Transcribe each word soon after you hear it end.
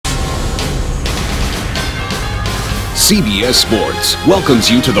CBS Sports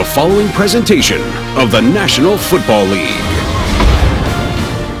welcomes you to the following presentation of the National Football League.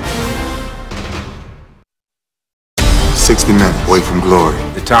 60 minutes away from glory.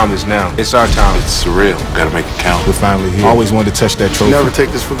 The time is now. It's our time. It's surreal. Gotta make it count. We're finally here. Always wanted to touch that trophy. Never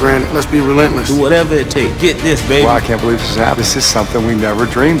take this for granted. Let's be relentless. Do whatever it takes. Get this, baby. Well, I can't believe this is happening. This is something we never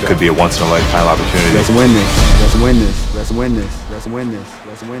dreamed of. Could be a once-in-a-lifetime opportunity. Let's win this. Let's win this. Let's win this. Let's win this.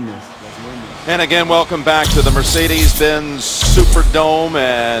 Let's win this. Let's win this. And again, welcome back to the Mercedes-Benz Superdome.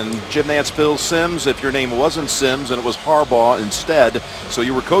 And Jim Nantz, Phil Simms, if your name wasn't Simms and it was Harbaugh instead, so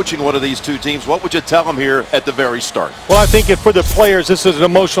you were coaching one of these two teams, what would you tell them here at the very start? Well, I think for the players, this is an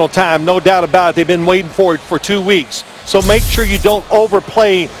emotional time, no doubt about it. They've been waiting for it for 2 weeks. So make sure you don't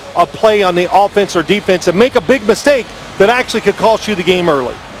overplay a play on the offense or defense and make a big mistake that actually could cost you the game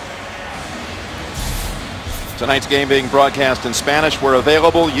early. Tonight's game being broadcast in Spanish. We're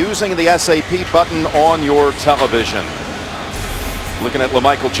available using the SAP button on your television. Looking at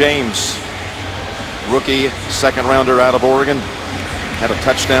LaMichael James, rookie second rounder out of Oregon. Had a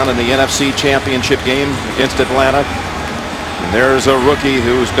touchdown in the NFC Championship game against Atlanta. And there's a rookie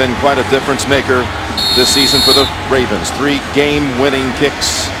who's been quite a difference maker this season for the Ravens. 3 game-winning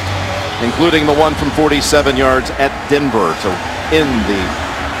kicks, including the one from 47 yards at Denver to end the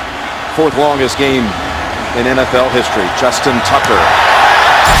 4th longest game in NFL history. Justin Tucker.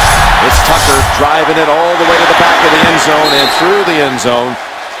 It's Tucker driving it all the way to the back of the end zone and through the end zone,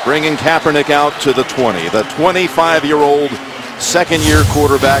 bringing Kaepernick out to the 20. The 25-year-old second-year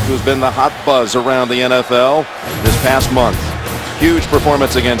quarterback who's been the hot buzz around the NFL this past month. Huge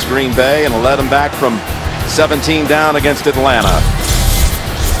performance against Green Bay and led him back from 17 down against Atlanta.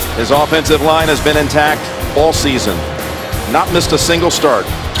 His offensive line has been intact all season. Not missed a single start.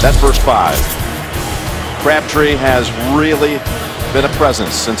 That first 5. Crabtree has really been a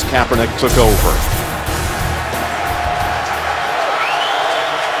presence since Kaepernick took over.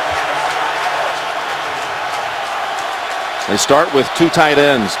 They start with 2 tight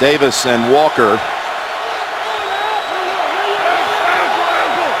ends, Davis and Walker.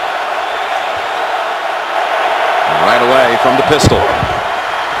 And right away from the pistol.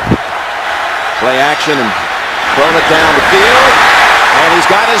 Play action and throwing it down the field. And he's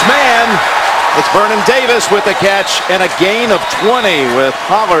got his man. It's Vernon Davis with the catch and a gain of 20 with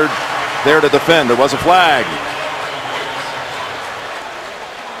Pollard there to defend. There was a flag.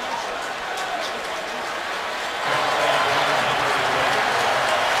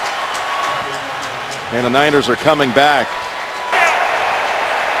 And the Niners are coming back.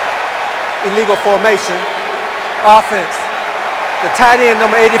 Illegal formation, offense. The tight end,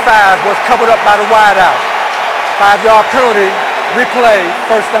 number 85, was covered up by the wideout. 5-yard penalty, replay,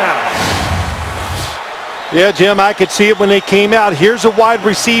 first down. Yeah, Jim, I could see it when they came out. Here's a wide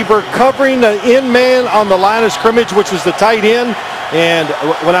receiver covering the end man on the line of scrimmage, which was the tight end. And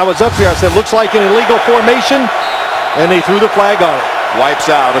when I was up here, I said, looks like an illegal formation. And they threw the flag on it. Wipes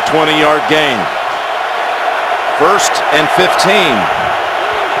out a 20-yard gain. 1st and 15.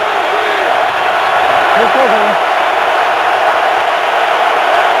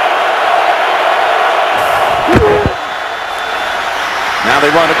 Now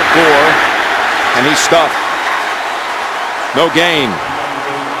they run it to Gore, and he's stuffed. No gain.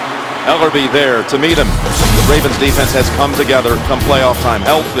 Ellerby there to meet him. The Ravens defense has come together come playoff time.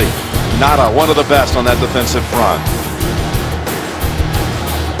 Healthy. Nada, one of the best on that defensive front.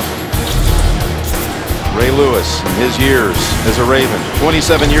 Ray Lewis in his years as a Raven.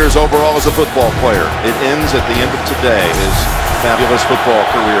 27 years overall as a football player. It ends at the end of today, his fabulous football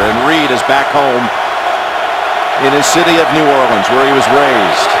career. And Reed is back home in his city of New Orleans, where he was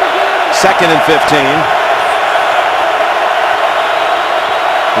raised. 2nd and 15.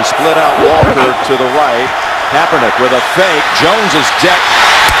 He split out Walker to the right. Kaepernick with a fake. Jones is decked.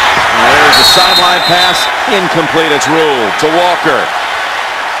 And there's a sideline pass. Incomplete. It's ruled to Walker.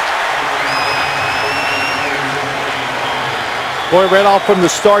 Boy, right off from the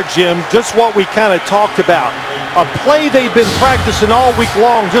start, Jim, just what we kind of talked about. A play they've been practicing all week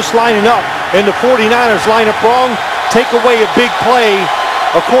long, just lining up. And the 49ers line up wrong, take away a big play.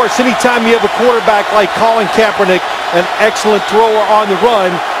 Of course, anytime you have a quarterback like Colin Kaepernick, an excellent thrower on the run,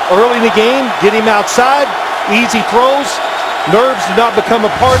 early in the game, get him outside, easy throws. Nerves did not become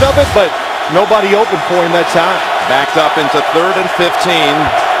a part of it, but nobody open for him that time. Backed up into 3rd and 15.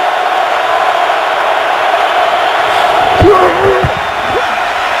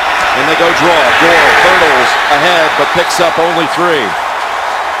 And they go draw. Gore hurdles ahead, but picks up only 3.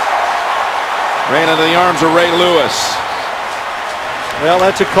 Ran into the arms of Ray Lewis. Well,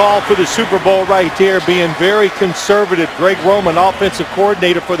 that's a call for the Super Bowl right there, being very conservative. Greg Roman, offensive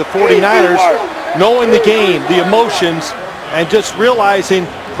coordinator for the 49ers, knowing the game, the emotions, and just realizing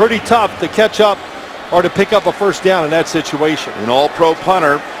pretty tough to catch up or to pick up a first down in that situation. An all-pro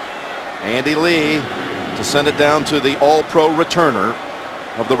punter, Andy Lee, to send it down to the all-pro returner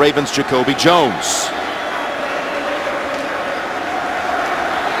of the Ravens, Jacoby Jones.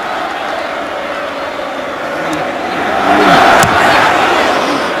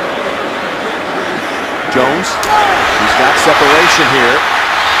 Jones, he's got separation here.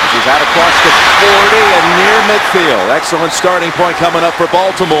 He's out across the 40 and near midfield. Excellent starting point coming up for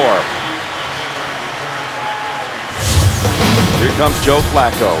Baltimore. Here comes Joe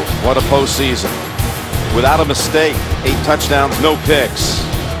Flacco. What a postseason. Without a mistake, 8 touchdowns, no picks.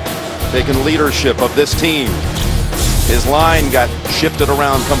 Taking leadership of this team. His line got shifted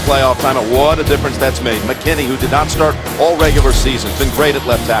around come playoff time, and what a difference that's made. McKinney, who did not start all regular season, been great at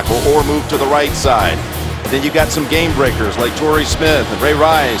left tackle or moved to the right side. Then you got some game breakers like Torrey Smith and Ray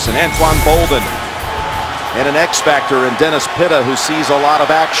Rice and Antoine Boldin, and an X factor in Dennis Pitta, who sees a lot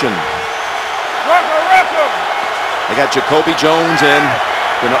of action. They got Jacoby Jones in,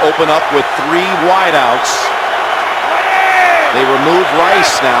 going to open up with 3 wideouts. They remove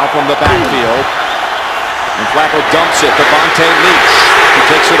Rice now from the backfield, and Flacco dumps it to Vontae Leach. He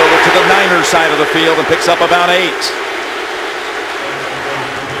takes it over to the Niners side of the field and picks up about 8.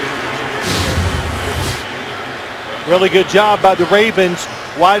 Really good job by the Ravens.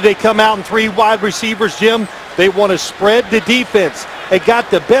 Why did they come out in 3 wide receivers, Jim? They want to spread the defense. They got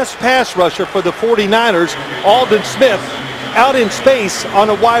the best pass rusher for the 49ers, Aldon Smith, out in space on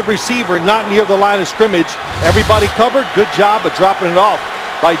a wide receiver, not near the line of scrimmage. Everybody covered. Good job of dropping it off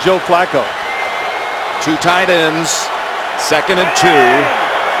by Joe Flacco. 2 tight ends, 2nd and 2.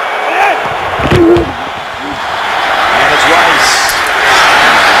 And it's Rice.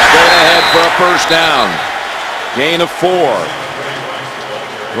 Straight ahead for a first down. Gain of 4.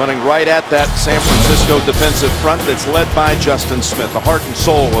 Running right at that San Francisco defensive front that's led by Justin Smith, the heart and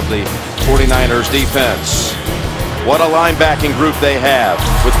soul of the 49ers defense. What a linebacking group they have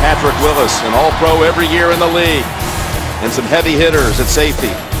with Patrick Willis, an all-pro every year in the league. And some heavy hitters at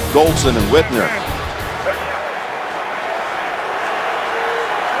safety, Goldson and Whitner.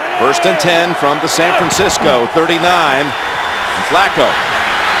 1st and 10 from the San Francisco 39. And Flacco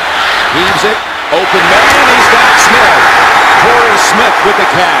heaves it. Open man, he's got Smith. Torrey Smith with the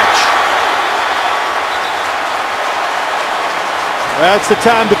catch. That's the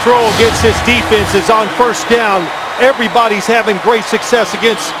time to throw against this defense is on first down. Everybody's having great success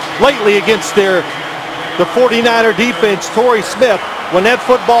lately against the 49er defense. Torrey Smith, when that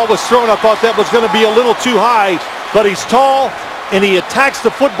football was thrown, I thought that was going to be a little too high, but he's tall and he attacks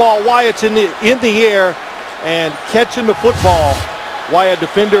the football while it's in the air, and catching the football while a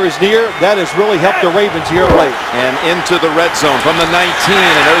defender is near, that has really helped the Ravens here late. And into the red zone from the 19,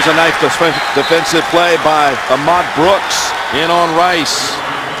 and there's a nice defensive play by Ahmad Brooks in on Rice.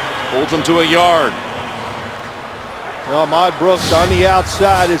 Holds him to a yard. Well, Ahmad Brooks on the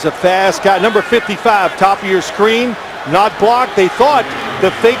outside is a fast guy. Number 55, top of your screen, not blocked. They thought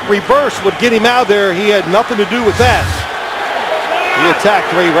the fake reverse would get him out of there. He had nothing to do with that. He attacked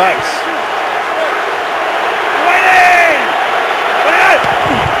Ray Rice.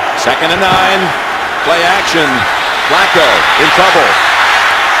 2nd and 9. Play action. Flacco in trouble.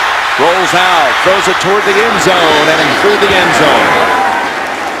 Rolls out. Throws it toward the end zone and through the end zone.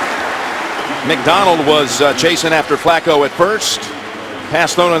 McDonald was chasing after Flacco at first.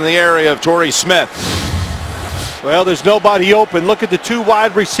 Pass thrown in the area of Torrey Smith. Well, there's nobody open. Look at the 2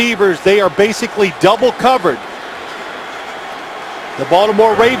 wide receivers. They are basically double covered. The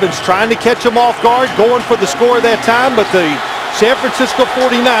Baltimore Ravens trying to catch them off guard, going for the score that time, but the San Francisco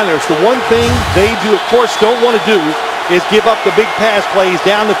 49ers, the one thing they do, of course, don't want to do is give up the big pass plays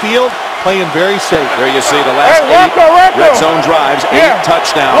down the field, playing very safe. There you see the last 8 red zone drives, 8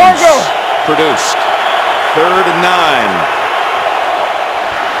 touchdowns produced. 3rd and 9.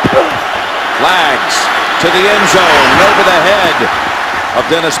 Flags to the end zone, over the head of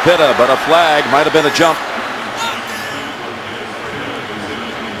Dennis Pitta, but a flag might have been a jump.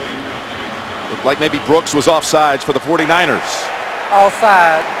 Looked like maybe Brooks was offsides for the 49ers.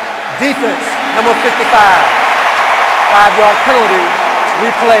 Offside. Defense, number 55. 5-yard penalty.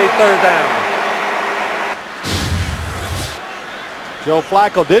 Replay, 3rd down. Joe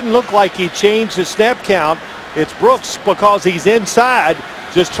Flacco didn't look like he changed the snap count. It's Brooks because he's inside,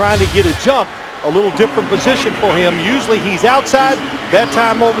 just trying to get a jump. A little different position for him. Usually he's outside, that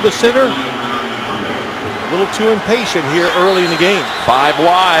time over the center. A little too impatient here early in the game. 5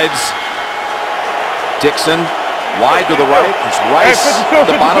 wides. Dixon wide to the right. It's Rice at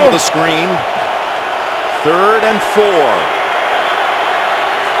the bottom of the screen. 3rd and 4.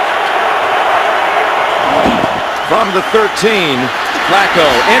 from the 13. Flacco,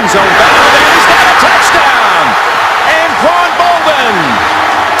 end zone bound, and he's got a touchdown! And Boldin!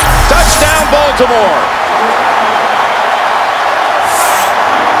 Touchdown, Baltimore!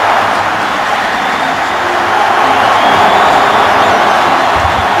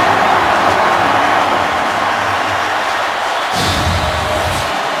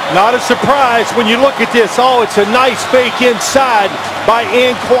 Not a surprise when you look at this. Oh, it's a nice fake inside by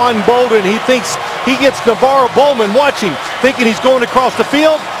Boldin. He thinks he gets Navarro Bowman watching, thinking he's going across the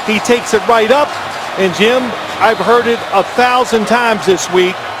field. He takes it right up. And Jim, I've heard it 1,000 times this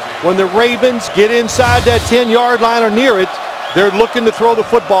week. When the Ravens get inside that 10-yard line or near it, they're looking to throw the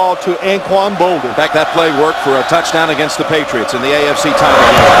football to Boldin. In fact, that play worked for a touchdown against the Patriots in the AFC title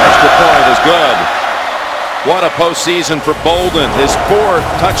game. Extra point is good. What a postseason for Boldin. His 4th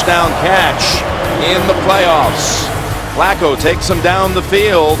touchdown catch in the playoffs. Flacco takes him down the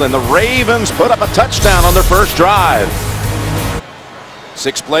field, and the Ravens put up a touchdown on their first drive.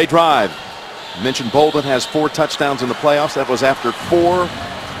 6-play drive. I mentioned Boldin has 4 touchdowns in the playoffs. That was after 4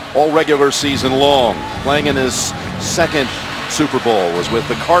 all regular season long. Playing in his 2nd Super Bowl was with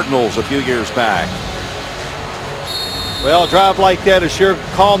the Cardinals a few years back. Well, a drive like that has sure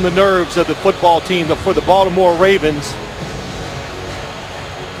calmed the nerves of the football team for the Baltimore Ravens.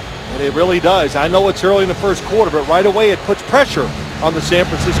 And it really does. I know it's early in the first quarter, but right away it puts pressure on the San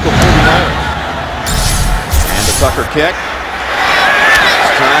Francisco 49ers. And the Tucker kick.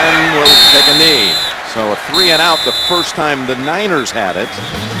 This time will take a knee. So a 3-and-out the first time the Niners had it.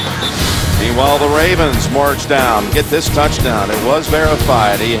 Meanwhile, the Ravens march down, get this touchdown. It was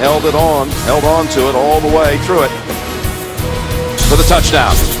verified. He held on to it all the way through it for the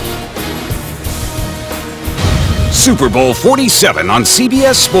touchdown. Super Bowl 47 on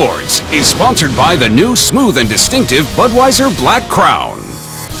CBS Sports is sponsored by the new smooth and distinctive Budweiser Black Crown.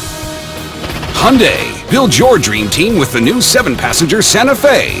 Hyundai, build your dream team with the new 7-passenger Santa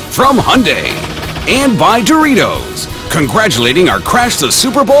Fe from Hyundai. And by Doritos, congratulating our Crash the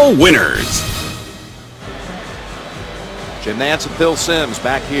Super Bowl winners. Jim Nantz and Phil Simms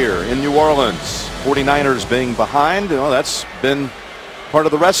back here in New Orleans. 49ers being behind, that's been part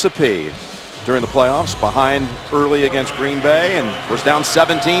of the recipe during the playoffs. Behind early against Green Bay and was down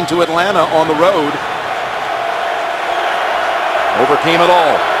 17 to Atlanta on the road. Overcame it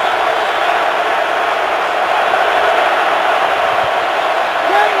all.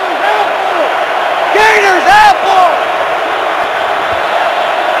 Gators apple!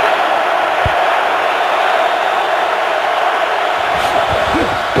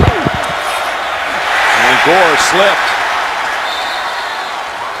 And Gore slipped.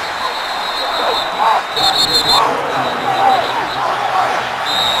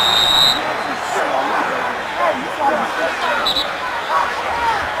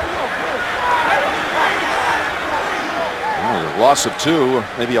 Loss of 2,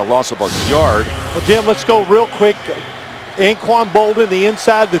 maybe a loss of a yard. Well, Jim, let's go real quick. Boldin, the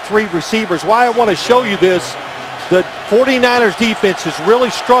inside, the 3 receivers. Why I want to show you this, the 49ers defense has really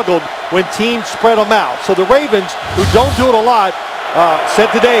struggled when teams spread them out. So the Ravens, who don't do it a lot,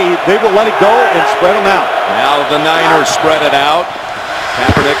 said today they will let it go and spread them out. Now the Niners spread it out.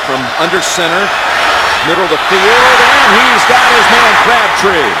 Kaepernick from under center, middle of the field, and he's got his man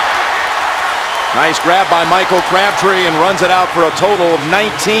Crabtree. Nice grab by Michael Crabtree and runs it out for a total of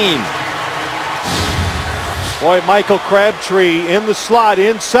 19. Boy, Michael Crabtree in the slot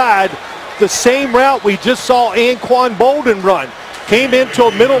inside. The same route we just saw Boldin run. Came into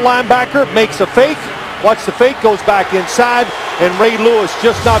a middle linebacker, makes a fake. Watch the fake, goes back inside, and Ray Lewis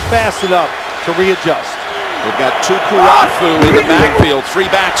just not fast enough to readjust. We've got Tukuafu in the backfield, 3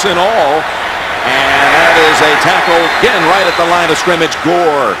 backs in all. And that is a tackle again right at the line of scrimmage.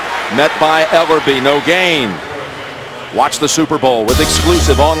 Gore met by Ellerby, no gain. Watch the Super Bowl with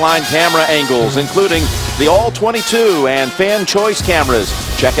exclusive online camera angles, including the All-22 and Fan Choice cameras.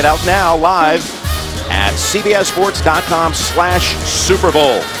 Check it out now live at cbssports.com/Super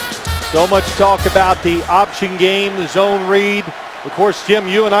Bowl. So much talk about the option game, the zone read. Of course, Jim,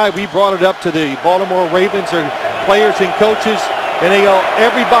 you and I, we brought it up to the Baltimore Ravens and players and coaches, and they go,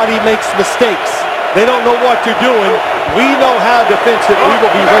 everybody makes mistakes. They don't know what they're doing. We know how defensive we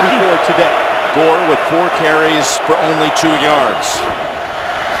will be ready for it today. Gore with 4 carries for only 2 yards.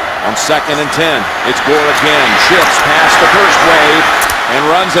 On 2nd and 10, it's Gore again. Shifts past the first wave and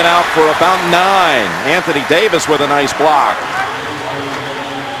runs it out for about 9. Anthony Davis with a nice block.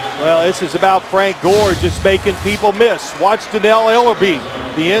 Well, this is about Frank Gore just making people miss. Watch Donnell Ellerby,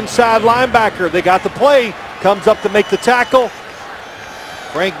 the inside linebacker. They got the play, comes up to make the tackle.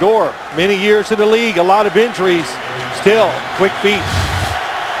 Frank Gore, many years in the league, a lot of injuries, still quick feet.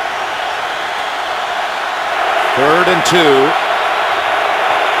 3rd and 2.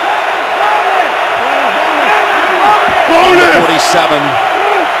 On the 47.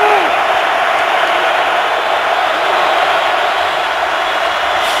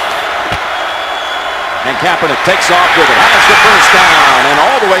 And Kaepernick takes off with it, has the first down, and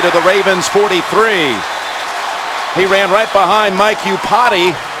all the way to the Ravens 43. He ran right behind Mike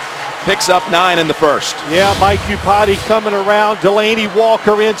Upati, picks up 9 in the first. Yeah, Mike Upati coming around, Delaney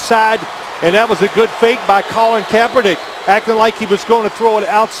Walker inside, and that was a good fake by Colin Kaepernick, acting like he was going to throw it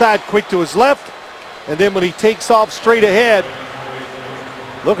outside quick to his left, and then when he takes off straight ahead,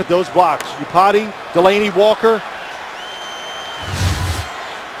 look at those blocks. Upati, Delaney Walker.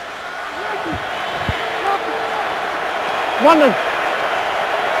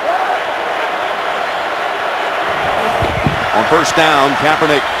 On first down,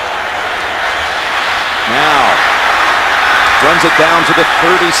 Kaepernick now runs it down to the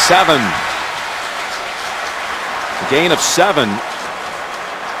 37. A gain of 7.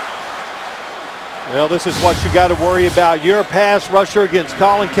 Well, this is what you got to worry about. You're a pass rusher against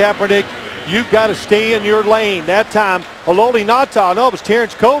Colin Kaepernick. You've got to stay in your lane. That time, Haloli Nata, no, it was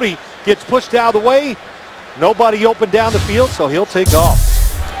Terrence Cody, gets pushed out of the way. Nobody open down the field, so he'll take off.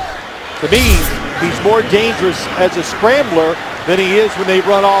 To me, he's more dangerous as a scrambler than he is when they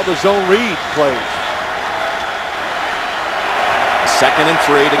run all the zone read plays. 2nd and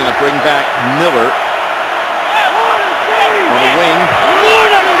 3. They're going to bring back Miller on the wing.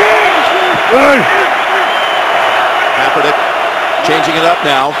 Kaepernick changing it up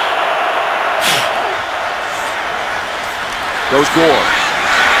now. Goes Gore.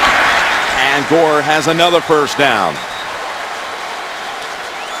 And Gore has another first down.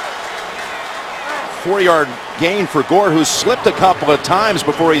 4-yard gain for Gore, who slipped a couple of times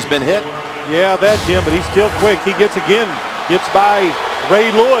before he's been hit. Yeah, that Jim, but he's still quick. He gets by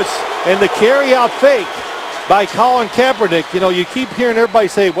Ray Lewis, and the carry-out fake by Colin Kaepernick. You know, you keep hearing everybody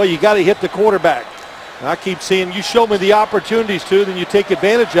say, well, you got to hit the quarterback. And I keep seeing, you show me the opportunities to, then you take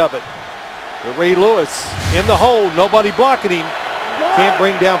advantage of it. But Ray Lewis in the hole, nobody blocking him. Can't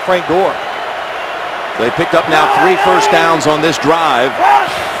bring down Frank Gore. They picked up now 3 first downs on this drive.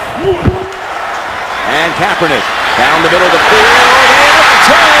 And Kaepernick down the middle of the field. And at the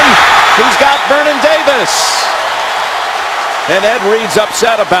 10, he's got Vernon Davis. And Ed Reed's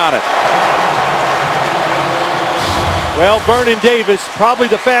upset about it. Well, Vernon Davis, probably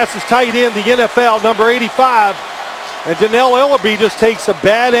the fastest tight end in the NFL, number 85. And Donnell Ellerbe just takes a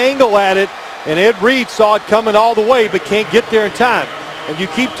bad angle at it. And Ed Reed saw it coming all the way, but can't get there in time. And you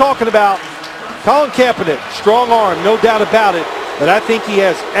keep talking about Colin Kaepernick, strong arm, no doubt about it. But I think he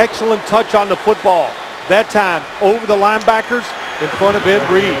has excellent touch on the football. That time, over the linebackers in front of Ed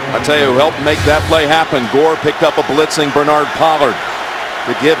Reed. I tell you who helped make that play happen. Gore picked up a blitzing Bernard Pollard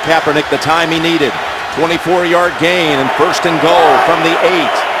to give Kaepernick the time he needed. 24-yard gain and 1st and goal from the 8.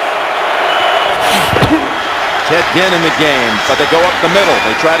 Ted Ginn in the game, but they go up the middle.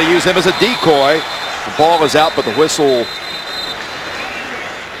 They try to use him as a decoy. The ball is out, but the whistle.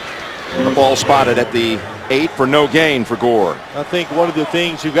 The ball spotted at the 8 for no gain for Gore. I think one of the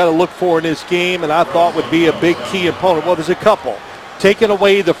things you've got to look for in this game, and I thought would be a big key opponent, well, there's a couple. Taking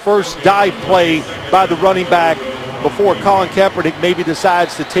away the first dive play by the running back before Colin Kaepernick maybe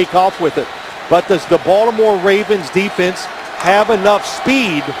decides to take off with it. But does the Baltimore Ravens defense have enough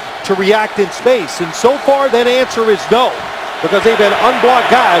speed to react in space? And so far, that answer is no, because they've had unblocked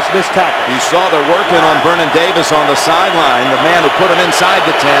guys miss tackles. You saw they're working on Vernon Davis on the sideline, the man who put him inside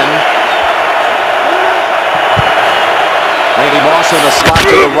the 10. Randy Moss in the slot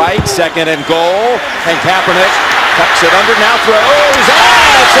to the right, 2nd and goal, and Kaepernick tucks it under, now throws,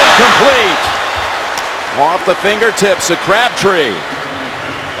 and it's incomplete. Off the fingertips of Crabtree.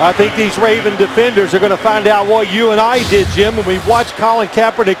 I think these Raven defenders are going to find out what you and I did, Jim, when we watched Colin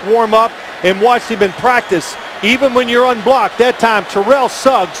Kaepernick warm up and watched him in practice. Even when you're unblocked, that time Terrell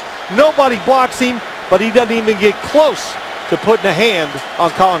Suggs, nobody blocks him, but he doesn't even get close to putting a hand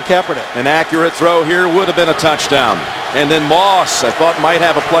on Colin Kaepernick. An accurate throw here would have been a touchdown. And then Moss, I thought, might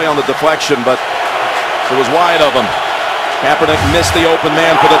have a play on the deflection, but it was wide of him. Kaepernick missed the open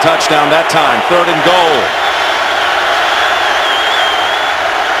man for the touchdown that time. 3rd and goal.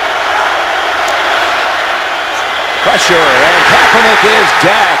 Pressure, and Kaepernick is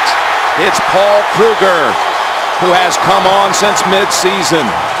decked. It's Paul Kruger, who has come on since midseason.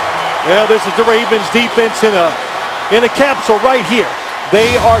 Well, this is the Ravens defense in a capsule right here.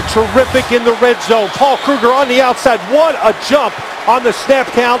 They are terrific in the red zone. Paul Kruger on the outside. What a jump on the snap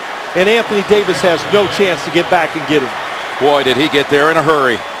count. And Anthony Davis has no chance to get back and get him. Boy, did he get there in a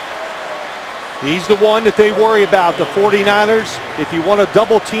hurry. He's the one that they worry about, the 49ers. If you want to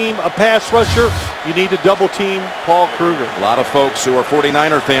double team a pass rusher, you need to double team Paul Kruger. A lot of folks who are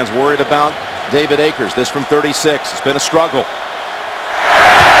 49er fans worried about David Akers. This from 36. It's been a struggle.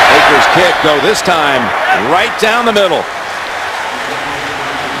 Akers kick, though, this time right down the middle.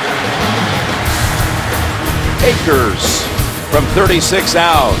 Akers from 36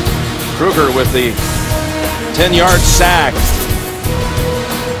 out. Kruger with the 10-yard sack.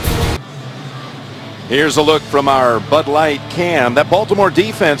 Here's a look from our Bud Light cam. That Baltimore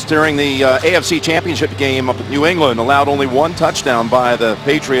defense during the AFC Championship game up in New England allowed only one touchdown by the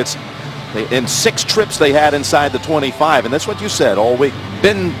Patriots in 6 trips they had inside the 25. And that's what you said all week.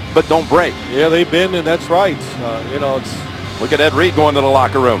 Bend but don't break. Yeah, they bend, and that's right. You know, it's... Look at Ed Reed going to the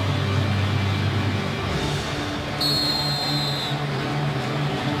locker room.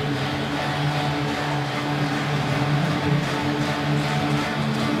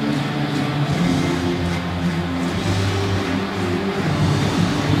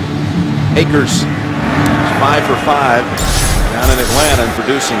 Akers 5 for 5 down in Atlanta and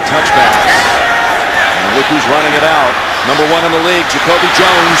producing touchdowns. And look who's running it out. Number 1 in the league, Jacoby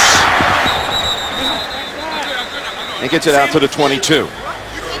Jones. And gets it out to the 22.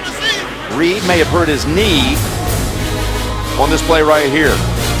 Reed may have hurt his knee on this play right here,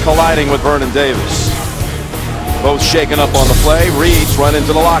 colliding with Vernon Davis. Both shaken up on the play. Reed's run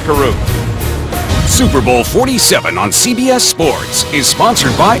into the locker room. Super Bowl 47 on CBS Sports is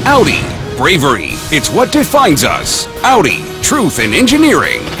sponsored by Audi. Bravery, it's what defines us. Audi, truth in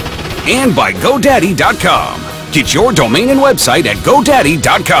engineering. And by GoDaddy.com. Get your domain and website at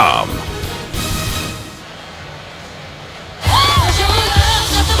GoDaddy.com.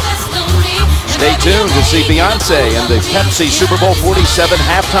 Stay tuned to see Beyonce and the Pepsi Super Bowl 47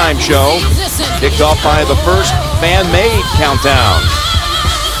 halftime show. Kicked off by the first fan-made countdown.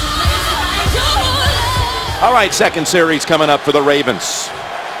 All right, second series coming up for the Ravens.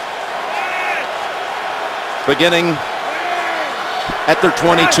 Beginning at their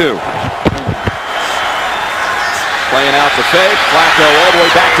 22. Playing out the fake. Flacco all the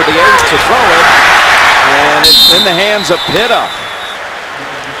way back to the 8 to throw it. And it's in the hands of Pitta.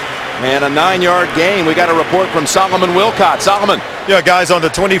 And a 9-yard gain. We got a report from Solomon Wilcott. Solomon. Yeah, guys, on the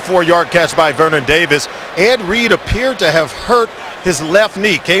 24-yard catch by Vernon Davis, Ed Reed appeared to have hurt his left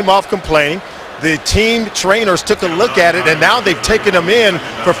knee. Came off complaining. The team trainers took a look at it, and now they've taken him in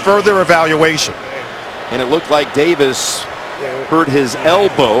for further evaluation. And it looked like Davis hurt his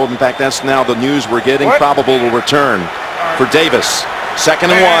elbow. In fact, that's now the news we're getting. Probable return for Davis. 2nd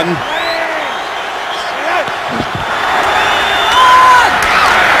and 1.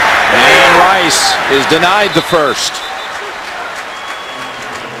 And Rice is denied the first.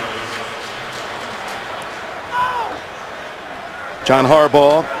 John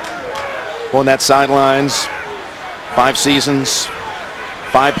Harbaugh on that sidelines. 5 seasons.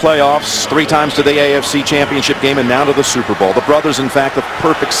 5 playoffs, 3 times to the AFC Championship game, and now to the Super Bowl. The brothers, in fact, a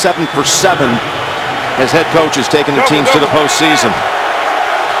perfect 7 for 7 as head coaches taking their teams to the postseason.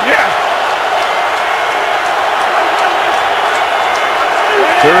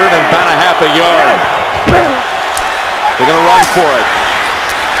 Third and about a half a yard. They're going to run for it.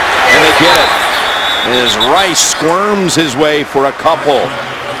 And they get it. As Rice squirms his way for a couple.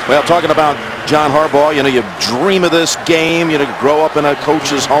 Well, talking about John Harbaugh, you know, you dream of this game, you know, grow up in a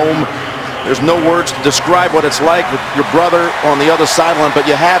coach's home. There's no words to describe what it's like with your brother on the other sideline, but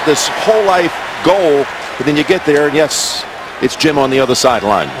you have this whole life goal, but then you get there, and yes, it's Jim on the other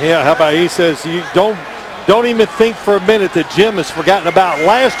sideline. Yeah, how about he says, you don't even think for a minute that Jim has forgotten about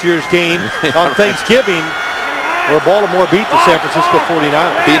last year's game on Thanksgiving, where Baltimore beat the San Francisco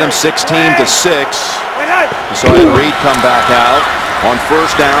 49ers. Beat them 16-6. You saw Ed Reed come back out. On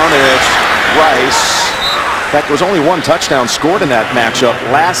first down, it's Rice. In fact, there was only 1 touchdown scored in that matchup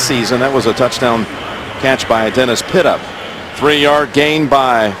last season. That was a touchdown catch by Dennis Pitta. 3-yard gain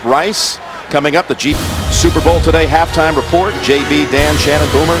by Rice. Coming up, the Jeep Super Bowl Today halftime report. JB, Dan, Shannon,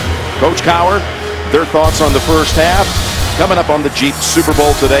 Boomer, Coach Coward. Their thoughts on the first half. Coming up on the Jeep Super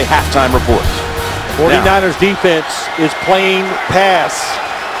Bowl Today halftime report. 49ers defense is playing pass.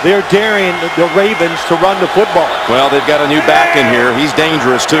 They're daring the Ravens to run the football. Well, they've got a new back in here. He's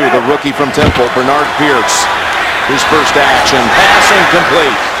dangerous, too. The rookie from Temple, Bernard Pierce. His first action. Pass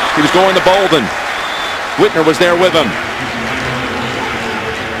incomplete. He was going to Boldin. Whitner was there with him.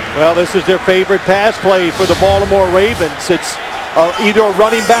 Well, this is their favorite pass play for the Baltimore Ravens. It's either a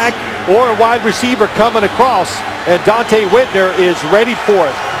running back or a wide receiver coming across, and Dante Whitner is ready for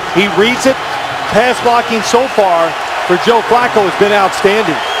it. He reads it. Pass blocking so far for Joe Flacco has been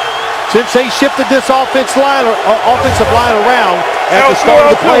outstanding. Since they shifted this offensive line around at the start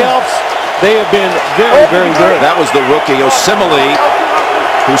of the playoffs, They have been very, very good. That was the rookie, Osimile,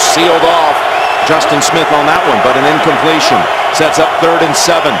 who sealed off Justin Smith on that one, but an incompletion. Sets up 3rd and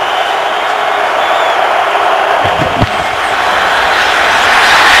 7.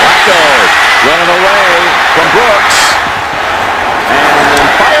 Flacco running away from Brooks. And then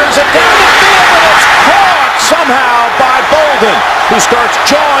fires it down the field, and it's caught somehow by Boldin, who starts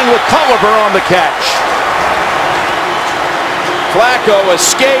jawing with Culliver on the catch. Flacco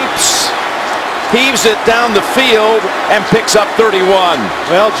escapes, heaves it down the field, and picks up 31.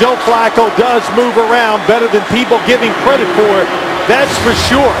 Well, Joe Flacco does move around better than people give him credit for it. That's for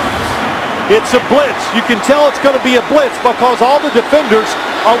sure. It's a blitz. You can tell it's going to be a blitz because all the defenders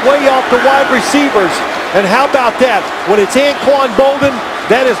are way off the wide receivers. And how about that? When it's Anquan Boldin,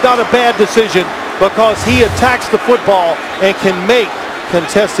 that is not a bad decision because he attacks the football and can make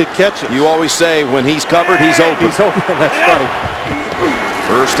contested catches. You always say when he's covered, he's open. He's open, that's right.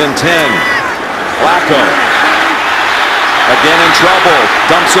 1st and 10. Flacco. Again in trouble.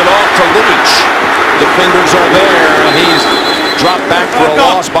 Dumps it off to Leach. Defenders are there, and he's dropped back for a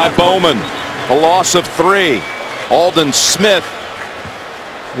loss by Bowman. A loss of 3. Aldon Smith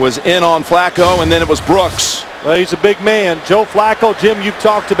was in on Flacco, and then it was Brooks. Well, he's a big man. Joe Flacco, Jim, you've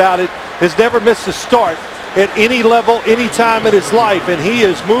talked about it, has never missed a start at any level, any time in his life, and he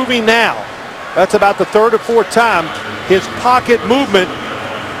is moving now. That's about the 3rd or 4th time. His pocket movement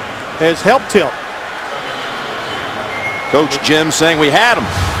has helped him. Coach Jim saying we had him.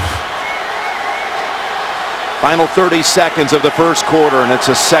 Final 30 seconds of the 1st quarter, and it's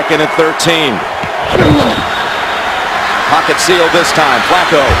a 2nd and 13. Pocket seal this time.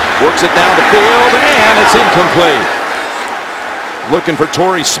 Flacco works it down the field, and it's incomplete. Looking for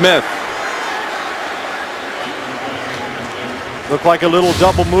Torrey Smith. Looked like a little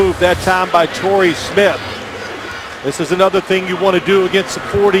double move that time by Torrey Smith. This is another thing you want to do against the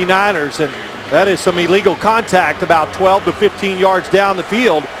 49ers, and that is some illegal contact about 12 to 15 yards down the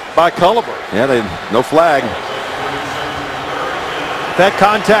field by Culliver. Yeah, no flag. If that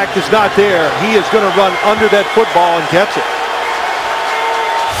contact is not there, he is going to run under that football and catch it.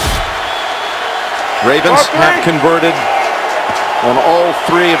 Ravens have converted on all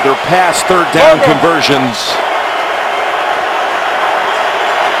 3 of their past 3rd down conversions.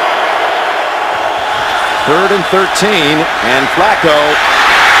 Third and 13, and Flacco,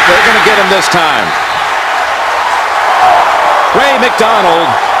 they're going to get him this time. Ray McDonald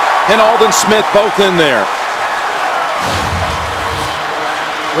and Aldon Smith both in there.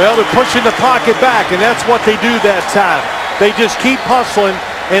 Well, they're pushing the pocket back, and that's what they do that time. They just keep hustling,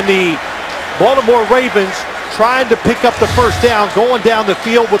 and the Baltimore Ravens trying to pick up the 1st down, going down the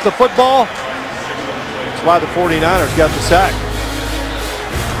field with the football. That's why the 49ers got the sack.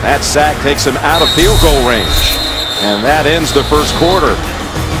 That sack takes him out of field goal range, and that ends the 1st quarter.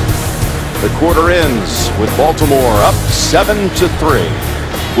 The quarter ends with Baltimore up 7-3.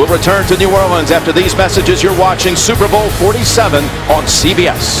 We'll return to New Orleans after these messages. You're watching Super Bowl 47 on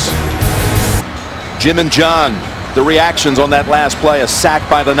CBS. Jim and John, the reactions on that last play, a sack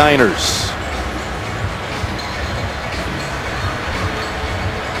by the Niners.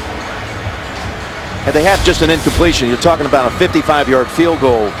 And they had just an incompletion. You're talking about a 55-yard field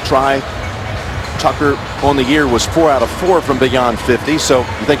goal try. Tucker on the year was 4 out of 4 from beyond 50. So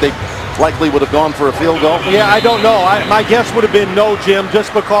you think they likely would have gone for a field goal? Yeah, I don't know. My guess would have been no, Jim,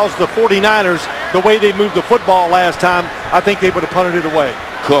 just because the 49ers, the way they moved the football last time, I think they would have punted it away.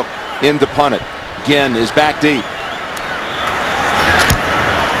 Cook in to punt it. Again is back deep.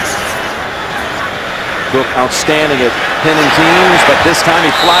 Cook outstanding at pinning teams, but this time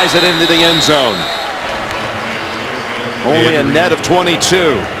he flies it into the end zone. Only a net of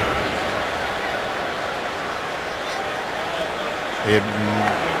 22.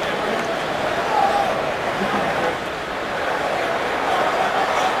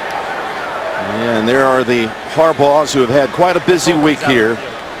 And there are the Harbaughs who have had quite a busy week here.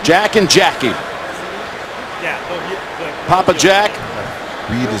 Jack and Jackie. Papa Jack.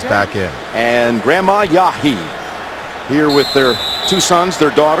 Reed is back in. And Grandma Yahi here with their 2 sons, their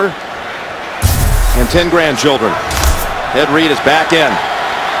daughter, and 10 grandchildren. Ed Reed is back in.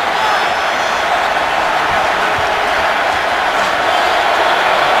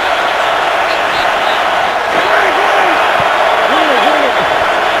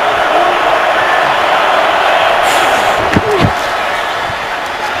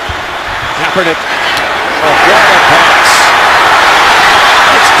 Kaepernick. Oh, what a pass.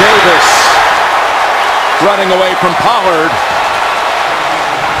 It's Davis running away from Pollard.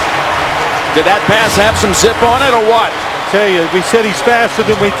 Did that pass have some zip on it or what? I tell you, we said he's faster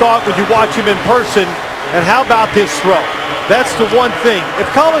than we thought when you watch him in person. And how about this throw? That's the one thing. If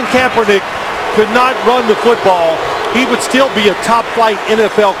Colin Kaepernick could not run the football, he would still be a top-flight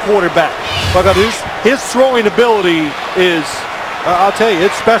NFL quarterback. Because his throwing ability is, I'll tell you,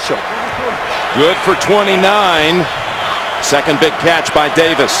 it's special. Good for 29. Second big catch by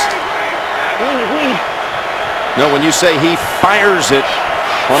Davis. No, when you say he fires it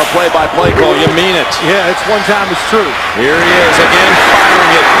on a play-by-play call, you mean it. Yeah, it's one time, it's true. Here he is again,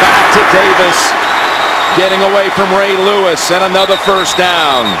 firing it back to Davis. Getting away from Ray Lewis, and another first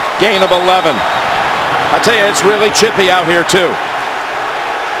down. Gain of 11. I tell you, it's really chippy out here, too.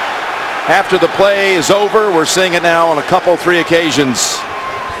 After the play is over, we're seeing it now on a couple, 3 occasions.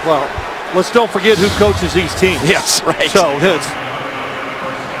 Well, let's don't forget who coaches these teams. Yes, right. So,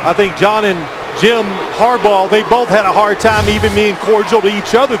 I think John and Jim Harbaugh, they both had a hard time even being cordial to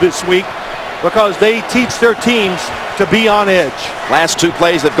each other this week because they teach their teams to be on edge. Last 2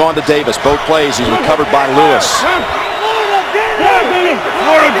 plays have gone to Davis. Both plays he's recovered by Lewis.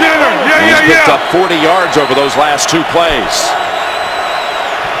 He's picked up 40 yards over those last 2 plays.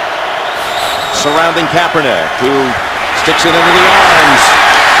 Surrounding Kaepernick, who sticks it into the arms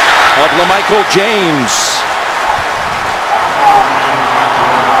of LaMichael James.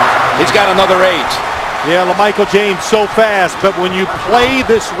 He's got another 8. Yeah, LaMichael James so fast, but when you play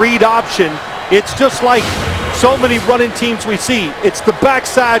this read option, it's just like so many running teams we see. It's the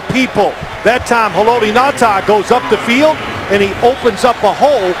backside people. That time, Haloti Ngata goes up the field, and he opens up a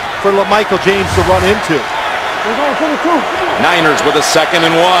hole for LaMichael James to run into. Niners with a 2nd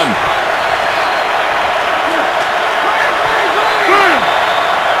and 1.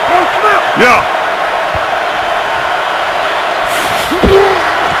 Yeah.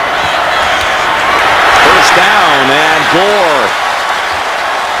 First down, and Gore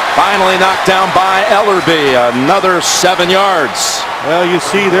finally knocked down by Ellerby. Another 7 yards. Well, you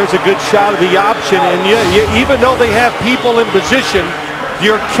see, there's a good shot of the option, and even though they have people in position,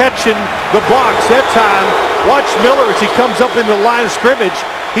 you're catching the box. That time, watch Miller as he comes up in the line of scrimmage.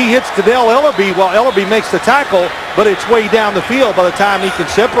 He hits Danielle Ellerby while Ellerby makes the tackle, but it's way down the field by the time he can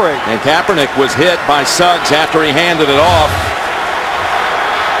separate. And Kaepernick was hit by Suggs after he handed it off.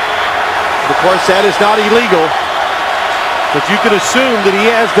 Of course, that is not illegal, but you can assume that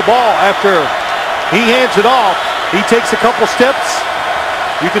he has the ball after he hands it off. He takes a couple steps,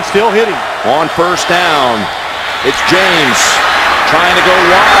 you can still hit him. On first down, it's James trying to go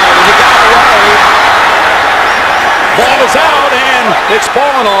wide, and he got away. Ball is out, and it's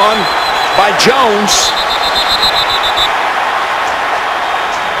fallen on by Jones.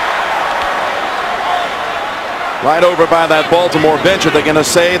 Right over by that Baltimore bench. Are they going to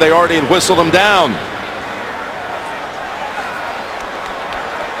say they already had whistled him down?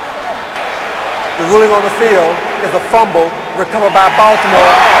 The ruling on the field is a fumble recovered by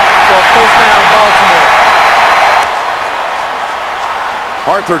Baltimore for a first down Baltimore.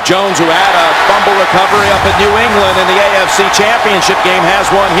 Arthur Jones, who had a fumble recovery up in New England in the AFC Championship game, has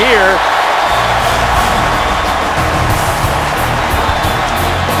one here.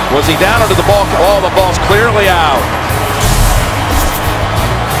 Was he down under the ball? Oh, the ball's clearly out.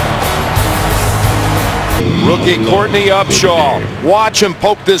 Rookie Courtney Upshaw. Watch him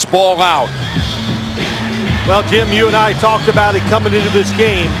poke this ball out. Well, Jim, you and I talked about it coming into this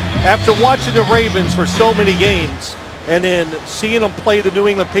game. After watching the Ravens for so many games, and then seeing them play the New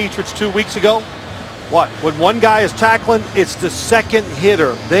England Patriots 2 weeks ago, when one guy is tackling, it's the second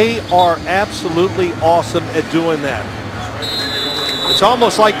hitter. They are absolutely awesome at doing that. It's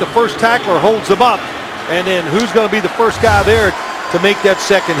almost like the first tackler holds them up, and then who's going to be the first guy there to make that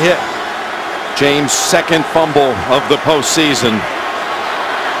second hit? James' second fumble of the postseason.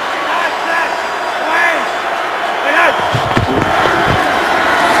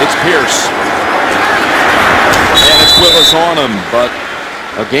 It's Pierce. And it's Willis on him, but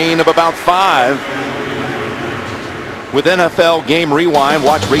a gain of about 5. With NFL Game Rewind,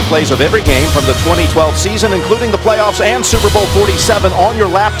 watch replays of every game from the 2012 season, including the playoffs and Super Bowl 47 on your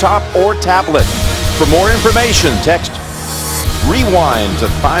laptop or tablet. For more information, text REWIND to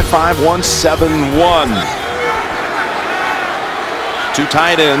 55171. 2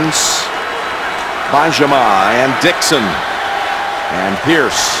 tight ends, Benjamin and Dixon and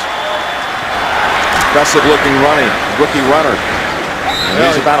Pierce. Impressive looking rookie runner. And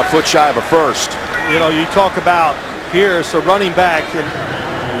he's about a foot shy of a first. You know, you talk about Pierce, a running back, and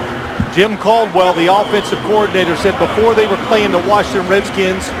Jim Caldwell, the offensive coordinator, said before they were playing the Washington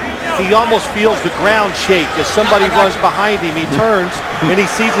Redskins, he almost feels the ground shake as somebody runs behind him. He turns and he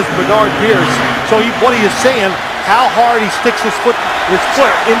sees it's Bernard Pierce. So what he is saying, how hard he sticks his foot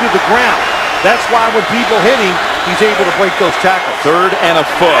into the ground. That's why when people hit him, he's able to break those tackles. 3rd and a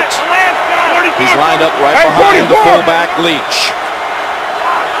foot. He's lined up right behind the fullback, Leach.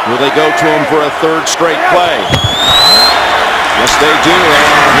 Will they go to him for a third straight play? Yes, they do, and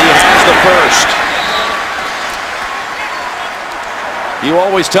he has the first. You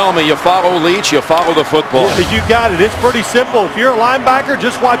always tell me you follow Leach, you follow the football. You got it. It's pretty simple. If you're a linebacker,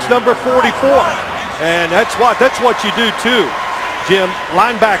 just watch number 44. And that's what you do too, Jim.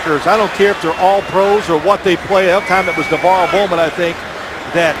 Linebackers, I don't care if they're all pros or what they play. That time it was Navarro Bowman, I think,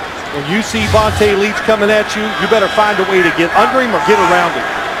 that when you see Vontae Leach coming at you, you better find a way to get under him or get around him.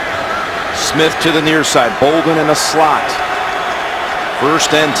 Smith to the near side. Boldin in a slot.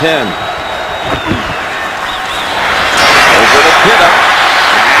 1st and 10. Over to Pitta.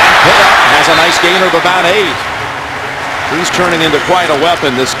 And Pitta has a nice gainer of about 8. He's turning into quite a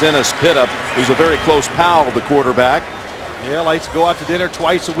weapon, this Dennis Pitta, who's a very close pal of the quarterback. Yeah, likes to go out to dinner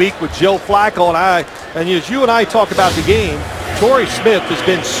twice a week with Joe Flacco, and as you and I talk about the game, Torrey Smith has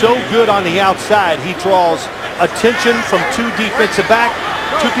been so good on the outside. He draws attention from two defensive backs,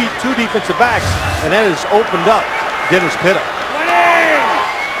 and that has opened up Dennis Pitta.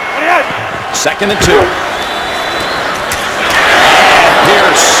 2nd and 2.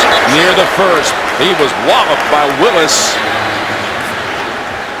 Pierce near the first. He was walloped by Willis.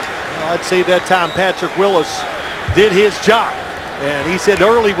 Well, I'd say that time Patrick Willis did his job. And he said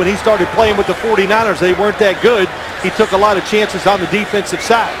early when he started playing with the 49ers, they weren't that good. He took a lot of chances on the defensive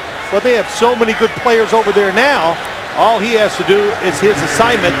side. But they have so many good players over there now. All he has to do is his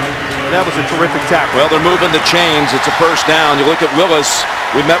assignment, and that was a terrific tackle. Well, they're moving the chains. It's a 1st down. You look at Willis.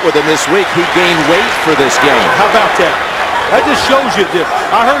 We met with him this week. He gained weight for this game. How about that? That just shows you that.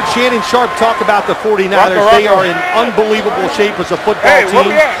 I heard Shannon Sharp talk about the 49ers. They are in unbelievable shape as a football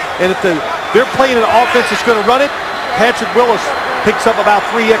team. And if they're playing an offense that's going to run it, Patrick Willis picks up about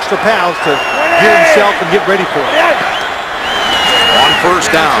 3 extra pounds to gear himself and get ready for it. On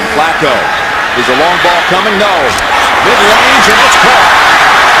 1st down, Flacco. Is a long ball coming? No. Mid-range, and it's caught.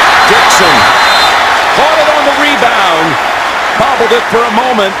 Dixon caught it on the rebound. Bobbled it for a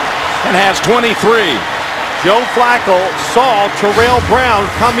moment and has 23. Joe Flacco saw Terrell Brown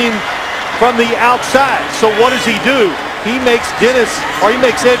coming from the outside. So what does he do? He makes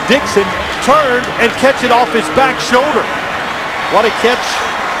Ed Dixon turn and catch it off his back shoulder. What a catch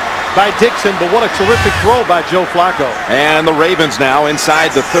by Dixon, but what a terrific throw by Joe Flacco. And the Ravens now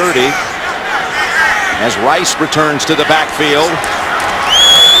inside the 30 as Rice returns to the backfield.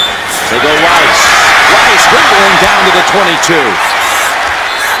 They go Rice. Rice dribbling down to the 22.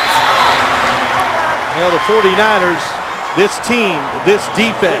 You know, the 49ers, this team, this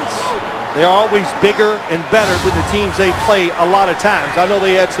defense, they're always bigger and better than the teams they play a lot of times. I know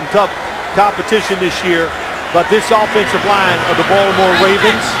they had some tough competition this year, but this offensive line of the Baltimore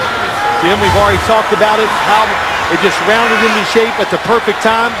Ravens, Jim, we've already talked about it, how they just rounded into shape at the perfect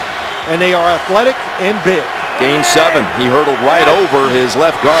time, and they are athletic and big. Gain 7. He hurtled right over his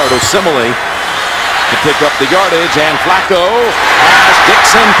left guard, Osimile, to pick up the yardage, and Flacco has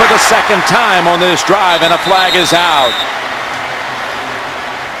Dixon for the 2nd time on this drive, and a flag is out.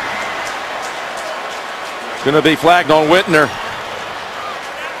 It's going to be flagged on Whitner.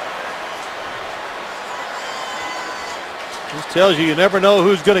 This tells you never know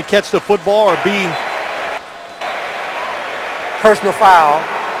who's going to catch the football or be. Personal foul,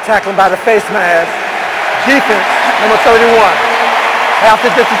 tackling by the face mask. Defense, number 31. Half the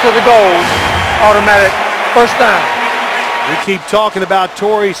distance to the goal, automatic 1st down. We keep talking about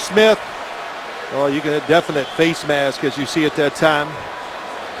Torrey Smith. Oh, you get a definite face mask as you see at that time.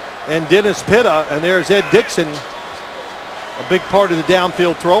 And Dennis Pitta, and there's Ed Dixon, a big part of the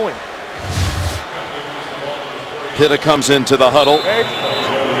downfield throwing. Pitta comes into the huddle.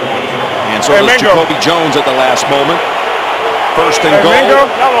 And so does Jacoby Jones at the last moment. 1st and goal.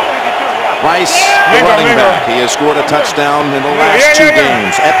 Rice, the running back. He has scored a touchdown in the last 2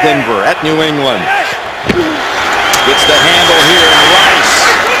 games at Denver, at New England. Gets the handle here, and Rice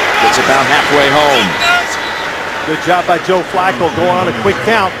gets about halfway home. Good job by Joe Flacco going on a quick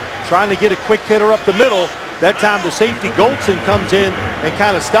count, trying to get a quick hitter up the middle. That time the safety Goldson comes in and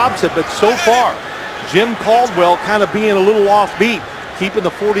kind of stops it, but so far, Jim Caldwell kind of being a little offbeat, keeping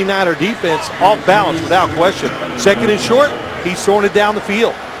the 49er defense off balance without question. 2nd and short, he's throwing it down the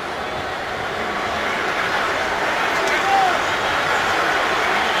field.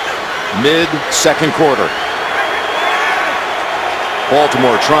 Mid-2nd quarter.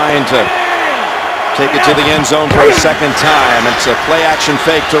 Baltimore trying to take it to the end zone for a 2nd time. It's a play-action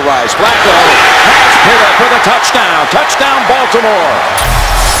fake to Rice. Flacco has Pitta for the touchdown. Touchdown, Baltimore.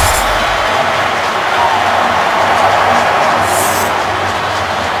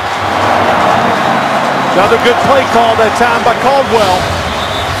 Another good play call that time by Caldwell.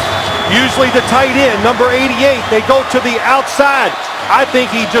 Usually the tight end, number 88, they go to the outside. I think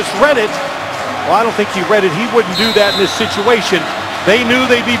he just read it. Well, I don't think he read it. He wouldn't do that in this situation. They knew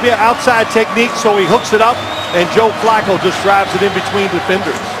they'd be outside technique, so he hooks it up, and Joe Flacco just drives it in between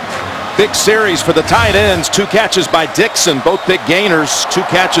defenders. Big series for the tight ends. 2 catches by Dixon, both big gainers. 2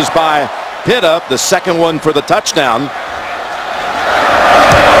 catches by Pitta, the second one for the touchdown.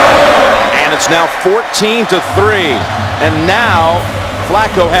 And it's now 14-3. And now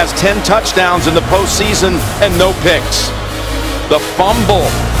Flacco has 10 touchdowns in the postseason and no picks. The fumble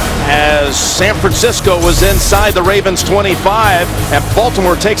as San Francisco was inside the Ravens 25, and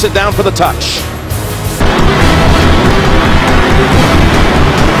Baltimore takes it down for the touch.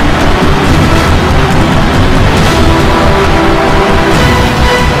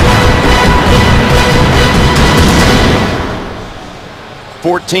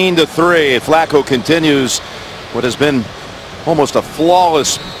 (14-3). Flacco continues what has been almost a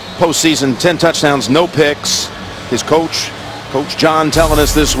flawless postseason. 10 touchdowns, no picks. His Coach John telling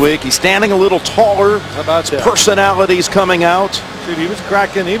us this week he's standing a little taller. How about that? Personalities coming out. Dude, he was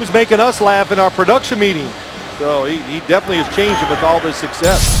cracking. He was making us laugh in our production meeting. So he definitely has changed it with all this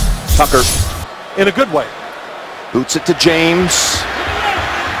success. Tucker in a good way. Boots it to James.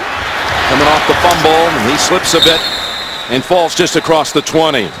 Coming off the fumble, and he slips a bit and falls just across the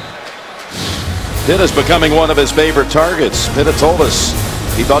 20. Pitta's becoming one of his favorite targets. Pitta told us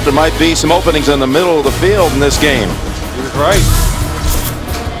he thought there might be some openings in the middle of the field in this game. He was right.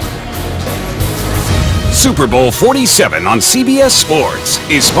 Super Bowl 47 on CBS Sports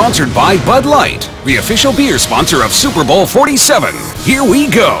is sponsored by Bud Light, the official beer sponsor of Super Bowl 47. Here we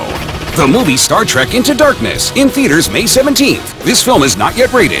go. The movie Star Trek Into Darkness in theaters May 17th. This film is not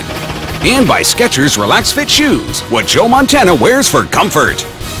yet rated. And by Skechers Relax Fit Shoes, what Joe Montana wears for comfort.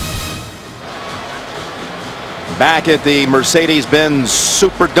 Back at the Mercedes-Benz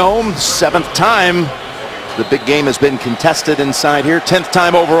Superdome, 7th time the big game has been contested inside here. 10th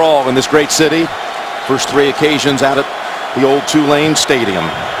time overall in this great city. First 3 occasions out at the old Tulane Stadium.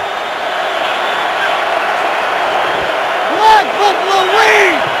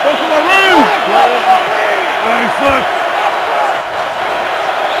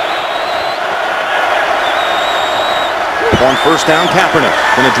 On first down, Kaepernick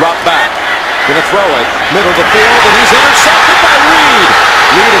gonna drop back, gonna throw it middle of the field, and he's intercepted by Reed.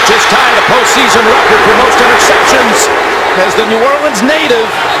 Reed has just tied a postseason record for most interceptions as the New Orleans native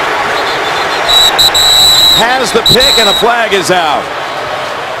has the pick, and a flag is out.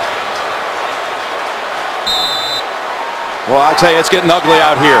 Well, I tell you, it's getting ugly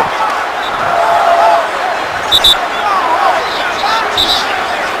out here.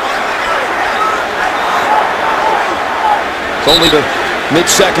 It's only the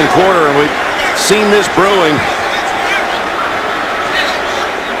mid-second quarter, and we've seen this brewing.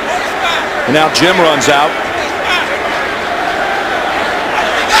 And now Jim runs out.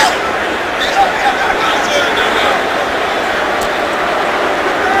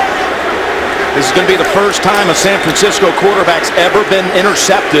 This is going to be the first time a San Francisco quarterback's ever been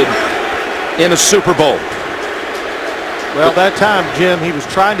intercepted in a Super Bowl. Well, that time, Jim, he was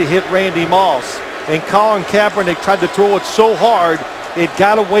trying to hit Randy Moss, and Colin Kaepernick tried to throw it so hard, it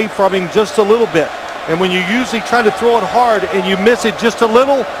got away from him just a little bit. And when you usually try to throw it hard and you miss it just a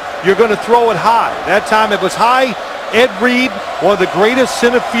little, you're going to throw it high. That time it was high. Ed Reed, one of the greatest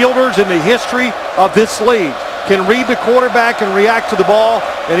center fielders in the history of this league, can read the quarterback and react to the ball,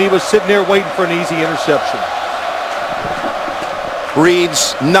 and he was sitting there waiting for an easy interception.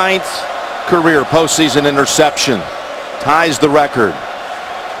 Reed's 9th career postseason interception ties the record.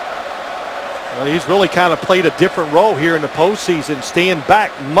 Well, he's really kind of played a different role here in the postseason, staying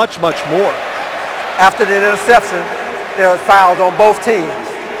back much more. After the interception, there was fouls on both teams.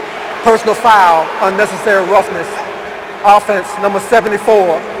 Personal foul, unnecessary roughness. Offense, number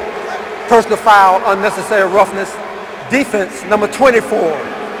 74. Personal foul, unnecessary roughness. Defense, number 24.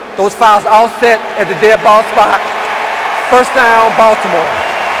 Those fouls all set at the dead ball spot. First down, Baltimore.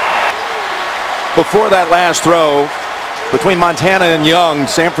 Before that last throw between Montana and Young,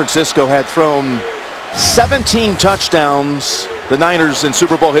 San Francisco had thrown 17 touchdowns, the Niners in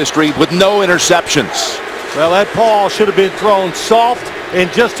Super Bowl history, with no interceptions. Well, that ball should have been thrown soft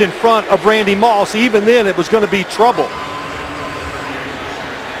and just in front of Randy Moss. Even then, it was going to be trouble.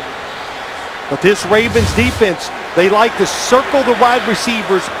 But this Ravens defense, they like to circle the wide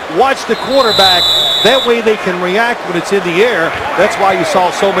receivers, watch the quarterback. That way they can react when it's in the air. That's why you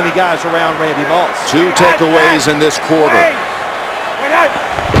saw so many guys around Randy Moss. 2 takeaways in this quarter.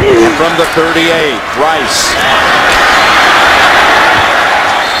 And from the 38, Rice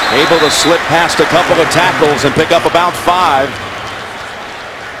able to slip past a couple of tackles and pick up about 5.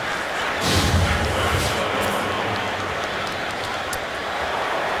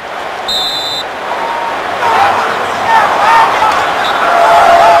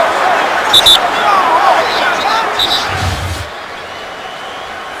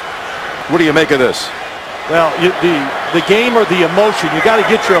 do you make of this? Well, the game or the emotion, you got to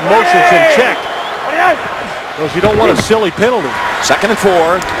get your emotions in check. Because you don't want a silly penalty. 2nd and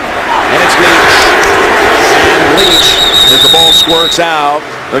 4. And it's Leach. And Leach, as the ball squirts out,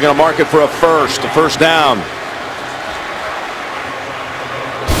 they're going to mark it for a first down.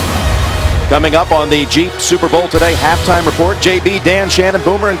 Coming up on the Jeep Super Bowl Today halftime report, JB, Dan Shannon,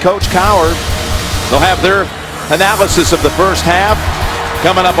 Boomer, and Coach Cowher. They'll have their analysis of the first half.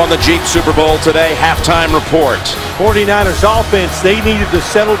 Coming up on the Jeep Super Bowl Today halftime report. 49ers offense, they needed to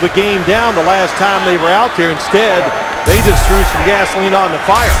settle the game down the last time they were out there. Instead, they just threw some gasoline on the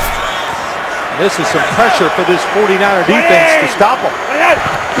fire. This is some pressure for this 49er defense to stop them.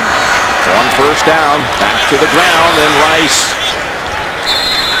 On first down, back to the ground, and Rice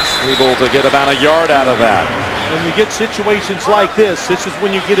able to get about a yard out of that. When you get situations like this is when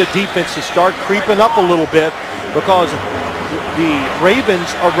you get a defense to start creeping up a little bit, because the Ravens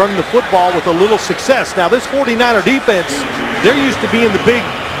are running the football with a little success. Now this 49er defense, they're used to being the big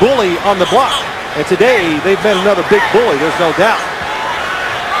bully on the block. And today, they've been another big bully, there's no doubt.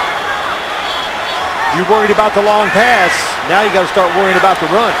 You're worried about the long pass, now you got to start worrying about the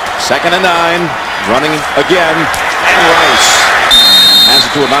run. 2nd and 9, running again, and Rice has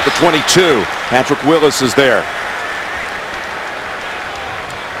it to about the 22. Patrick Willis is there.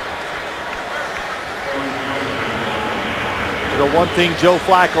 The one thing Joe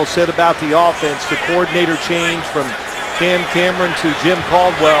Flacco said about the offense, the coordinator change from Cam Cameron to Jim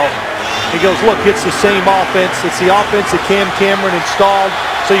Caldwell. He goes, look, it's the same offense. It's the offense that Cam Cameron installed,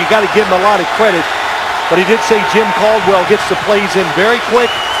 so you got to give him a lot of credit. But he did say Jim Caldwell gets the plays in very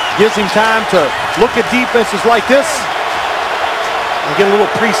quick, gives him time to look at defenses like this and get a little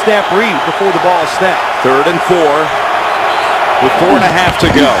pre-snap read before the ball is snapped. 3rd and 4 with 4.5 to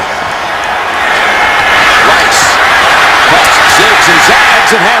go. Rice zigs and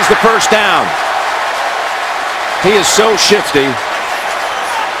zags and has the first down. He is so shifty.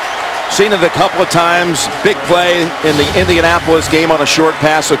 Seen it a couple of times. Big play in the Indianapolis game on a short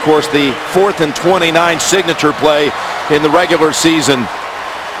pass. Of course, the 4th and 29 signature play in the regular season.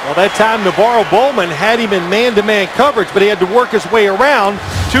 Well, that time Navarro Bowman had him in man-to-man coverage, but he had to work his way around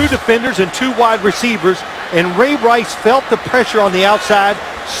 2 defenders and 2 wide receivers, and Ray Rice felt the pressure on the outside,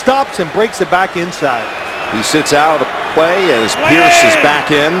 stops and breaks it back inside. He sits out of the play as Pierce is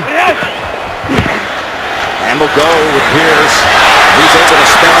back in. And we'll go with Pierce. He's able to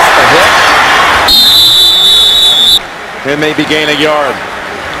spin off a hit. And maybe gain a yard.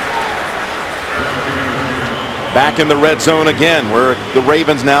 Back in the red zone again, where the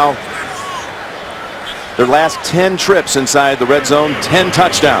Ravens now, their last 10 trips inside the red zone, 10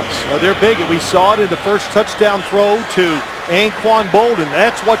 touchdowns. Well, they're big, and we saw it in the first touchdown throw to Anquan Boldin.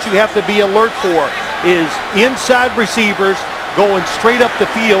 That's what you have to be alert for, is inside receivers going straight up the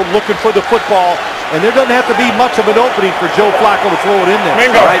field looking for the football, and there doesn't have to be much of an opening for Joe Flacco to throw it in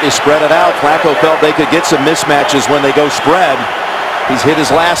there. All right, they spread it out. Flacco felt they could get some mismatches when they go spread. He's hit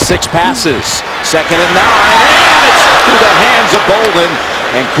his last 6 passes. 2nd and 9, and it's through the hands of Boldin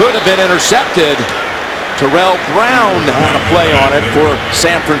and could have been intercepted. Terrell Brown had a play on it for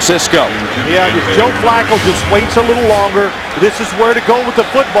San Francisco. Yeah, if Joe Flacco just waits a little longer, this is where to go with the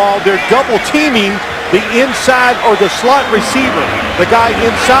football. They're double teaming the inside or the slot receiver, the guy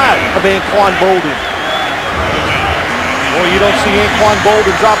inside of Anquan Boldin. Well, you don't see Anquan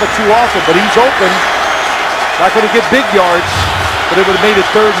Boldin drop it too often, but he's open. Not going to get big yards, but it would have made it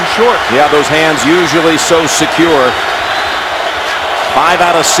 3rd and short. Yeah, those hands usually so secure. 5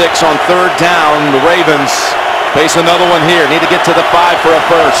 out of 6 on 3rd down. The Ravens face another one here. Need to get to the 5 for a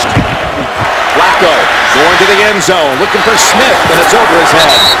first. Flacco going to the end zone, looking for Smith, and it's over his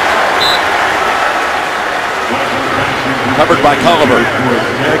head. Covered by Culliver.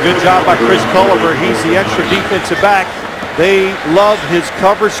 Yeah, good job by Chris Culliver. He's the extra defensive back. They love his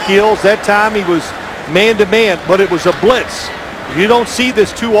cover skills. That time he was man-to-man, but it was a blitz. You don't see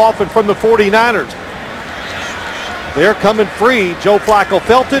this too often from the 49ers. They're coming free. Joe Flacco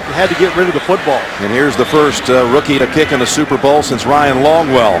felt it and had to get rid of the football. And here's the first rookie to kick in the Super Bowl since Ryan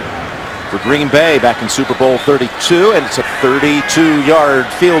Longwell for Green Bay back in Super Bowl 32, and it's a 32-yard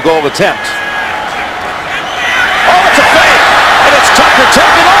field goal attempt. Oh, it's a fake, and it's Tucker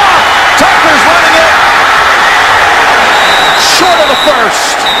taking off. Tucker's running it short of the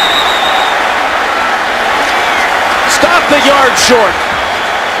first. Stop the yard short.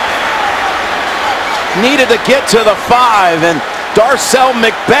 Needed to get to the 5, and Darcel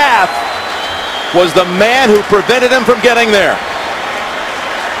McBath was the man who prevented him from getting there.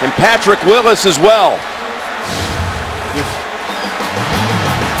 And Patrick Willis as well.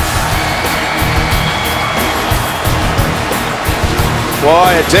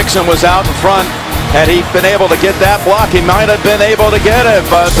 Boy, Dixon was out in front. Had he been able to get that block, he might have been able to get it,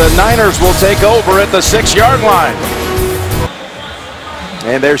 but the Niners will take over at the 6-yard line.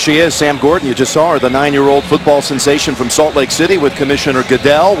 And there she is, Sam Gordon. You just saw her, the 9-year-old football sensation from Salt Lake City with Commissioner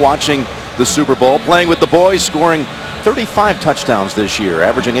Goodell, watching the Super Bowl, playing with the boys, scoring 35 touchdowns this year,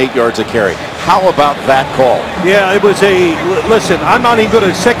 averaging 8 yards a carry. How about that call? Yeah, it was listen, I'm not even going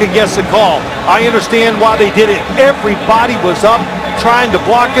to second guess the call. I understand why they did it. Everybody was up trying to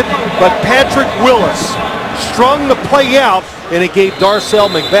block it, but Patrick Willis strung the play out, and it gave Darcel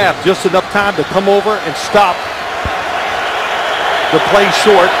McBath just enough time to come over and stop the play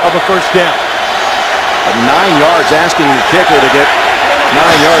short of a first down. 9 yards, asking the kicker to get 9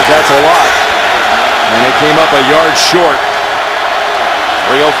 yards, that's a lot. And it came up a yard short.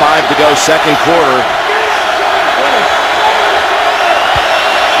 3:05 to go, second quarter.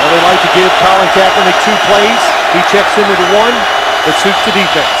 Well, they like to give Colin Kaepernick 2 plays. He checks into the one that suits the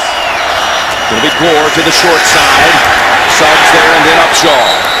defense. Going to be Gore to the short side. Suggs there and then Upshaw.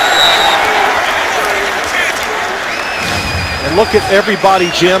 And look at everybody,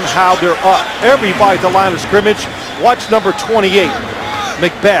 Jim, how they're up. Everybody at the line of scrimmage. Watch number 28,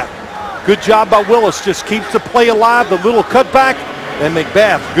 McBath. Good job by Willis. Just keeps the play alive, the little cutback. And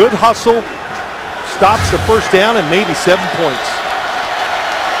McBath, good hustle. Stops the first down and maybe 7 points.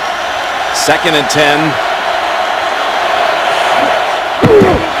 2nd and 10.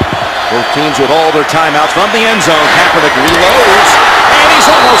 Both teams with all their timeouts from the end zone. Kaepernick reloads, and he's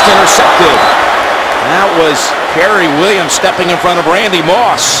almost intercepted. That was Kerry Williams stepping in front of Randy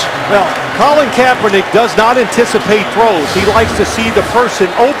Moss. Well, Colin Kaepernick does not anticipate throws. He likes to see the person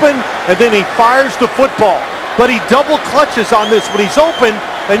open, and then he fires the football. But he double clutches on this when he's open,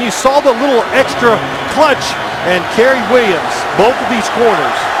 and you saw the little extra clutch. And Kerry Williams, both of these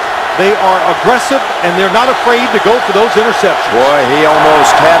corners, they are aggressive, and they're not afraid to go for those interceptions. Boy, he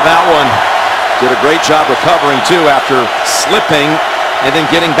almost had that one. Did a great job recovering, too, after slipping and then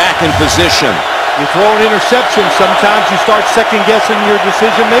getting back in position. You throw an interception, sometimes you start second-guessing your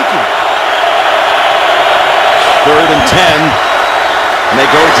decision-making. 3rd and 10, and they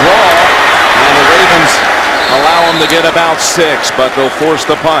go draw, and the Ravens allow them to get about 6, but they'll force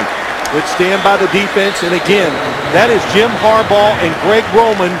the punt. Let's stand by the defense, and again, that is Jim Harbaugh and Greg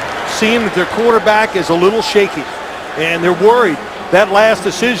Roman seeing that their quarterback is a little shaky, and they're worried. That last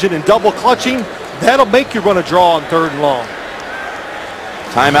decision in double clutching, that'll make you run a draw on 3rd and long.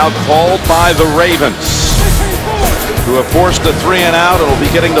 Timeout called by the Ravens, who have forced a 3 and out. It'll be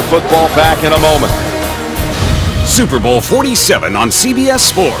getting the football back in a moment. Super Bowl 47 on CBS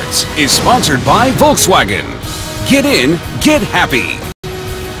Sports is sponsored by Volkswagen. Get in, get happy.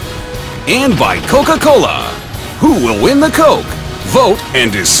 And by Coca-Cola. Who will win the Coke? Vote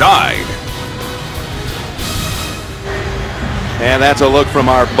and decide. And that's a look from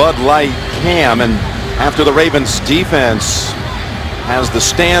our Bud Light cam. And after the Ravens defense has the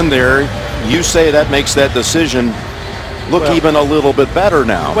stand there, you say that makes that decision look even a little bit better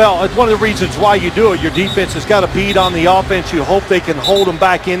now. Well, it's one of the reasons why you do it. Your defense has got to beat on the offense. You hope they can hold them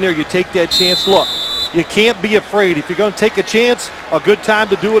back in there. You take that chance. Look, you can't be afraid. If you're going to take a chance, a good time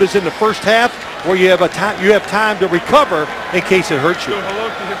to do it is in the first half, where you have time to recover in case it hurts you.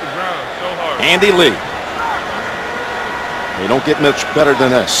 Andy Lee. They don't get much better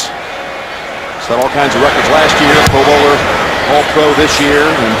than this. Set all kinds of records last year. Pro Bowler, All-Pro this year,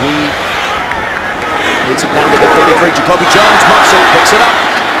 and he hits it down to the 33. Jacoby Jones muffs it, picks it up,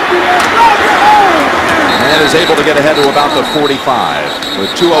 and is able to get ahead to about the 45 with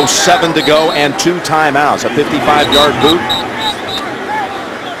 2:07 to go and 2 timeouts. A 55-yard boot.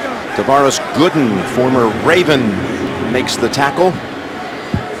 Tavares Gooden, former Raven, makes the tackle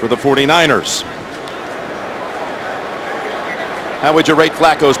for the 49ers. How would you rate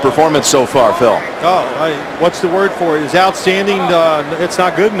Flacco's performance so far, Phil? What's the word for it? Is outstanding. It's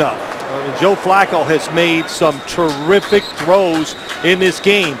not good enough. Joe Flacco has made some terrific throws in this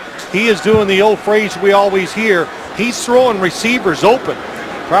game. He is doing the old phrase we always hear. He's throwing receivers open.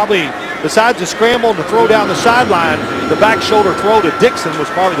 Probably, besides the scramble to throw down the sideline, the back shoulder throw to Dixon was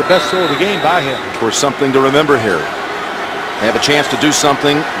probably the best throw of the game by him. For something to remember here. They have a chance to do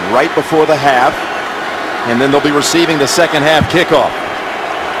something right before the half, and then they'll be receiving the second half kickoff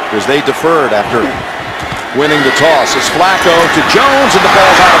because they deferred after winning the toss. It's Flacco to Jones, and the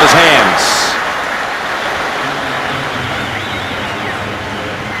ball's out of his hands.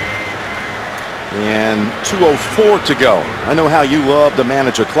 And 2:04 to go. I know how you love to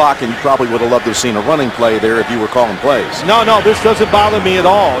manage a clock, and you probably would have loved to have seen a running play there if you were calling plays. No, this doesn't bother me at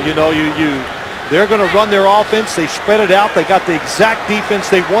all. You know, they're going to run their offense. They spread it out. They got the exact defense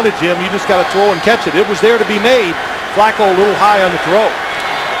they wanted, Jim. You just got to throw and catch it. It was there to be made. Flacco a little high on the throw.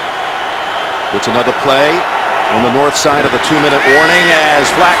 It's another play on the north side of the 2-minute warning as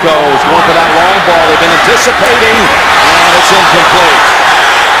Flacco is going for that long ball. They've been anticipating, and it's incomplete.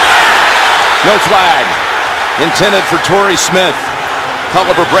 No flag. Intended for Torrey Smith.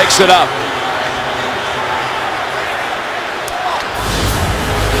 Culliver breaks it up.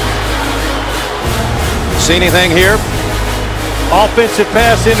 See anything here? Offensive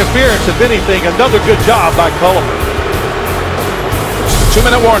pass interference, if anything. Another good job by Culliver.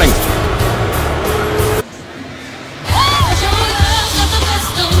 2-minute warning.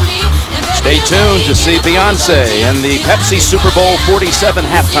 Stay tuned to see Beyonce and the Pepsi Super Bowl XLVII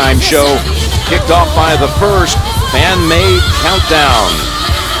halftime show kicked off by the first fan-made countdown.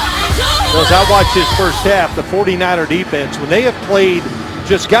 As I watched this first half, the 49er defense, when they have played,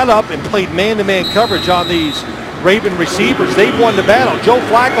 just got up and played man-to-man coverage on these Raven receivers, they've won the battle. Joe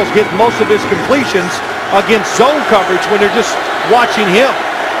Flacco's getting most of his completions against zone coverage when they're just watching him.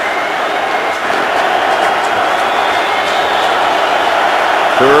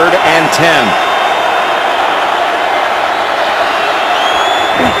 Third and 10.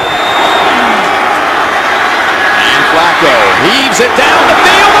 And Flacco heaves it down the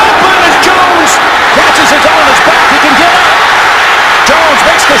field, open as Jones catches it on his back. He can get up. Jones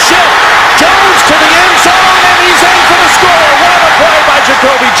makes the shift. Jones to the end zone, and he's in for the score. What a play by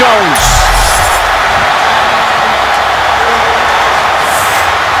Jacoby Jones.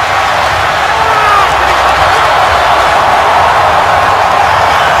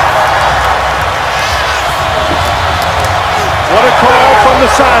 What a call from the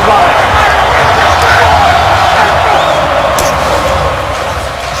sideline.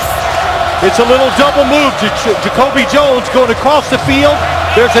 It's a little double move. Jacoby Jones going across the field.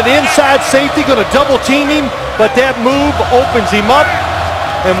 There's an inside safety going to double team him, but that move opens him up.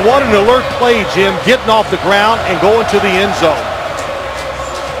 And what an alert play, Jim, getting off the ground and going to the end zone.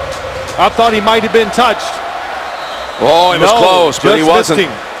 I thought he might have been touched. Oh, he was close, but he wasn't.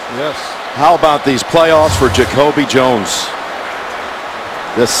 Yes. How about these playoffs for Jacoby Jones?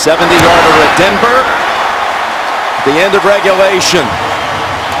 The 70-yarder at Denver, the end of regulation,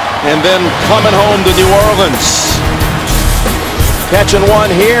 and then coming home to New Orleans. Catching one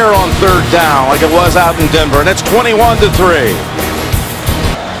here on third down like it was out in Denver, and it's 21-3.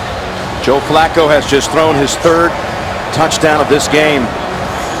 Joe Flacco has just thrown his third touchdown of this game.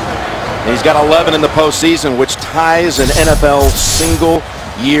 He's got 11 in the postseason, which ties an NFL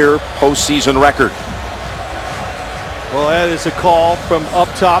single-year postseason record. Well, that is a call from up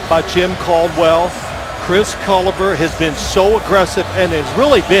top by Jim Caldwell. Chris Culliver has been so aggressive and has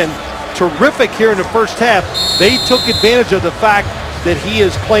really been terrific here in the first half. They took advantage of the fact that he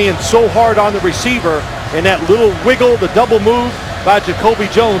is playing so hard on the receiver, and that little wiggle, the double move by Jacoby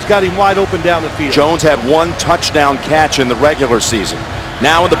Jones got him wide open down the field. Jones had one touchdown catch in the regular season.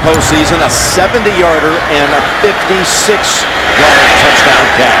 Now in the postseason, a 70-yarder and a 56-yard touchdown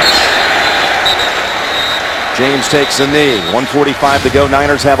catch. James takes a knee. 1:45 to go.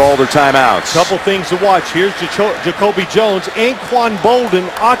 Niners have all their timeouts. Couple things to watch. Here's Jacoby Jones. Anquan Boldin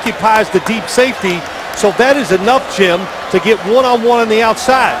occupies the deep safety. So that is enough, Jim, to get one-on-one on the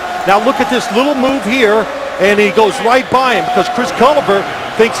outside. Now look at this little move here, and he goes right by him because Chris Culliver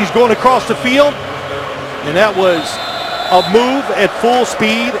thinks he's going across the field. And that was a move at full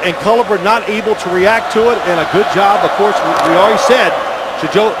speed, and Culliver not able to react to it. And a good job, of course, we already said,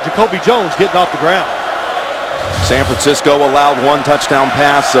 Jacoby Jones getting off the ground. San Francisco allowed one touchdown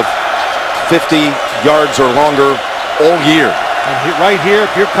pass of 50 yards or longer all year. And right here,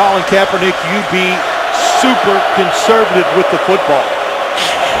 if you're Colin Kaepernick, you be super conservative with the football.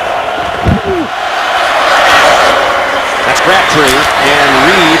 That's Crabtree and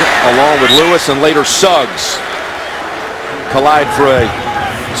Reed, along with Lewis and later Suggs, collide for a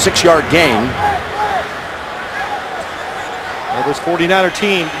 6-yard gain. Well, this 49er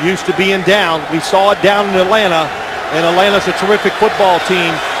team used to being down. We saw it down in Atlanta, and Atlanta's a terrific football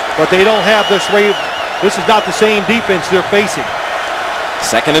team, but they don't have this rate. This is not the same defense they're facing.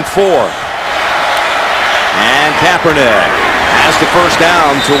 2nd and 4. And Kaepernick has the first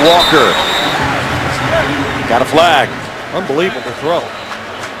down to Walker. Got a flag. Unbelievable throw.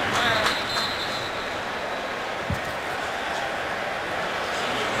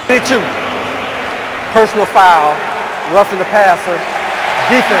 Personal foul, roughing the passer.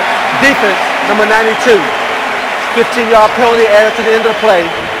 Defense, number 92. 15-yard penalty added to the end of the play.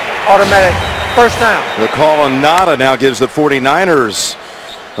 Automatic first down. The call on Nada now gives the 49ers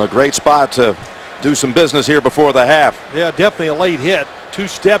a great spot to do some business here before the half. Yeah, definitely a late hit. 2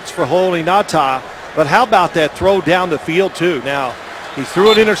 steps for holding Nata. But how about that throw down the field, too? Now, He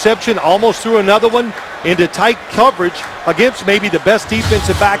threw an interception, almost threw another one into tight coverage against maybe the best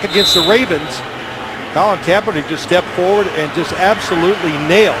defensive back against the Ravens. Colin Kaepernick just stepped forward and just absolutely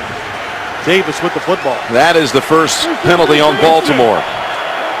nailed Davis with the football. That is the first penalty on Baltimore.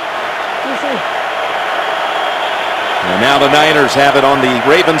 And now the Niners have it on the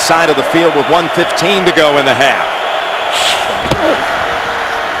Ravens side of the field with 1:15 to go in the half.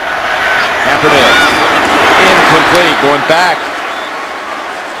 Kaepernick incomplete, going back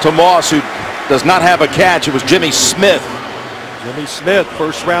to Moss, who does not have a catch. It was Jimmy Smith. Jimmy Smith,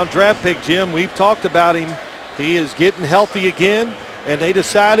 first-round draft pick, Jim. We've talked about him. He is getting healthy again, and they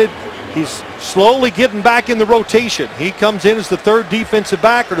decided he's slowly getting back in the rotation. He comes in as the third defensive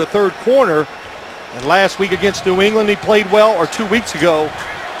back or the third corner. And last week against New England, he played well, or 2 weeks ago.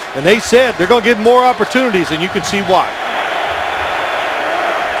 And they said they're going to get more opportunities, and you can see why.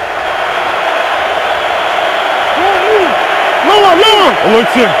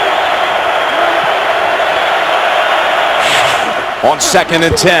 On 2nd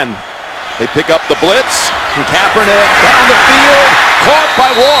and 10, they pick up the blitz. And Kaepernick down the field, caught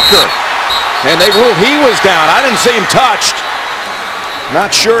by Walker. And they ruled he was down. I didn't see him touched.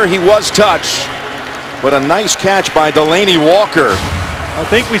 Not sure he was touched. But a nice catch by Delaney Walker. I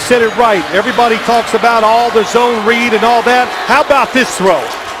think we said it right. Everybody talks about all the zone read and all that. How about this throw?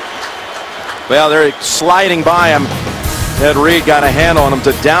 Well, they're sliding by him. Ed Reed got a hand on him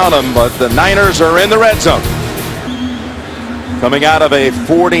to down him, but the Niners are in the red zone. Coming out of a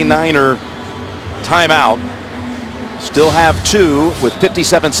 49er timeout. Still have 2 with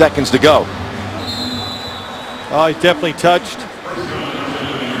 57 seconds to go. Oh, he's definitely touched.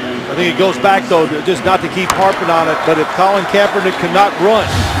 I think it goes back, though, just not to keep harping on it, but if Colin Kaepernick cannot run,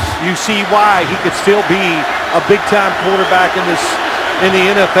 you see why he could still be a big-time quarterback in the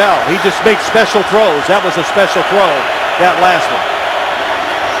NFL. He just makes special throws. That was a special throw, that last one.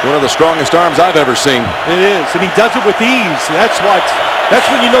 One of the strongest arms I've ever seen. It is, and he does it with ease. That's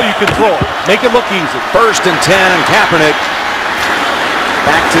when you know you can throw it. Make it look easy. 1st and 10, and Kaepernick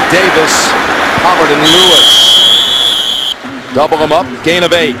back to Davis, Pollard, and Lewis. Double them up, gain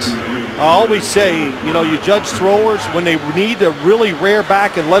of 8. I always say, you know, you judge throwers when they need to really rear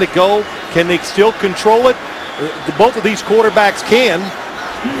back and let it go. Can they still control it? Both of these quarterbacks can.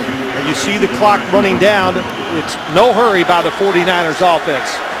 And you see the clock running down. It's no hurry by the 49ers offense.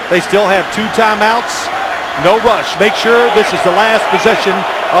 They still have 2 timeouts. No rush. Make sure this is the last possession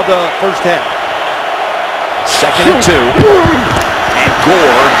of the first half. 2nd and 2. And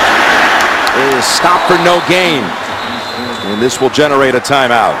Gore is stopped for no gain. And this will generate a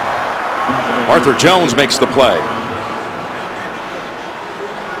timeout. Arthur Jones makes the play.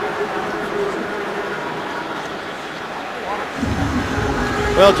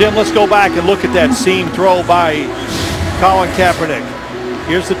 Well, Jim, let's go back and look at that seam throw by Colin Kaepernick.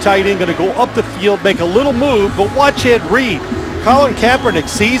 Here's the tight end going to go up the field, make a little move, but watch Ed Reed. Colin Kaepernick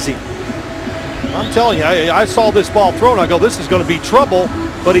sees him. I'm telling you, I saw this ball thrown. I go, this is going to be trouble.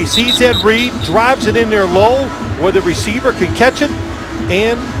 But he sees Ed Reed, drives it in there low where the receiver can catch it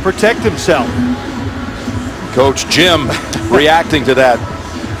and protect himself. Coach Jim reacting to that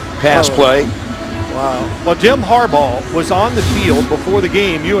pass play. Wow. Well, Jim Harbaugh was on the field before the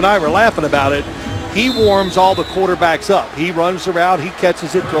game. You and I were laughing about it. He warms all the quarterbacks up. He runs around, he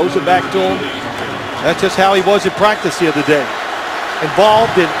catches it, throws it back to him. That's just how he was in practice the other day.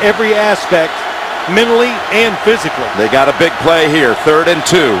 Involved in every aspect, mentally and physically. They got a big play here. 3rd and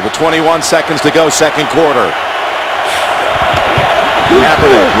 2 with 21 seconds to go, 2nd quarter.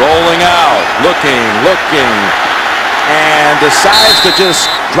 Kaepernick rolling out, looking, and decides to just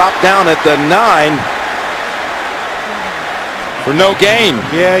drop down at the 9 for no gain.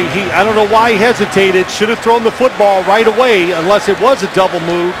 Yeah, I don't know why he hesitated. Should have thrown the football right away unless it was a double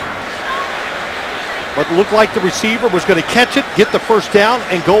move. But it looked like the receiver was going to catch it, get the first down,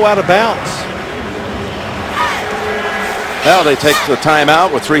 and go out of bounds. Well, they take the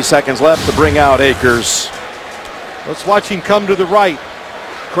timeout with 3 seconds left to bring out Akers. Let's watch him come to the right.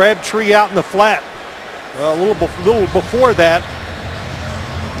 Crabtree out in the flat. A little before that.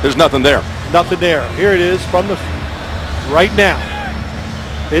 There's nothing there. Nothing there. Here it is from the right now.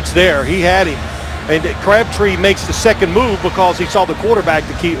 It's there. He had him. And Crabtree makes the second move because he saw the quarterback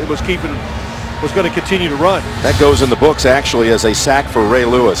was going to continue to run. That goes in the books actually as a sack for Ray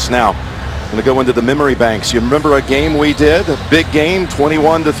Lewis. Now, I'm going to go into the memory banks. You remember a game we did, a big game,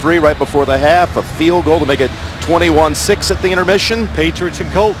 21-3 right before the half, a field goal to make it 21-6 at the intermission. Patriots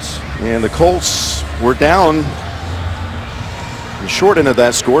and Colts. And the Colts were down short end of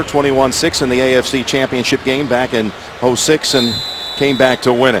that score, 21-6 in the AFC Championship game back in 06, and came back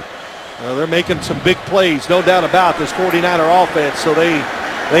to win it. Well, they're making some big plays, no doubt about this 49er offense, so they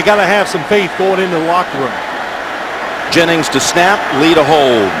got to have some faith going into the locker room. Jennings to snap, lead a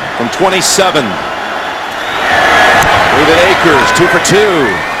hold from 27. David Akers, 2 for 2.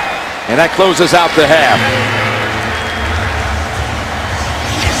 And that closes out the half.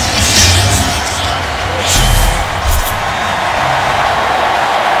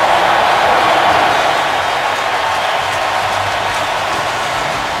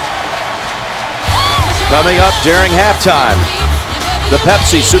 Coming up during halftime, the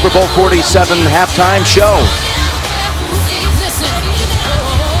Pepsi Super Bowl 47 halftime show.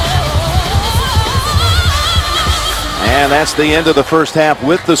 And that's the end of the first half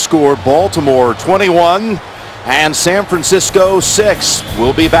with the score. Baltimore 21 and San Francisco 6.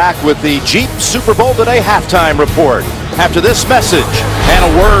 We'll be back with the Jeep Super Bowl Today halftime report after this message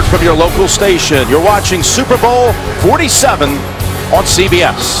and a word from your local station. You're watching Super Bowl 47 on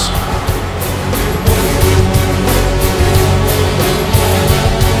CBS.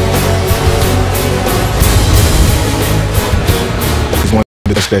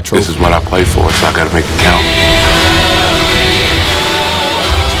 This is what I play for, so I got to make it count.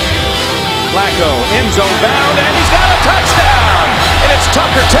 Flacco, end zone bound, and he's got a touchdown! And it's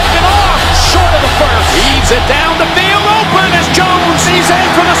Tucker taken off, short of the first. Heaves it down the field, open is Jones. He's in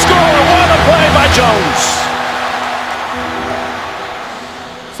for the score. What a play by Jones.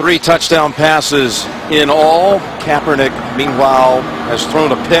 3 touchdown passes in all. Kaepernick, meanwhile, has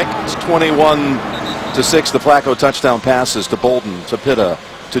thrown a pick. It's 21-6. The Flacco touchdown passes to Boldin, to Pitta,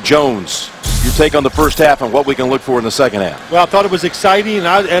 to Jones. Your take on the first half and what we can look for in the second half. Well, I thought it was exciting, and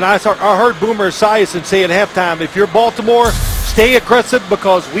I heard Boomer Esiason say at halftime, if you're Baltimore, stay aggressive,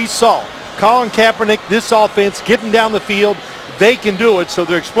 because we saw Colin Kaepernick, this offense, getting down the field. They can do it, so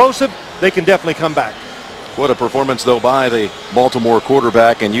they're explosive. They can definitely come back. What a performance, though, by the Baltimore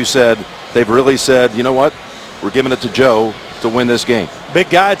quarterback. And you said, they've really said, you know what, we're giving it to Joe to win this game. Big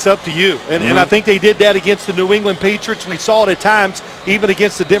guy, it's up to you. And I think they did that against the New England Patriots. We saw it at times, even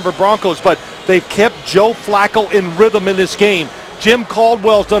against the Denver Broncos. But they've kept Joe Flacco in rhythm in this game. Jim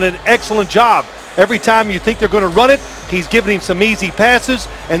Caldwell's done an excellent job. Every time you think they're going to run it, he's giving him some easy passes,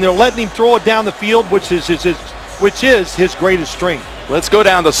 and they're letting him throw it down the field, which is his greatest strength. Let's go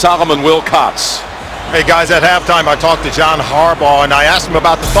down to Solomon Wilcots. Hey guys, at halftime I talked to John Harbaugh and I asked him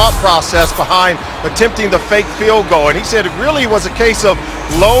about the thought process behind attempting the fake field goal, and he said it really was a case of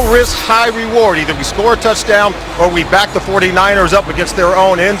low risk, high reward. Either we score a touchdown or we back the 49ers up against their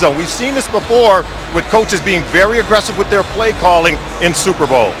own end zone. We've seen this before with coaches being very aggressive with their play calling in Super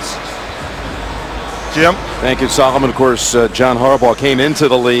Bowls. Jim? Thank you, Solomon. Of course, John Harbaugh came into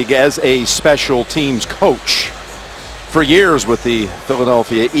the league as a special teams coach for years with the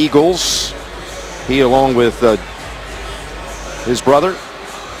Philadelphia Eagles. He, along with his brother,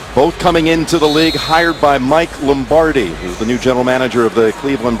 both coming into the league, hired by Mike Lombardi, who's the new general manager of the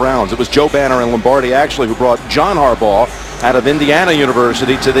Cleveland Browns. It was Joe Banner and Lombardi, actually, who brought John Harbaugh out of Indiana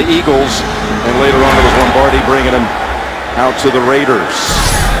University to the Eagles. And later on, it was Lombardi bringing him out to the Raiders.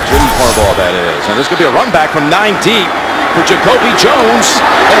 Jim Harbaugh, that is. And there's going to be a run back from 9 deep for Jacoby Jones.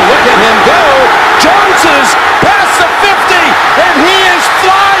 And look at him go. Jones is past the 50, and he is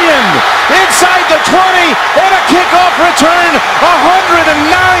flying inside the 20, and a kickoff return,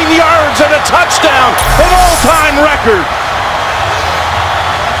 109 yards and a touchdown, an all-time record.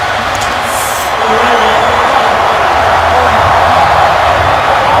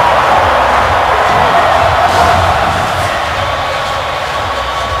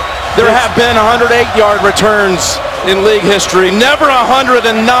 There have been 108-yard returns in league history, never 109,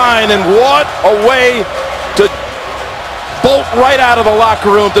 and what a way to bolt right out of the locker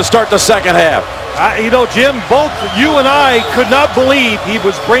room to start the second half. You know, Jim, both you and I could not believe he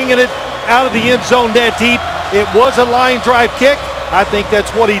was bringing it out of the end zone that deep. It was a line drive kick. I think that's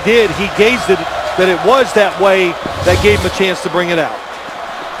what he did. He gauged it that it was that way. That gave him a chance to bring it out.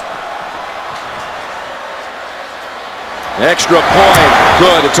 Extra point,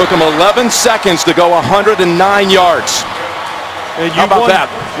 good. It took him 11 seconds to go 109 yards. And how about that?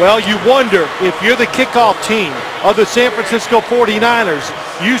 Well, you wonder if you're the kickoff team of the San Francisco 49ers,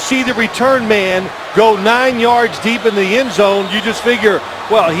 you see the return man go 9 yards deep in the end zone, you just figure,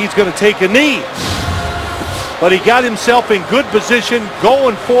 well, he's going to take a knee. But he got himself in good position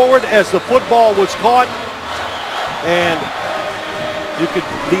going forward as the football was caught. And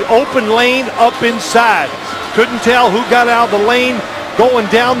the open lane up inside. Couldn't tell who got out of the lane going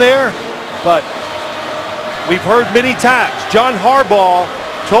down there, but we've heard many times, John Harbaugh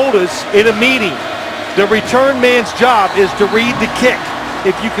told us in a meeting, the return man's job is to read the kick.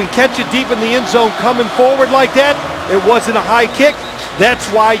 If you can catch it deep in the end zone coming forward like that, it wasn't a high kick, That's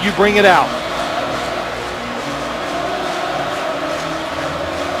why you bring it out.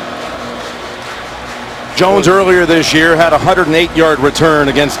 Jones earlier this year had a 108-yard return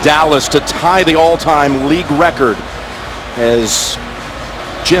against Dallas to tie the all-time league record, as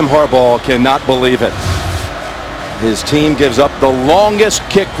Jim Harbaugh cannot believe it. His team gives up the longest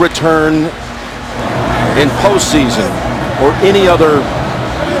kick return in postseason, or any other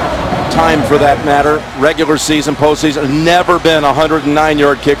time for that matter, regular season, postseason. Never been a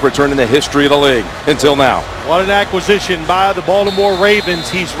 109-yard kick return in the history of the league until now. What an acquisition by the Baltimore Ravens.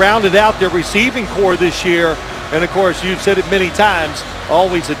 He's rounded out their receiving core this year, and of course, you've said it many times,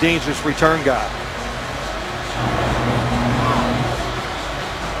 always a dangerous return guy.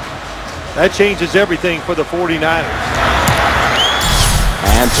 That changes everything for the 49ers.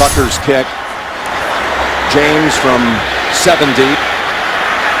 And Tucker's kick. James from 7 deep.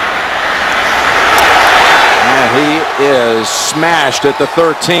 And he is smashed at the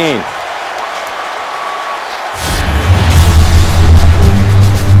 13.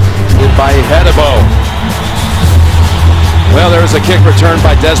 Hit by Harbaugh. Well, there's a kick return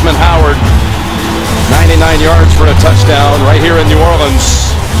by Desmond Howard. 99 yards for a touchdown right here in New Orleans.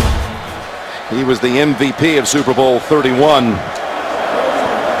 He was the MVP of Super Bowl 31.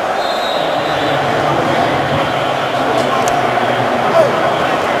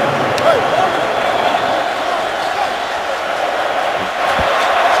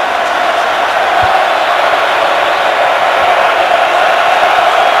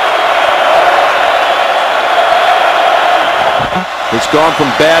 It's gone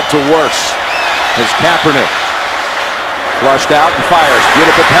from bad to worse as Kaepernick flushed out and fires.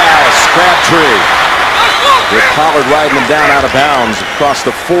 Beautiful pass. Crabtree with Pollard riding him down out of bounds across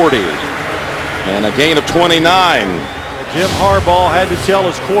the 40. And a gain of 29. Jim Harbaugh had to tell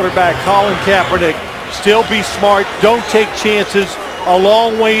his quarterback, Colin Kaepernick, still be smart, don't take chances, a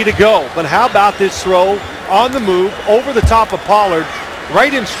long way to go. But how about this throw on the move over the top of Pollard,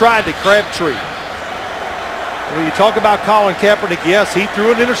 right in stride to Crabtree. When you talk about Colin Kaepernick, yes, he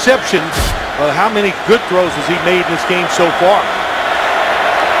threw an interception, but how many good throws has he made in this game so far?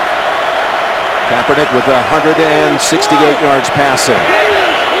 Kaepernick with 168 yards passing.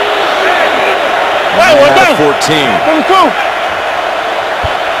 At 14.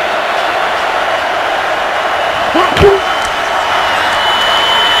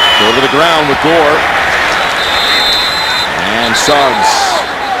 Go to the ground with Gore. And Suggs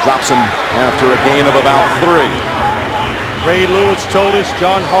drops him after a gain of about 3. Ray Lewis told us,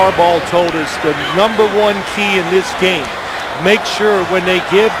 John Harbaugh told us, the #1 key in this game, make sure when they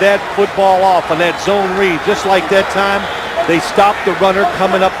give that football off on that zone read, just like that time, they stop the runner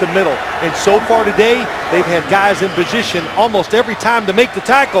coming up the middle. And so far today, they've had guys in position almost every time to make the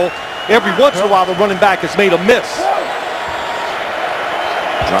tackle. Every once in a while, the running back has made a miss.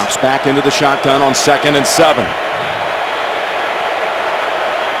 Drops back into the shotgun on 2nd and 7.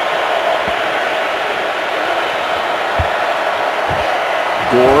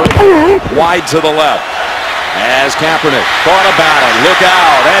 Gore wide to the left as Kaepernick thought about it. Look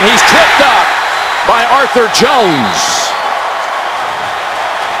out, and he's tripped up by Arthur Jones.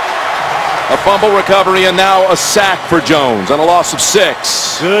 A fumble recovery and now a sack for Jones and a loss of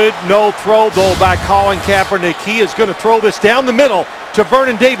 6. Good no throw though by Colin Kaepernick. He is going to throw this down the middle to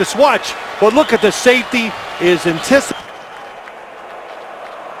Vernon Davis. Watch, but look at the safety is anticipating.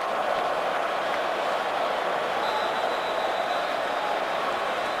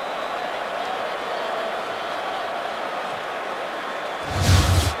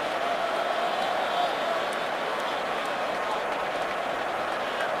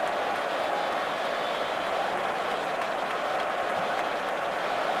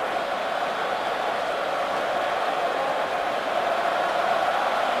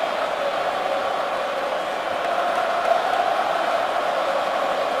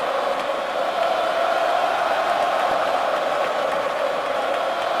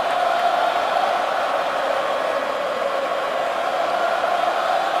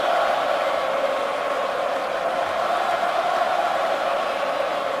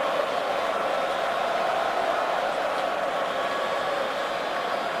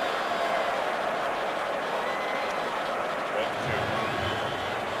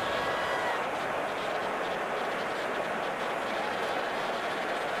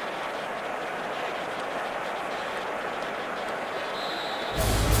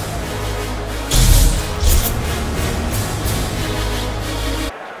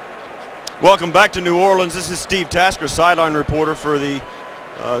 Welcome back to New Orleans. This is Steve Tasker, sideline reporter for the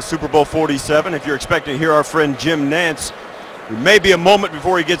Super Bowl 47. If you're expecting to hear our friend Jim Nantz, it may be a moment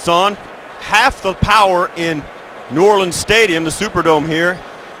before he gets on. Half the power in New Orleans Stadium, the Superdome here,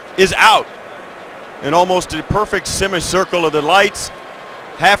 is out in almost a perfect semicircle of the lights.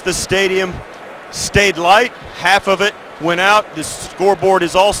 Half the stadium stayed light, half of it went out. The scoreboard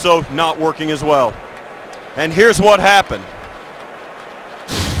is also not working as well. And here's what happened.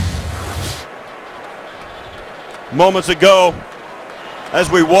 Moments ago,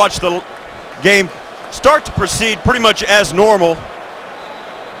 as we watched the game start to proceed pretty much as normal,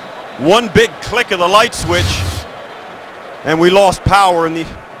 one big click of the light switch and we lost power in the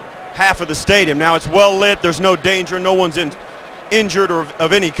half of the stadium. Now it's well lit, there's no danger, no one's injured or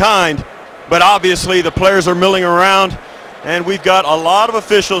of any kind, but obviously the players are milling around and we've got a lot of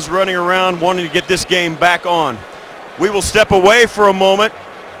officials running around wanting to get this game back on. We will step away for a moment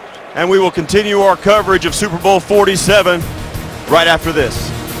and we will continue our coverage of Super Bowl 47 right after this.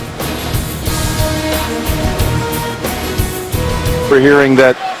 We're hearing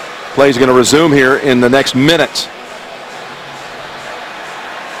that play is going to resume here in the next minute.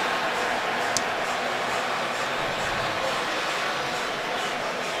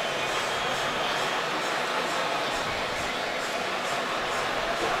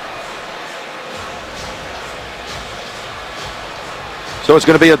 So it's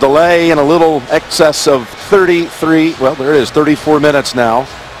going to be a delay and a little excess of 33, well, there it is, 34 minutes now.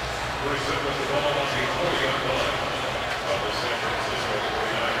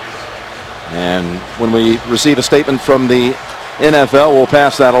 And when we receive a statement from the NFL, we'll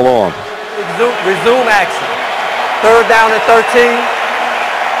pass that along. Resume action. 3rd down and 13.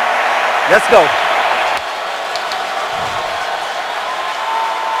 Let's go.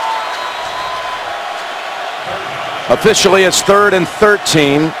 Officially, it's 3rd and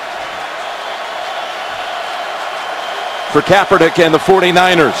 13 for Kaepernick and the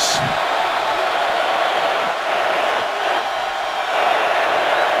 49ers.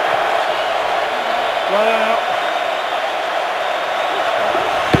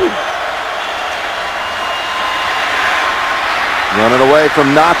 Running away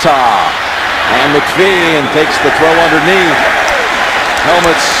from Nata, and McPhee takes the throw underneath.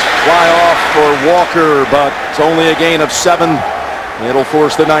 Helmets fly off for Walker, but it's only a gain of 7. It'll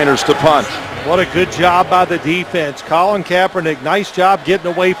force the Niners to punt. What a good job by the defense. Colin Kaepernick, nice job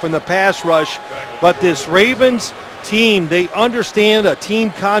getting away from the pass rush. But this Ravens team, they understand a team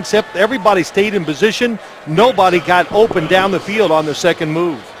concept. Everybody stayed in position. Nobody got open down the field on the second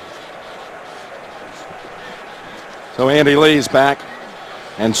move. So Andy Lee's back.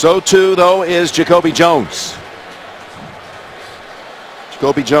 And so too, though, is Jacoby Jones.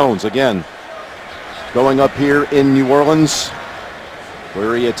 Jacoby Jones, again, going up here in New Orleans,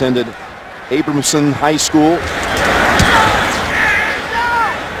 where he attended Abramson High School.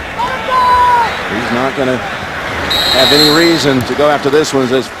 He's not going to have any reason to go after this one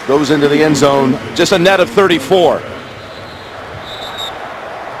as it goes into the end zone. Just a net of 34.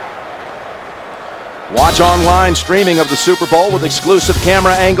 Watch online streaming of the Super Bowl with exclusive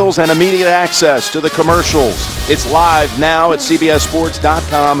camera angles and immediate access to the commercials. It's live now at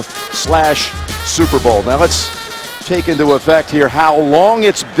cbssports.com/Super Bowl. Now let's take into effect here how long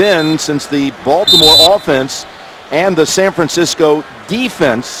it's been since the Baltimore offense and the San Francisco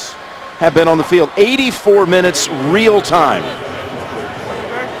defense have been on the field. 84 minutes real time.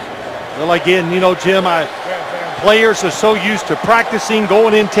 Well, again, you know, Jim, players are so used to practicing,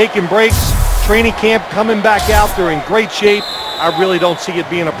 going in, taking breaks. Training camp coming back out, they're in great shape. I really don't see it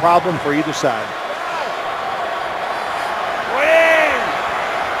being a problem for either side.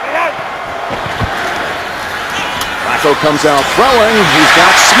 Flacco comes out throwing. He's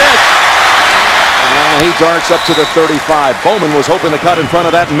got Smith. And he darts up to the 35. Bowman was hoping to cut in front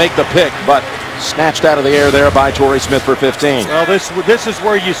of that and make the pick, but snatched out of the air there by Torrey Smith for 15. Well, this is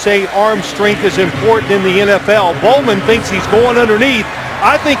where you say arm strength is important in the NFL. Bowman thinks he's going underneath.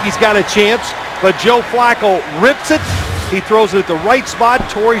 I think he's got a chance, but Joe Flacco rips it. He throws it at the right spot.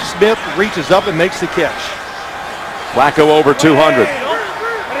 Torrey Smith reaches up and makes the catch. Flacco over 200.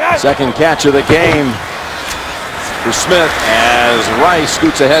 Second catch of the game for Smith as Rice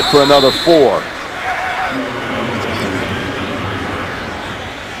scoots ahead for another 4.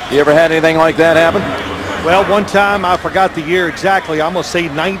 You ever had anything like that happen? Well, one time, I forgot the year exactly, I'm going to say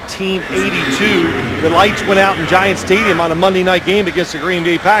 1982. The lights went out in Giant Stadium on a Monday night game against the Green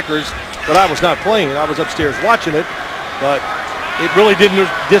Bay Packers, but I was not playing. I was upstairs watching it, but it really didn't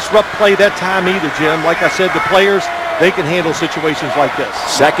disrupt play that time either, Jim. Like I said, the players, they can handle situations like this.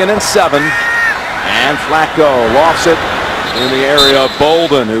 2nd and 7, and Flacco lofts it in the area of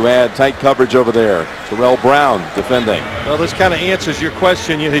Boldin, who had tight coverage over there. Terrell Brown defending. Well, this kind of answers your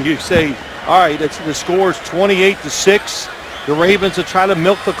question. You say, all right, the score's 28-6. the Ravens to try to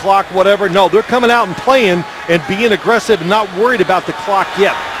milk the clock, whatever. No, they're coming out and playing and being aggressive and not worried about the clock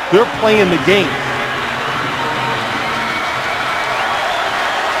yet. They're playing the game.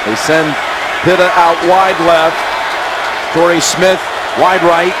 They send Pitta out wide left. Torrey Smith wide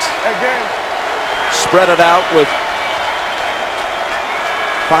right. Spread it out with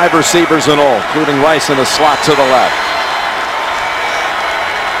 5 receivers in all, including Rice in the slot to the left.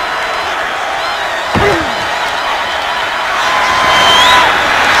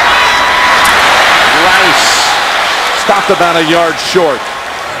 Rice stopped about a yard short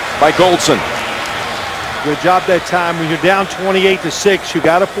by Goldson. Good job that time. When you're down 28-6, you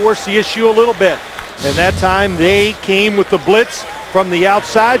got to force the issue a little bit. And that time they came with the blitz from the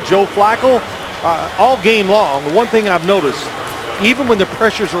outside. Joe Flacco, all game long. The one thing I've noticed, even when the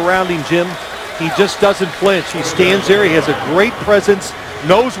pressure's around him, Jim, he just doesn't flinch. He stands there. He has a great presence,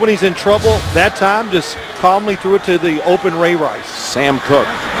 knows when he's in trouble. That time, just calmly threw it to the open Ray Rice. Sam Cook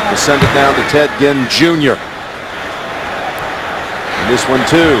to send it down to Ted Ginn Jr. And this one,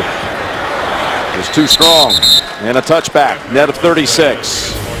 too, is too strong. And a touchback, net of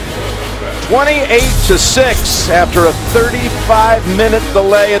 36. 28-6 after a 35-minute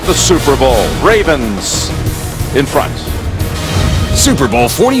delay at the Super Bowl. Ravens in front. Super Bowl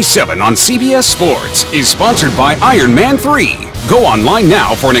 47 on CBS Sports is sponsored by Iron Man 3. Go online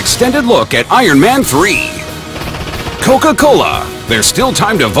now for an extended look at Iron Man 3. Coca-Cola. There's still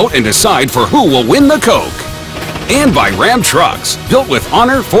time to vote and decide for who will win the Coke. And by Ram Trucks. Built with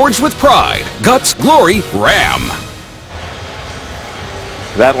honor, forged with pride. Guts, glory, Ram.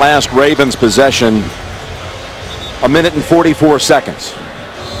 That last Ravens possession, 1 minute and 44 seconds.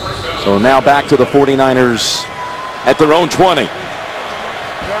 So now back to the 49ers at their own 20.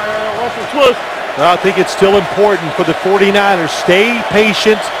 I think it's still important for the 49ers. Stay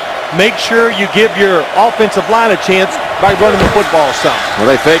patient. Make sure you give your offensive line a chance by running the football some. Well,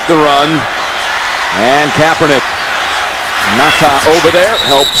 they fake the run. And Kaepernick, Nata over there,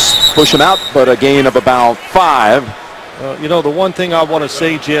 helps push him out, but a gain of about 5. You know, the one thing I want to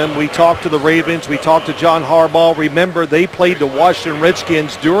say, Jim, we talked to the Ravens, we talked to John Harbaugh. Remember, they played the Washington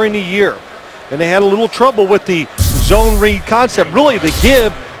Redskins during the year, and they had a little trouble with the zone read concept. Really, the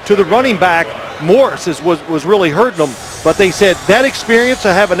give to the running back, Morris, was really hurting them. But they said that experience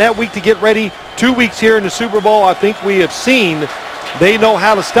of having that week to get ready, 2 weeks here in the Super Bowl, I think we have seen they know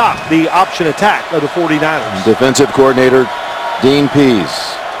how to stop the option attack of the 49ers. Defensive coordinator Dean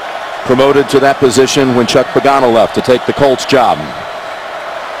Pease promoted to that position when Chuck Pagano left to take the Colts job.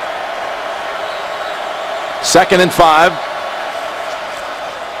 2nd and 5.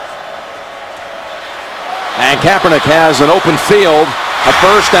 And Kaepernick has an open field, a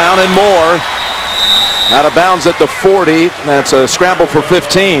first down and more. Out of bounds at the 40. That's a scramble for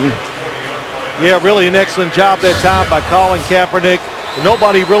 15. Yeah, really an excellent job that time by Colin Kaepernick.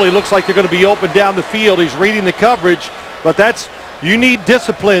 Nobody really looks like they're going to be open down the field. He's reading the coverage, but you need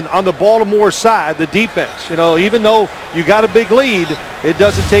discipline on the Baltimore side, the defense. You know, even though you got a big lead, it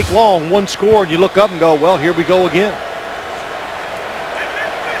doesn't take long. One score, and you look up and go, well, here we go again.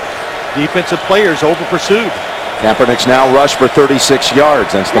 Defensive players over pursued. Kaepernick's now rushed for 36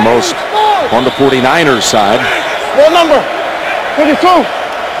 yards. That's the most on the 49ers side. What number? 32.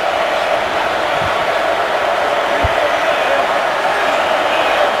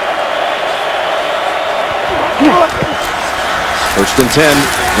 First and 10,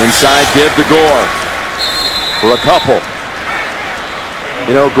 inside give to Gore for a couple.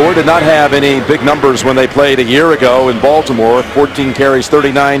 You know, Gore did not have any big numbers when they played a year ago in Baltimore. 14 carries,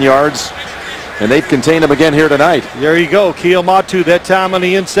 39 yards, and they've contained him again here tonight. There you go, Kiel Matu, that time on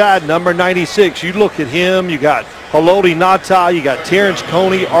the inside, number 96. You look at him, you got Haloti Ngata, you got Terrence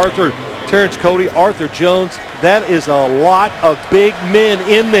Cody, Arthur Jones. That is a lot of big men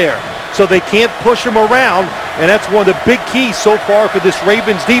in there. So they can't push him around, and that's one of the big keys so far for this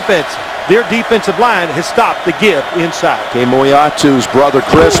Ravens defense. Their defensive line has stopped the give inside. Kemoyatu's brother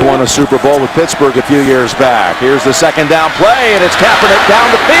Chris won a Super Bowl with Pittsburgh a few years back. Here's the second down play, and it's Kaepernick down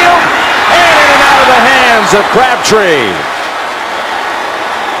the field, and in and out of the hands of Crabtree.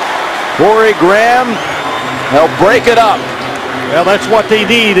 Corey Graham helped break it up. Well, that's what they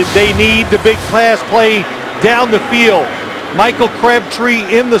need. They need the big pass play down the field. Michael Crabtree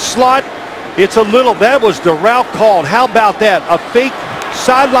in the slot. That was the route called. How about that? A fake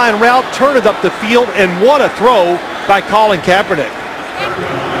sideline route, turn it up the field, and what a throw by Colin Kaepernick.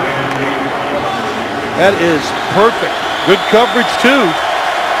 That is perfect. Good coverage, too.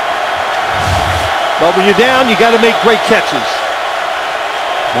 But when you're down, you got to make great catches.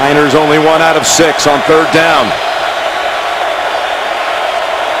 Niners only 1 out of 6 on 3rd down.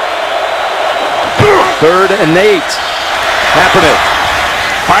 3rd and 8. Kaepernick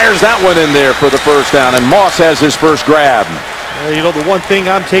fires that one in there for the first down, and Moss has his first grab. You know, the one thing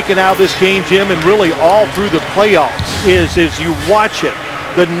I'm taking out of this game, Jim, and really all through the playoffs is you watch it.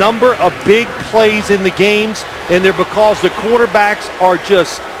 The number of big plays in the games, and they're because the quarterbacks are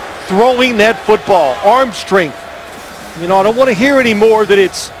just throwing that football. Arm strength. You know, I don't want to hear anymore that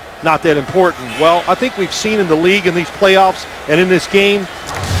it's not that important. Well, I think we've seen in the league in these playoffs and in this game,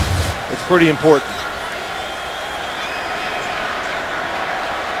 it's pretty important.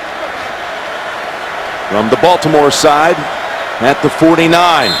 From the Baltimore side at the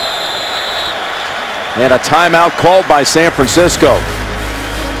 49. And a timeout called by San Francisco.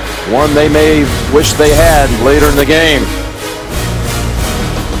 One they may wish they had later in the game.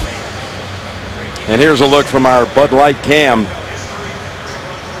 And here's a look from our Bud Light cam.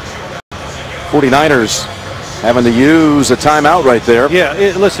 49ers having to use a timeout right there. Yeah,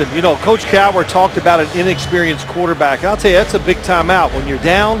 listen, you know, Coach Cowher talked about an inexperienced quarterback. I'll tell you, that's a big timeout. When you're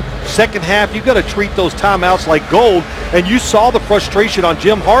down, second half, you've got to treat those timeouts like gold. And you saw the frustration on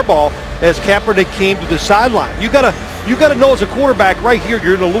Jim Harbaugh as Kaepernick came to the sideline. You got to know as a quarterback right here,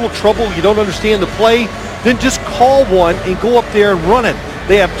 you're in a little trouble, you don't understand the play, then just call one and go up there and run it.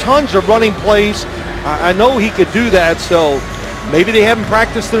 They have tons of running plays. I know he could do that, so maybe they haven't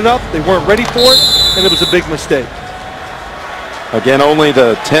practiced enough. They weren't ready for it, and it was a big mistake. Again, only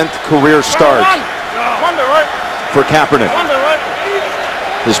the 10th career start for Kaepernick.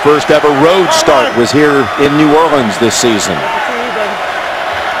 His first ever road start was here in New Orleans this season.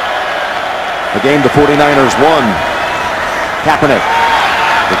 A game the 49ers won. Kaepernick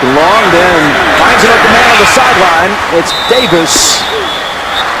looking long, then finds an open man on the sideline. It's Davis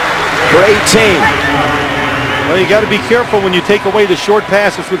for 18. Well, you got to be careful when you take away the short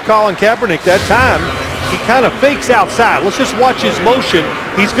passes with Colin Kaepernick. That time, he kind of fakes outside. Let's just watch his motion.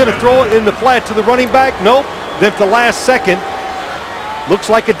 He's going to throw it in the flat to the running back. Nope. Then at the last second, looks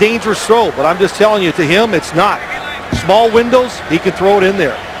like a dangerous throw. But I'm just telling you, to him, it's not. Small windows, he can throw it in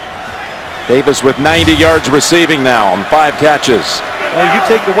there. Davis with 90 yards receiving now on 5 catches. Well, you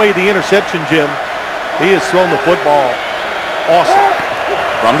take away the interception, Jim. He has thrown the football awesome.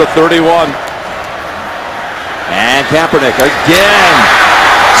 From the 31. And Kaepernick again.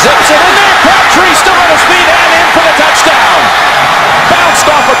 Zips it in there. Crabtree still on his feet and in for the touchdown. Bounced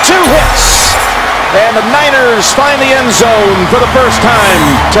off of 2 hits. And the Niners find the end zone for the first time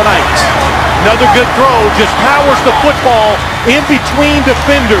tonight. Another good throw. Just powers the football in between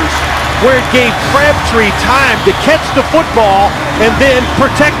defenders, where it gave Crabtree time to catch the football and then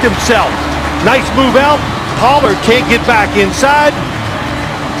protect himself. Nice move out. Pollard can't get back inside.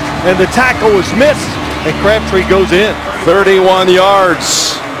 And the tackle was missed. And Crabtree goes in. 31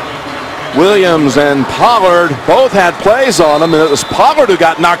 yards. Williams and Pollard both had plays on him, and it was Pollard who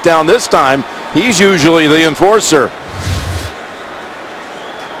got knocked down this time. He's usually the enforcer.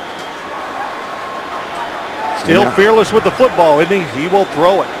 Still fearless with the football, isn't he? He will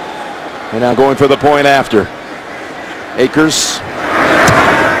throw it. And now going for the point after. Akers.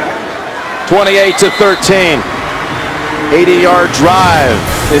 28-13. 80-yard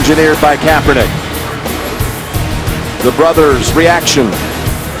drive engineered by Kaepernick. The brothers' reaction.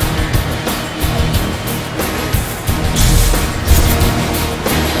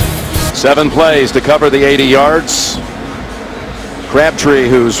 Seven plays to cover the 80 yards. Crabtree,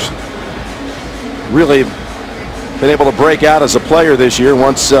 who's really been able to break out as a player this year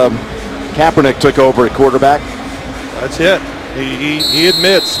once Kaepernick took over at quarterback. That's it. He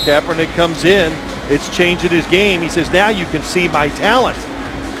admits Kaepernick comes in. It's changing his game. He says, now you can see my talent.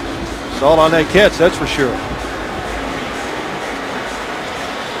 Saw it on that catch, that's for sure.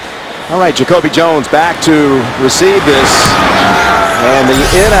 All right, Jacoby Jones back to receive this. And the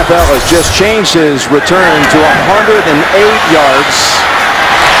NFL has just changed his return to 108 yards.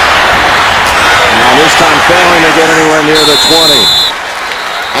 Now this time failing to get anywhere near the 20.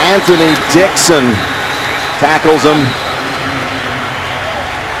 Anthony Dixon tackles him.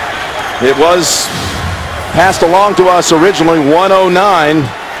 It was passed along to us originally 109.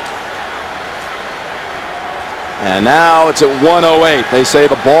 And now it's at 108. They say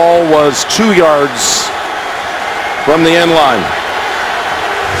the ball was 2 yards from the end line.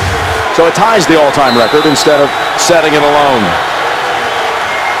 So it ties the all-time record instead of setting it alone.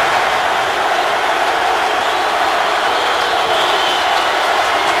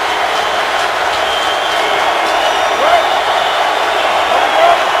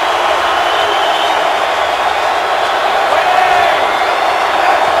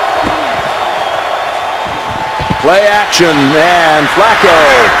 Play action, and Flacco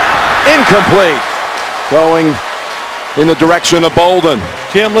incomplete, going in the direction of Boldin.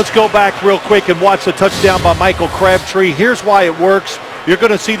 Jim, let's go back real quick and watch the touchdown by Michael Crabtree. Here's why it works. You're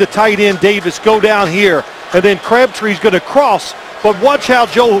going to see the tight end Davis go down here, and then Crabtree's going to cross. But watch how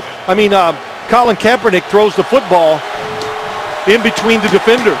Colin Kaepernick throws the football in between the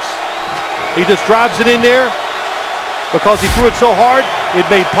defenders. He just drives it in there. Because he threw it so hard, it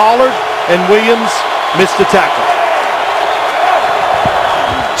made Pollard and Williams miss the tackle.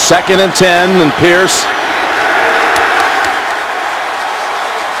 2nd and 10, and Pierce.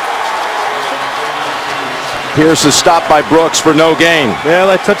 Pierce is stopped by Brooks for no gain. Yeah,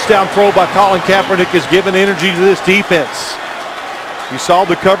 that touchdown throw by Colin Kaepernick has given energy to this defense. You saw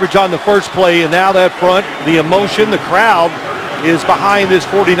the coverage on the first play, and now that front, the emotion, the crowd is behind this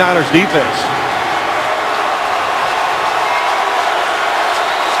 49ers defense.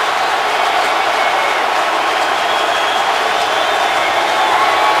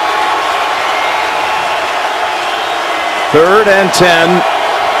 Third and 10.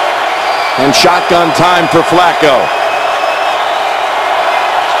 And shotgun time for Flacco.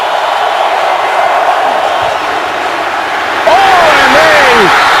 Oh, and they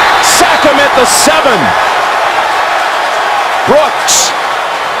sack him at the 7. Brooks.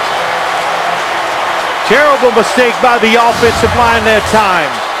 Terrible mistake by the offensive line that time.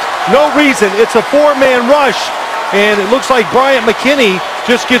 No reason. It's a 4-man rush, and it looks like Bryant McKinney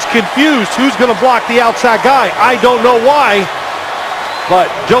just gets confused. Who's going to block the outside guy? I don't know why. But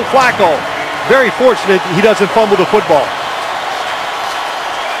Joe Flacco, very fortunate he doesn't fumble the football.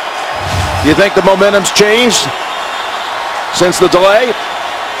 Do you think the momentum's changed since the delay?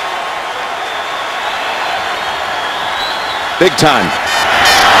 Big time.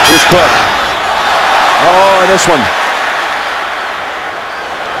 Here's Cook. Oh, and this one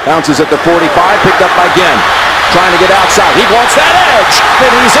bounces at the 45, picked up by Ginn. Trying to get outside. He wants that edge,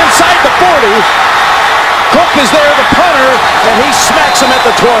 and he's inside the 40. Cook is there, the punter, and he smacks him at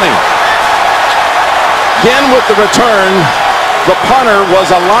the 20. Again with the return. The punter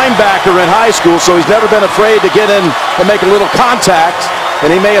was a linebacker in high school, so he's never been afraid to get in and make a little contact,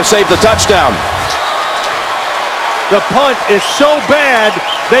 and he may have saved the touchdown. The punt is so bad,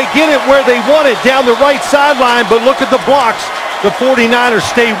 they get it where they want it, down the right sideline, but look at the blocks. The 49ers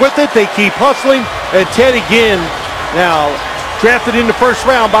stay with it. They keep hustling, and Teddy Ginn, now drafted in the first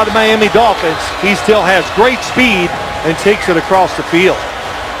round by the Miami Dolphins, he still has great speed and takes it across the field.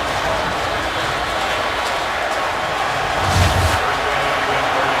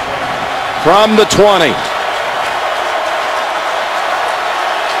 From the 20.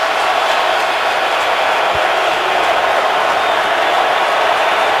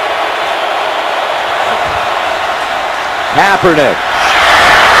 Kaepernick.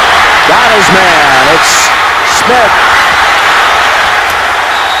 Got his man. It's Smith.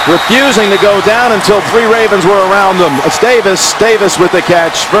 Refusing to go down until 3 Ravens were around them. It's Davis. Davis with the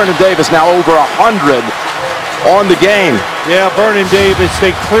catch. Vernon Davis now over 100 on the game. Yeah, Vernon Davis,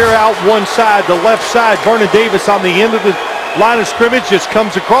 they clear out one side, the left side. Vernon Davis on the end of the line of scrimmage just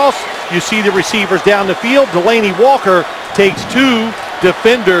comes across. You see the receivers down the field. Delaney Walker takes 2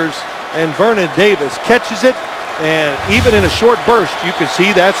 defenders, and Vernon Davis catches it. And even in a short burst, you can see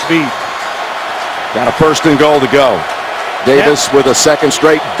that speed. Got a 1st and goal to go. Davis with a 2nd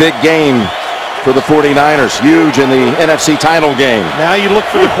straight big game for the 49ers. Huge in the NFC title game. Now you look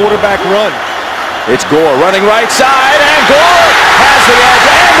for the quarterback run. It's Gore running right side, and Gore has the edge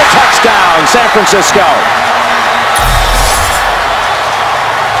and the touchdown, San Francisco.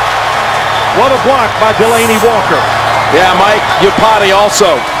 What a block by Delaney Walker. Yeah, Mike Iupati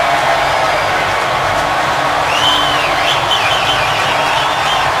also.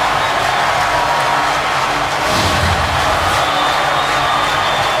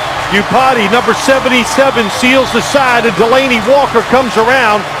 Iupati, number 77, seals the side, and Delaney Walker comes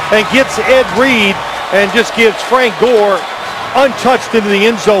around and gets Ed Reed and just gives Frank Gore untouched into the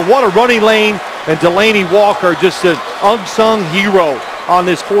end zone. What a running lane, and Delaney Walker, just an unsung hero on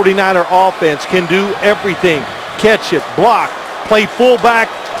this 49er offense, can do everything. Catch it, block, play fullback,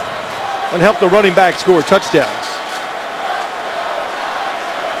 and help the running back score touchdowns.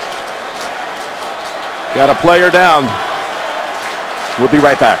 Got a player down. We'll be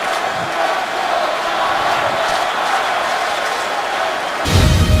right back.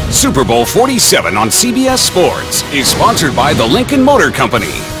 Super Bowl 47 on CBS Sports is sponsored by the Lincoln Motor Company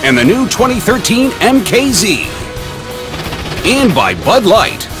and the new 2013 MKZ. And by Bud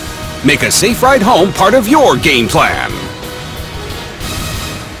Light. Make a safe ride home part of your game plan.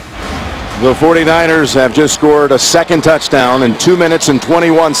 The 49ers have just scored a 2nd touchdown in 2 minutes and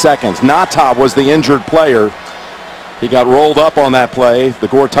 21 seconds. Nata was the injured player. He got rolled up on that play, the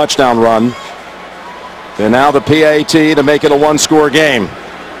Gore touchdown run. And now the PAT to make it a 1-score game.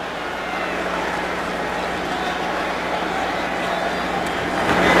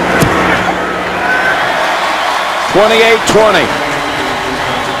 28-20.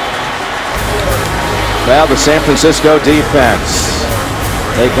 Well, the San Francisco defense.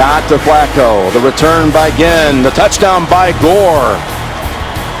 They got to Flacco. The return by Ginn. The touchdown by Gore.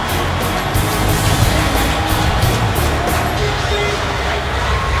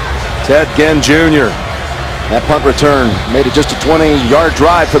 Ted Ginn Jr. That punt return made it just a 20-yard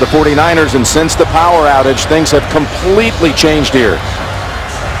drive for the 49ers, and since the power outage, things have completely changed here.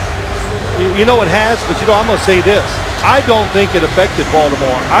 You know it has, but I'm going to say this. I don't think it affected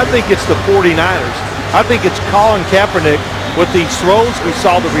Baltimore. I think it's the 49ers. I think it's Colin Kaepernick with these throws. We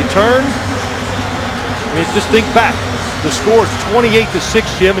saw the return. I mean, just think back. The score is 28-6,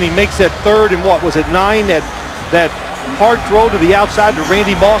 Jim, and he makes that third and what was it, 9? That hard throw to the outside to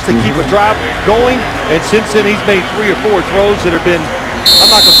Randy Moss to keep a drive going. And since then, he's made 3 or 4 throws that have been,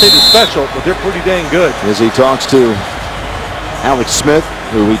 I'm not going to say they're special, but they're pretty dang good. As he talks to Alex Smith,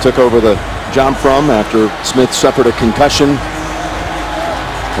 who he took over the job from after Smith suffered a concussion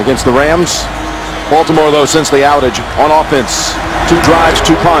against the Rams. Baltimore, though, since the outage, on offense, 2 drives,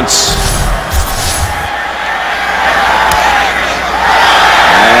 2 punts.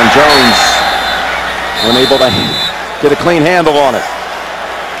 And Jones unable to get a clean handle on it.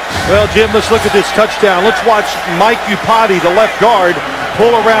 Well, Jim, let's look at this touchdown. Let's watch Mike Upati, the left guard,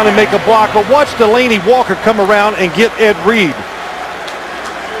 pull around and make a block. But watch Delaney Walker come around and get Ed Reed.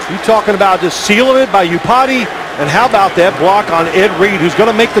 You talking about just sealing it by Upati? And how about that block on Ed Reed, who's going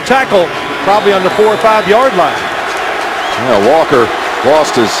to make the tackle probably on the 4 or 5 yard line. Yeah, Walker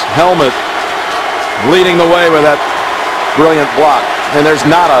lost his helmet, leading the way with that brilliant block. And there's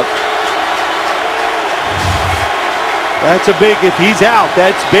not a... That's a big, if he's out,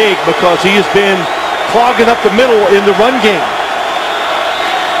 that's big because he has been clogging up the middle in the run game.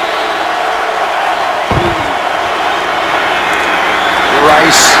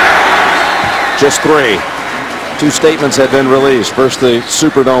 Rice, just 3. 2 statements have been released. First, the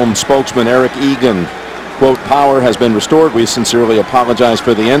Superdome spokesman Eric Egan, quote, "Power has been restored. We sincerely apologize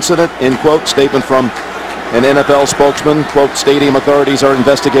for the incident," end quote. Statement from an NFL spokesman, quote, "Stadium authorities are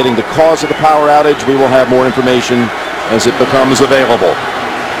investigating the cause of the power outage. We will have more information as it becomes available."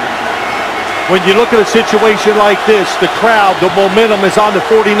 When you look at a situation like this, the crowd, the momentum is on the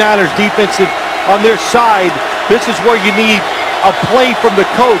 49ers defense on their side. This is where you need a play from the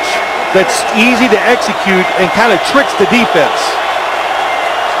coach that's easy to execute and kind of tricks the defense.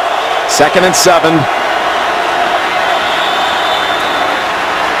 2nd and 7.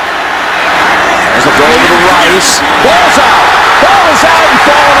 There's a throw to Rice. Ball's out. Ball is out and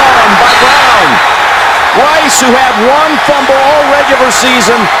fallen on by Brown. Rice, who had 1 fumble all regular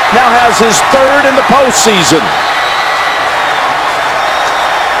season, now has his 3rd in the postseason.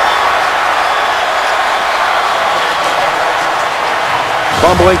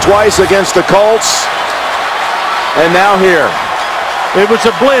 Fumbling twice against the Colts. And now here. It was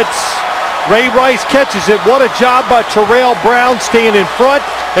a blitz. Ray Rice catches it. What a job by Terrell Brown staying in front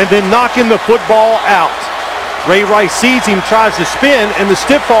and then knocking the football out. Ray Rice sees him, tries to spin, and the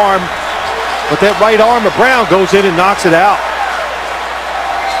stiff arm, but that right arm of Brown goes in and knocks it out.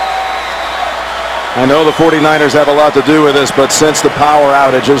 I know the 49ers have a lot to do with this, but since the power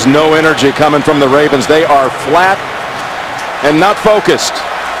outage, there's no energy coming from the Ravens. They are flat and not focused.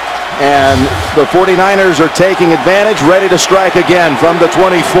 And the 49ers are taking advantage, ready to strike again from the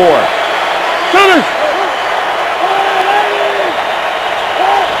 24.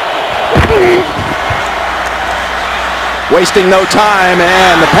 Wasting no time,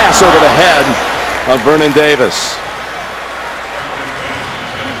 and the pass over the head of Vernon Davis.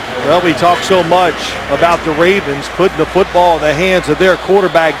 Well, we talk so much about the Ravens putting the football in the hands of their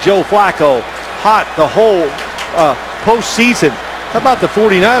quarterback, Joe Flacco. Hot the whole postseason. How about the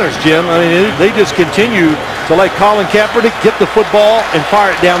 49ers, Jim? I mean, they just continue to let Colin Kaepernick get the football and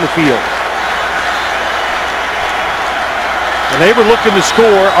fire it down the field. And they were looking to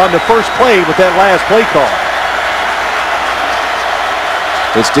score on the first play with that last play call.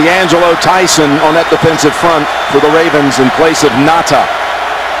 It's D'Angelo Tyson on that defensive front for the Ravens in place of Nata.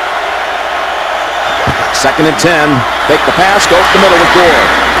 2nd and 10. Take the pass, go up the middle with Gore.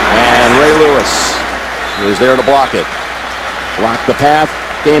 And Ray Lewis is there to block it. Block the path,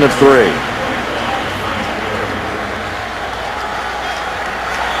 gain of 3.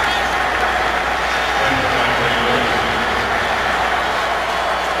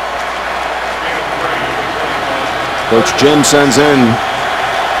 Coach Jim sends in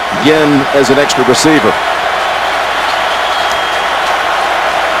Ginn as an extra receiver.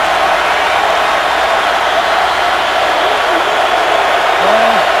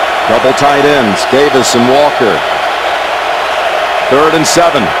 Double tight ends, Davis and Walker. 3rd and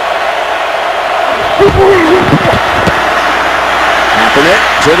 7. Kaepernick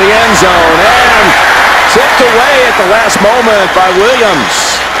to the end zone and tipped away at the last moment by Williams,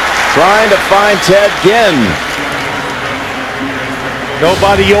 trying to find Ted Ginn.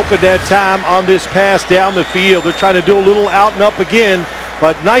 Nobody open that time on this pass down the field. They're trying to do a little out and up again,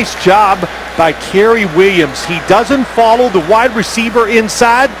 but nice job by Kerry Williams. He doesn't follow the wide receiver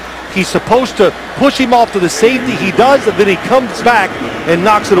inside. He's supposed to push him off to the safety. He does, and then he comes back and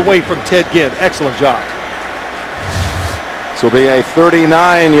knocks it away from Ted Ginn. Excellent job. This will be a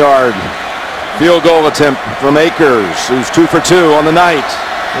 39-yard field goal attempt from Akers, who's 2 for 2 on the night.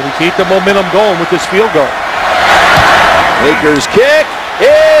 And he keep the momentum going with this field goal. Akers' kick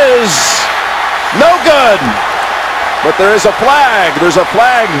is no good. But there is a flag. There's a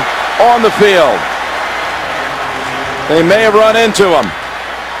flag on the field. They may have run into him.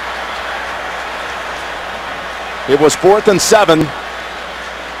 It was 4th and 7.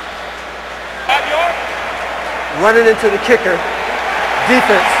 Running into the kicker.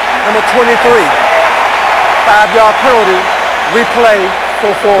 Defense, number 23. 5-yard penalty. Replay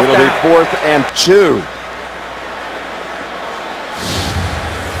for 4th down. It'll be 4th and 2.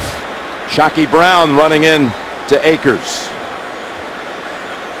 Shockey Brown running in to Akers.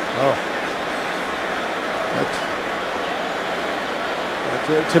 Oh.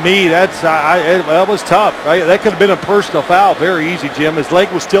 To me, that was tough. Right? That could have been a personal foul. Very easy, Jim. His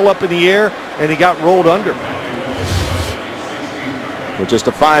leg was still up in the air, and he got rolled under. With just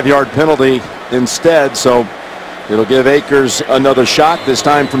a 5-yard penalty instead, so it'll give Akers another shot, this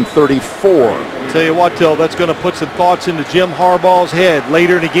time from 34. Tell you what, Till, that's going to put some thoughts into Jim Harbaugh's head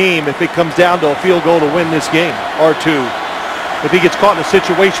later in the game if it comes down to a field goal to win this game, or 2. If he gets caught in a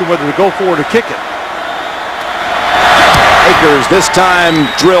situation whether to go for it or kick it. Akers this time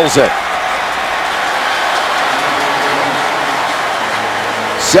drills it.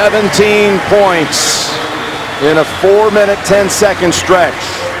 17 points in a 4-minute, 10-second stretch.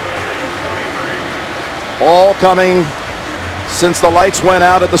 All coming since the lights went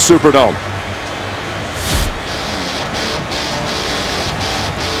out at the Superdome.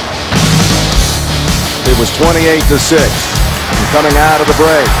 It was 28-6. Coming out of the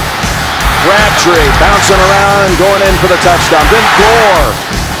break. Crabtree bouncing around, going in for the touchdown. Then Gore.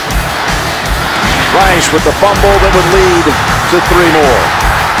 Rice with the fumble that would lead to 3 more.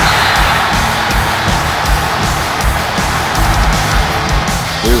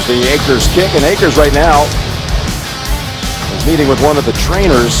 Here's the Akers kick, and Akers right now is meeting with one of the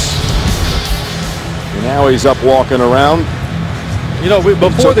trainers. And now he's up walking around. You know,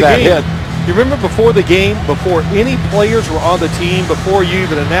 before the game, hit. You remember before the game, before any players were on the team, before you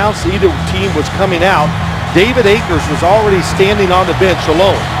even announced either team was coming out, David Akers was already standing on the bench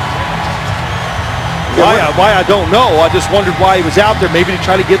alone. Why I don't know. I just wondered why he was out there, maybe to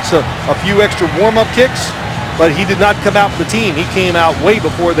try to get a few extra warm-up kicks, but he did not come out for the team. He came out way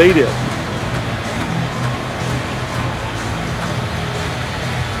before they did.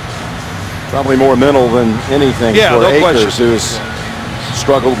 Probably more mental than anything for Akers, who's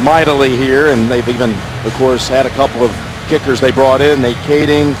struggled mightily here, and they've even, of course, had a couple of kickers they brought in, Nate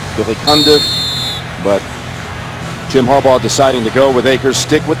Kading, Billy Cundiff, but Jim Harbaugh deciding to go with Akers,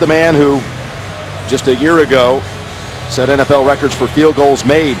 stick with the man who just a year ago set NFL records for field goals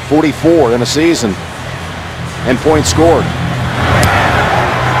made, 44 in a season, and points scored.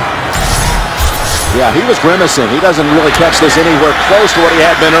 Yeah, he was grimacing. He doesn't really catch this anywhere close to what he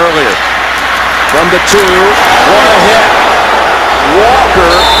had been earlier. From the 2, what a hit.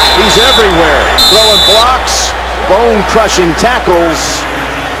 Walker, he's everywhere. Throwing blocks, bone-crushing tackles.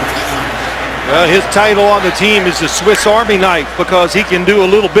 Well, his title on the team is the Swiss Army knife because he can do a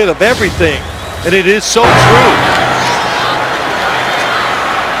little bit of everything, and it is so true.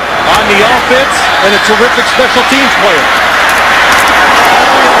 On the offense, and a terrific special teams player.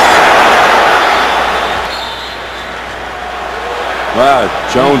 Wow,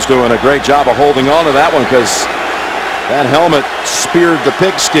 Jones doing a great job of holding on to that one because that helmet speared the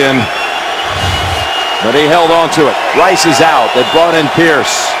pigskin, but he held on to it. Rice is out. They brought in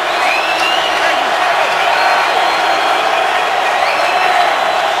Pierce.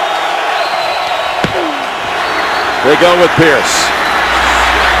 They go with Pierce.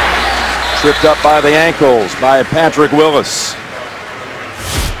 Tripped up by the ankles by Patrick Willis.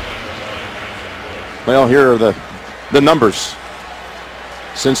 Well, here are the numbers.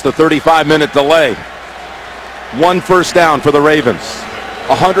 Since the 35-minute delay, 1 first down for the Ravens,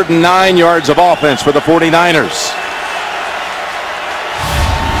 109 yards of offense for the 49ers.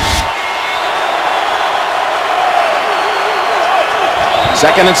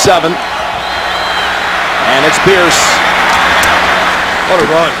 Second and 7, and it's Pierce. What a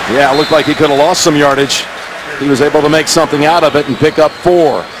run. Yeah, it looked like he could have lost some yardage. he was able to make something out of it and pick up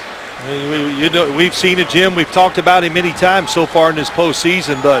 4. You know, we've seen it, Jim. We've talked about him many times so far in this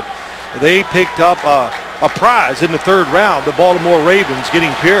postseason, but they picked up a prize in the 3rd round, the Baltimore Ravens,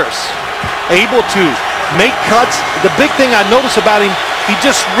 getting Pierce. Able to make cuts. The big thing I notice about him, he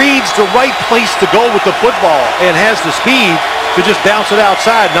just reads the right place to go with the football and has the speed to just bounce it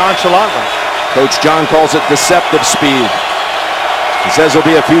outside nonchalantly. Coach John calls it deceptive speed. He says he'll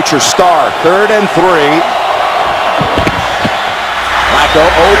be a future star. 3rd and 3. Flacco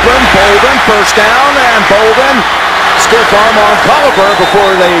open, Boldin, first down, and Boldin stiff arm on Culliver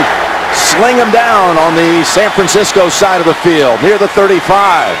before they sling him down on the San Francisco side of the field, near the 35.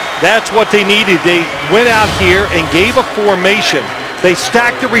 That's what they needed. They went out here and gave a formation. They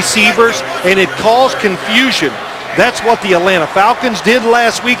stacked the receivers, and it caused confusion. That's what the Atlanta Falcons did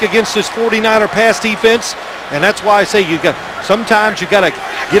last week against this 49er pass defense, and that's why I say sometimes you got to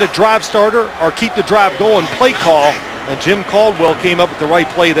get a drive starter or keep the drive going, play call. And Jim Caldwell came up with the right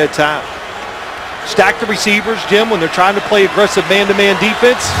play that time. Stack the receivers, Jim, when they're trying to play aggressive man-to-man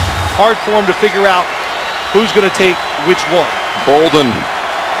defense. Hard for them to figure out who's going to take which one. Boldin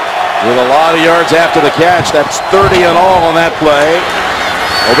with a lot of yards after the catch. That's 30 in all on that play.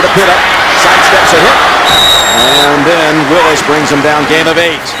 Over to Pitta. Sidesteps a hit. And then Willis brings him down, gain of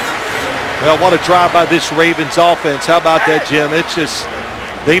 8. Well, what a drive by this Ravens offense. How about that, Jim? It's just,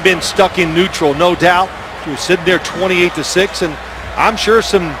 they've been stuck in neutral, no doubt. You're sitting there 28-6, and I'm sure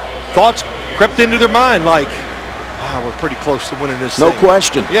some thoughts crept into their mind like, wow, we're pretty close to winning this thing. No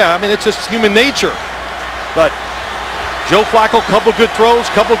question. Yeah, I mean, it's just human nature. But Joe Flacco, couple good throws,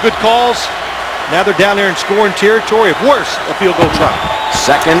 couple good calls. Now they're down there in scoring territory. If worse, a field goal try.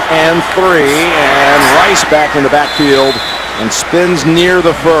 2nd and 3, and Rice back in the backfield and spins near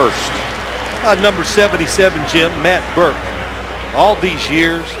the 1st. Number 77, Jim, Matt Burke. All these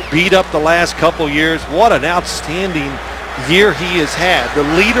years, beat up the last couple years. What an outstanding year he has had. The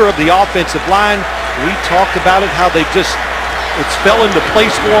leader of the offensive line. We talked about it, how they just, it's fell into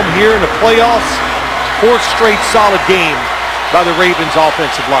place for him here in the playoffs. 4th straight solid game by the Ravens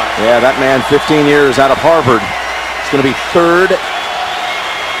offensive line. Yeah, that man 15 years out of Harvard. It's going to be 3rd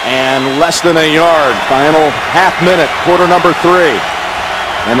and less than a yard. Final half minute, quarter number 3.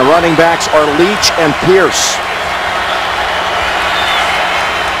 And the running backs are Leach and Pierce.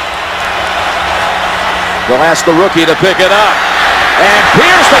 They'll ask the rookie to pick it up. And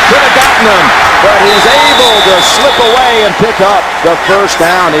Pierce that could have gotten him, but he's able to slip away and pick up the 1st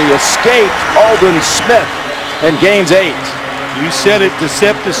down. He escaped Alden Smith and gains 8. You said it,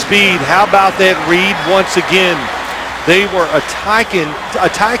 deceptive speed. How about that read once again? They were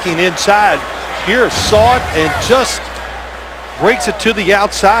attacking inside. Pierce saw it and just breaks it to the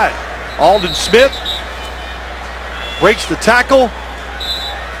outside. Alden Smith breaks the tackle.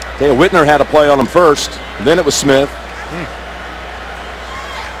 Dale Whitner had a play on him first. Then it was Smith.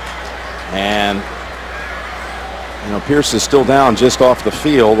 And, you know, Pierce is still down just off the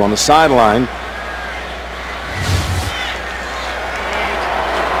field on the sideline.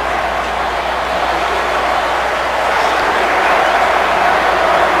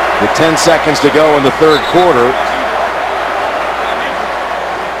 With 10 seconds to go in the 3rd quarter,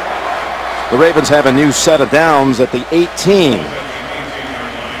 the Ravens have a new set of downs at the 18.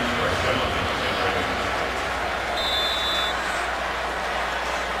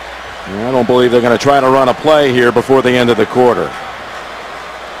 I don't believe they're going to try to run a play here before the end of the quarter.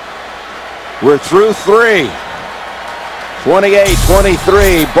 We're through 3.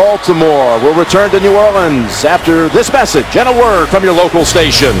 28-23, Baltimore will return to New Orleans after this message and a word from your local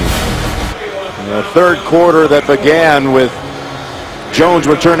station. The 3rd quarter that began with Jones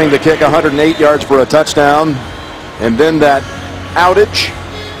returning the kick 108 yards for a touchdown, and then that outage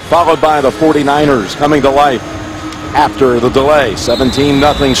followed by the 49ers coming to life after the delay. 17-0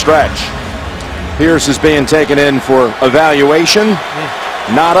 stretch. Pierce is being taken in for evaluation.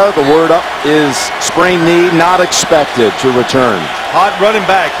 Nada, the word up is sprained knee, not expected to return. Hot running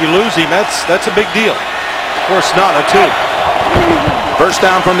back, you lose him, that's a big deal. Of course, Nada too. 1st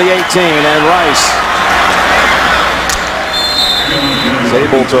down from the 18, and Rice is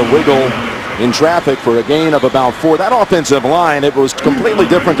able to wiggle in traffic for a gain of about 4. That offensive line, it was completely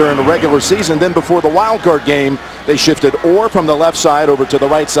different during the regular season. Then before the wild card game, they shifted Orr from the left side over to the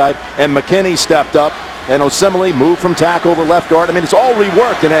right side, and McKinney stepped up, and Osemele moved from tackle to left guard. I mean, it's all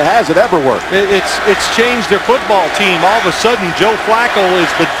reworked, and it hasn't ever worked. It's changed their football team. All of a sudden, Joe Flacco is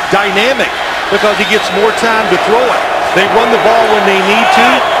the dynamic because he gets more time to throw it. They run the ball when they need to.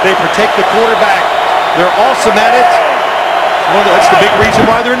 They protect the quarterback. They're awesome at it. Well, that's the big reason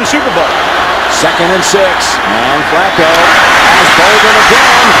why they're in the Super Bowl. 2nd and 6. And Flacco has Boldin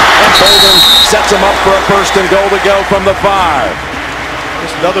again. And Boldin sets him up for a 1st and goal to go from the 5.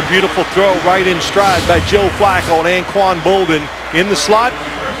 Just another beautiful throw right in stride by Joe Flacco and Anquan Boldin in the slot.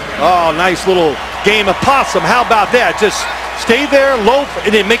 Oh, nice little game of possum. How about that? Just stay there, loaf, and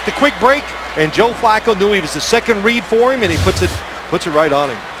then make the quick break. And Joe Flacco knew he was the second read for him, and he puts it right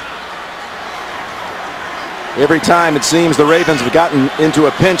on him. Every time it seems the Ravens have gotten into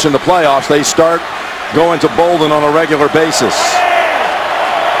a pinch in the playoffs, they start going to Boldin on a regular basis.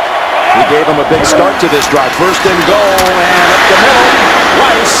 He gave him a big start to this drive. 1st and goal, and up the middle,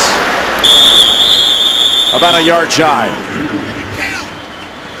 Rice. About a yard shy.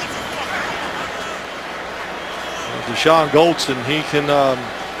 Deshaun Goldson, he can,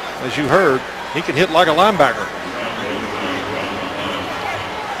 as you heard, he can hit like a linebacker.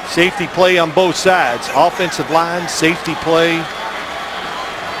 Safety play on both sides. Offensive line, safety play.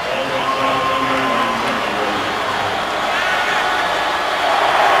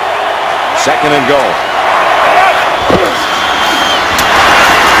 Second and goal.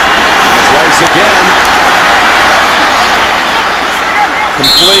 Rice again.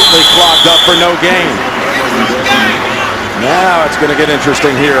 Completely clogged up for no gain. Now it's going to get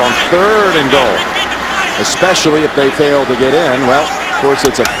interesting here on 3rd and goal. Especially if they fail to get in. Well, of course,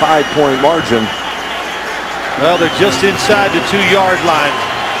 it's a 5-point margin. Well, they're just inside the 2-yard line.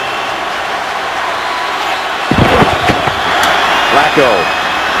 Flacco.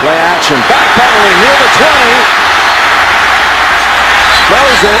 Play action, backpedaling near the 20.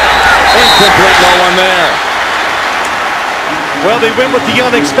 Throws it, incomplete, no one there. Well, they went with the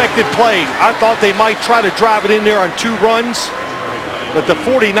unexpected play. I thought they might try to drive it in there on 2 runs. But the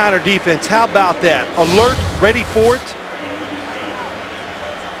 49er defense, how about that? Alert, ready for it.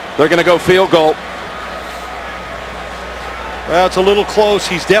 They're going to go field goal. Well, it's a little close.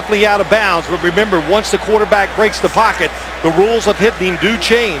 He's definitely out of bounds. But remember, once the quarterback breaks the pocket, the rules of hitting him do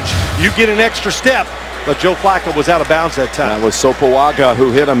change. You get an extra step. But Joe Flacco was out of bounds that time. That was Sopoaga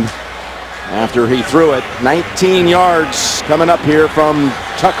who hit him after he threw it. 19 yards coming up here from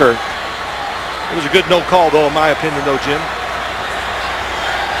Tucker. It was a good no call, though, in my opinion, though, Jim.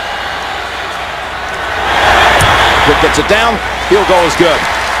 Pitt gets it down. Field goal is good.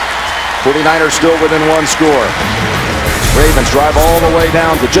 49ers still within 1 score. Ravens drive all the way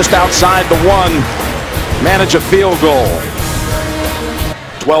down to just outside the 1. Manage a field goal.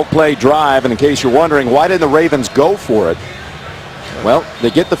 12-play drive, and in case you're wondering, why didn't the Ravens go for it? Well, they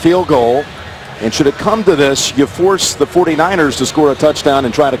get the field goal, and should it come to this, you force the 49ers to score a touchdown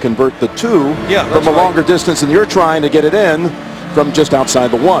and try to convert the 2 from a longer distance than you're trying to get it in from just outside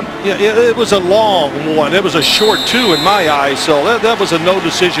the 1. Yeah, it was a long 1. It was a short 2 in my eyes, so that was a no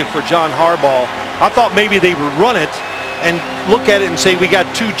decision for John Harbaugh. I thought maybe they would run it and look at it and say we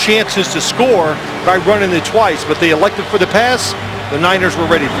got 2 chances to score by running it twice, but they elected for the pass. The Niners were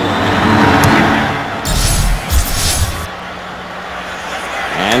ready for it.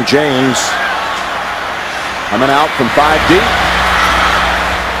 And James coming out from 5 deep.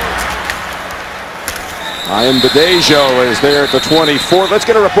 Ian Badejo is there at the 24. Let's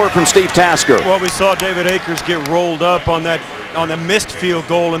get a report from Steve Tasker. Well, we saw David Akers get rolled up on the missed field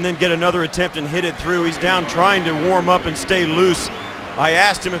goal and then get another attempt and hit it through. He's down trying to warm up and stay loose. I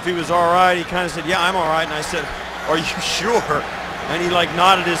asked him if he was all right. He kind of said, yeah, I'm all right. And I said, are you sure? And he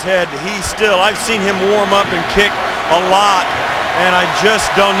nodded his head. I've seen him warm up and kick a lot. And I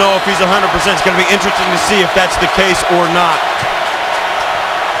just don't know if he's 100%. It's going to be interesting to see if that's the case or not.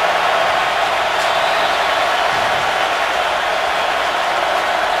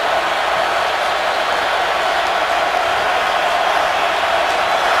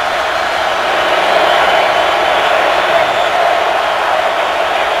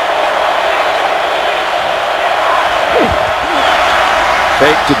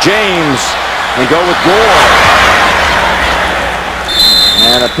 Fake to James and go with Gore.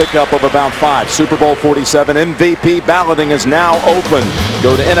 And a pickup of about 5. Super Bowl 47 MVP balloting is now open.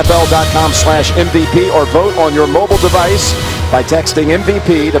 Go to NFL.com/MVP or vote on your mobile device by texting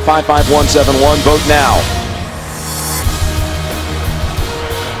MVP to 55171. Vote now.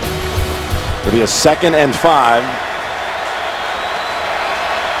 It'll be a 2nd and 5.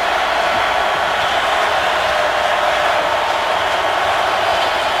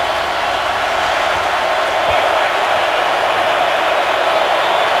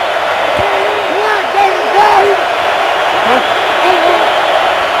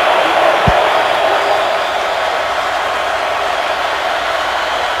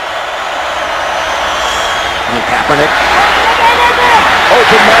 Kaepernick.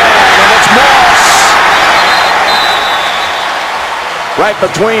 Open man, and it's Moss. Right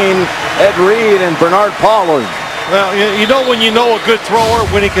between Ed Reed and Bernard Pollard. Well, you know when you know a good thrower,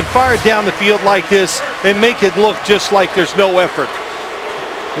 when he can fire it down the field like this and make it look just like there's no effort.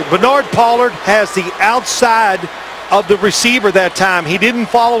 Bernard Pollard has the outside of the receiver that time. He didn't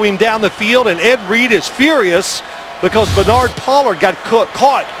follow him down the field, and Ed Reed is furious because Bernard Pollard got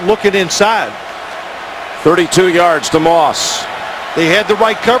caught looking inside. 32 yards to Moss. They had the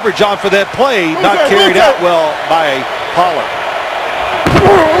right coverage on for that play, not carried out well by Pollard.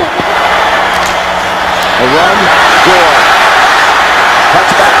 A run, Gore.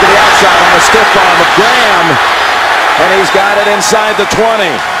 Cuts back to the outside on the stiff arm of Graham, and he's got it inside the 20.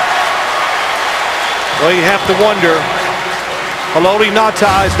 Well, you have to wonder. Haloti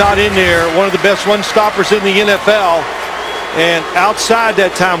Ngata is not in there, one of the best run stoppers in the NFL. And outside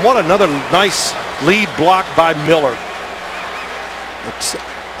that time, what another nice lead block by Miller.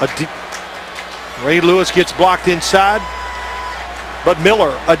 Ray Lewis gets blocked inside, but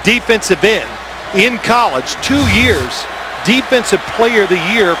Miller, a defensive end in college, 2 years, Defensive Player of the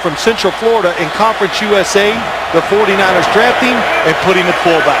Year from Central Florida in Conference USA. The 49ers draft him and put him at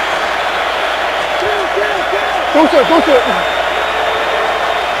fullback.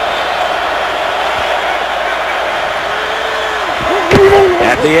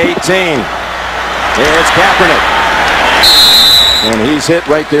 At the 18, here's Kaepernick. And he's hit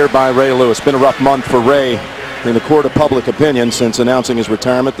right there by Ray Lewis. Been a rough month for Ray in the court of public opinion since announcing his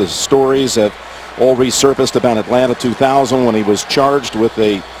retirement. The stories have all resurfaced about Atlanta 2000 when he was charged with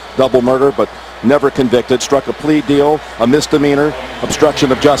a double murder but never convicted, struck a plea deal, a misdemeanor,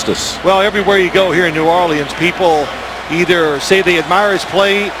 obstruction of justice. Well, everywhere you go here in New Orleans, people either say they admire his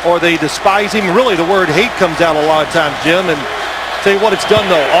play or they despise him. Really, the word hate comes out a lot of times, Jim. And tell you what it's done,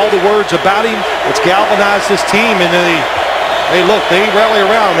 though. All the words about him, it's galvanized this team. And they look, they rally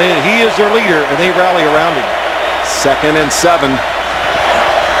around. He is their leader, and they rally around him. 2nd and 7.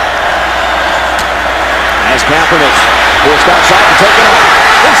 As Kaepernick forced outside and taken off.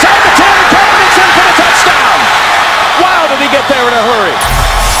 Inside the 10, Kaepernick's in for the touchdown. Wow, did he get there in a hurry.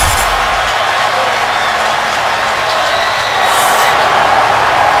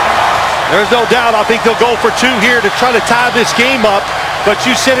 There's no doubt I think they'll go for 2 here to try to tie this game up. But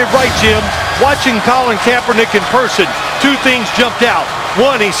you said it right, Jim. Watching Colin Kaepernick in person, 2 things jumped out.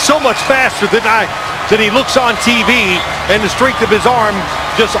 One, he's so much faster than he looks on TV, and the strength of his arm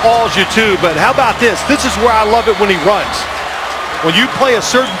just awes you too. But how about this? This is where I love it when he runs. When you play a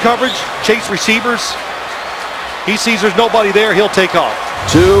certain coverage, chase receivers, he sees there's nobody there, he'll take off.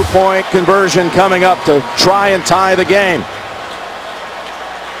 2-point conversion coming up to try and tie the game.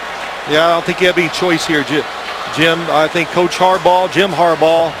 Yeah, I don't think you have any choice here, Jim. I think Coach Harbaugh, Jim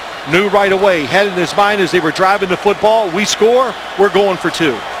Harbaugh, knew right away, had in his mind as they were driving the football, we score, we're going for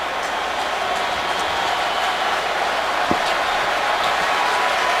 2.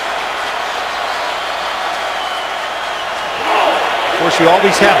 Of course, you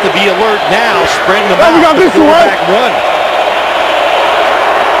always have to be alert now, spreading them out the quarterback run.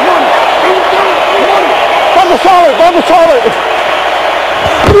 Bumble solid.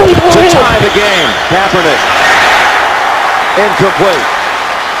 To tie the game, Kaepernick. Incomplete.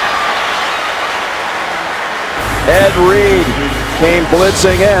 Ed Reed came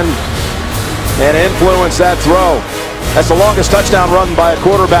blitzing in and influenced that throw. That's the longest touchdown run by a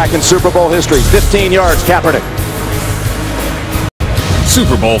quarterback in Super Bowl history. 15 yards, Kaepernick.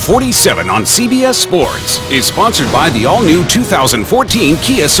 Super Bowl 47 on CBS Sports is sponsored by the all-new 2014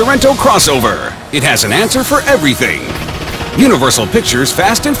 Kia Sorento crossover. It has an answer for everything. Universal Pictures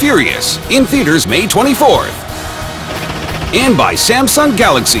Fast and Furious, in theaters May 24th. And by Samsung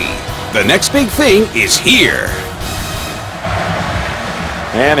Galaxy. The next big thing is here.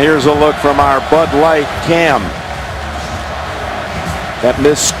 And here's a look from our Bud Light cam. That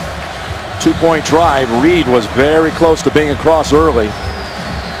missed 2-point drive. Reed was very close to being across early.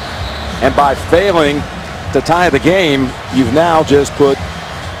 And by failing to tie the game, you've now just put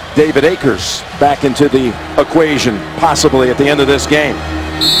David Akers back into the equation, possibly at the end of this game.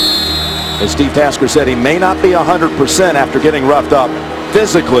 As Steve Tasker said, he may not be 100% after getting roughed up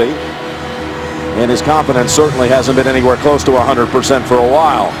physically, and his confidence certainly hasn't been anywhere close to 100% for a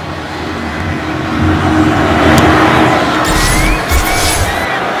while.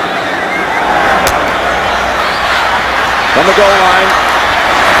 From the goal line.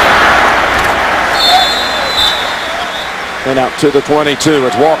 And out to the 22.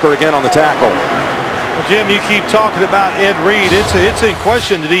 It's Walker again on the tackle. Well, Jim, you keep talking about Ed Reed. It's in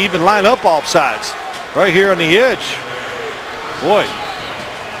question, did he even line up offsides? Right here on the edge. Boy.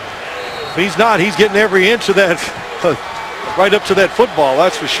 If he's not, he's getting every inch of that, right up to that football,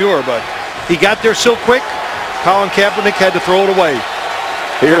 that's for sure. But he got there so quick, Colin Kaepernick had to throw it away.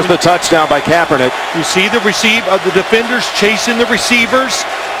 Here's the touchdown by Kaepernick. You see the defenders chasing the receivers,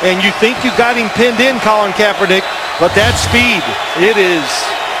 and you think you got him pinned in, Colin Kaepernick, but that speed, it is,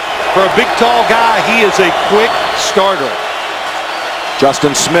 for a big, tall guy, he is a quick starter.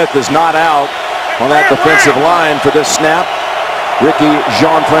 Justin Smith is not out on that defensive line for this snap. Ricky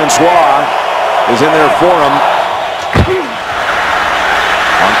Jean-Francois is in there for him.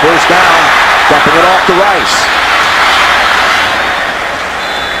 On first down, dumping it off to Rice.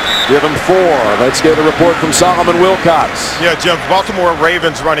 Give him 4. Let's get a report from Solomon Wilcox. Yeah, Jim, Baltimore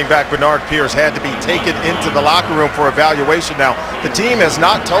Ravens running back Bernard Pierce had to be taken into the locker room for evaluation. Now, the team has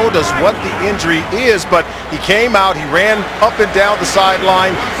not told us what the injury is, but he came out, he ran up and down the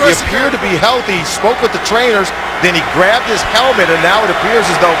sideline. He appeared to be healthy. He spoke with the trainers, then he grabbed his helmet, and now it appears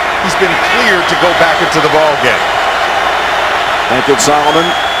as though he's been cleared to go back into the ball game. Thank you, Solomon.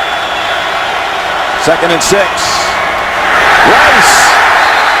 2nd and 6. Rice!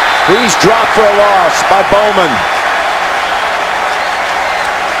 He's dropped for a loss by Bowman.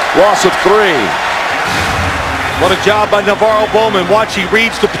 Loss of 3. What a job by Navarro Bowman. Watch, he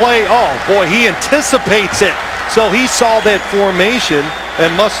reads the play. Oh, boy, he anticipates it. So he saw that formation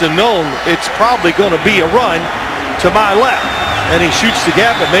and must have known it's probably going to be a run to my left. And he shoots the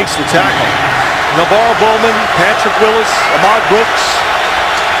gap and makes the tackle. Navarro Bowman, Patrick Willis, Ahmad Brooks,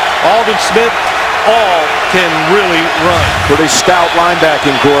 Aldon Smith, all can really run. Pretty stout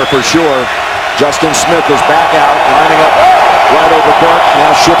linebacking core for sure. Justin Smith is back out, lining up right over Burke,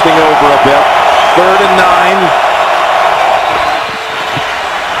 now shifting over a bit. 3rd and 9.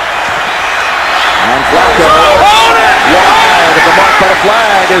 And Flacco, wide, the mark by the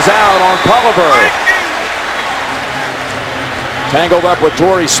flag is out on Culliver. Tangled up with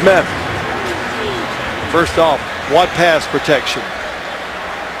Torrey Smith. First off, what pass protection?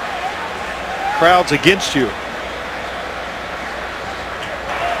 Crowds against you.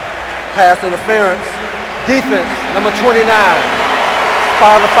 Pass interference. Defense, number 29.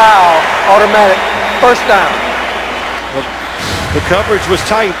 Spot the foul. Automatic. First down. The coverage was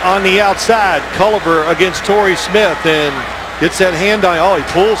tight on the outside. Culliver against Torrey Smith and gets that hand on. Oh, he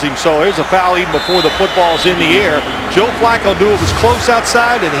pulls him. So there's a foul even before the football's in the air. Joe Flacco knew it was close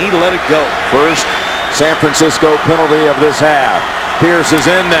outside and he let it go. First San Francisco penalty of this half. Pierce is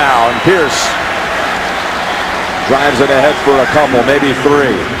in now, and Pierce drives it ahead for a couple, maybe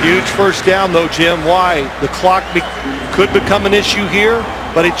 3. Huge first down, though, Jim. Why? The clock could become an issue here,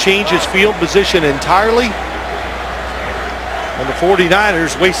 but it changes field position entirely. And the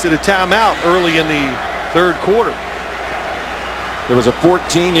 49ers wasted a timeout early in the 3rd quarter. There was a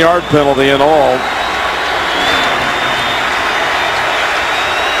 14-yard penalty in all.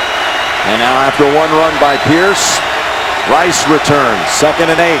 And now after one run by Pierce, Rice returns. 2nd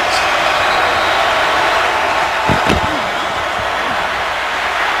and 8.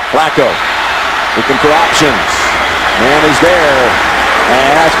 Flacco looking for options. Man is there.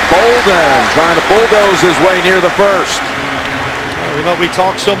 And that's Boldin trying to bulldoze his way near the first. You know, we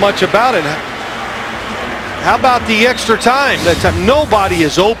talk so much about it. How about the extra time? That time nobody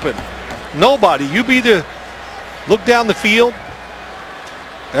is open. Nobody. You either look down the field.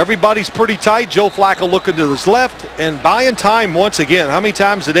 Everybody's pretty tight. Joe Flacco looking to his left and buying time once again. How many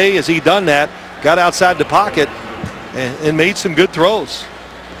times a day has he done that? Got outside the pocket and made some good throws.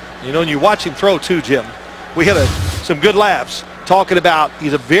 You know, and you watch him throw too, Jim. We had some good laughs talking about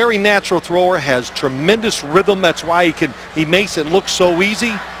he's a very natural thrower, has tremendous rhythm. That's why he makes it look so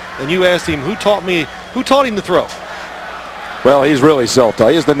easy. And you asked him, who taught him to throw? Well, he's really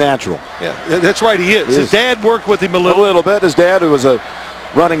self-taught. He's the natural. Yeah, that's right, he is. His dad worked with him a little bit. His dad, who was a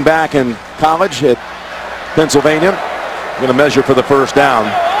running back in college at Pennsylvania, going to measure for the first down.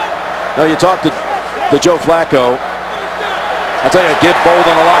 Now you talk to Joe Flacco. I'll tell you, give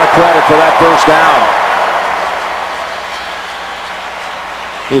Boldin a lot of credit for that first down.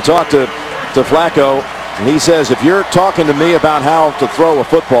 You talk to Flacco, and he says, if you're talking to me about how to throw a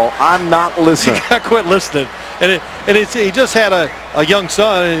football, I'm not listening. You got to quit listening. He just had a young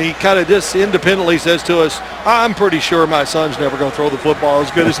son, and he kind of just independently says to us, I'm pretty sure my son's never going to throw the football as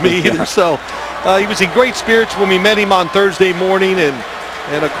good as me either. So he was in great spirits when we met him on Thursday morning,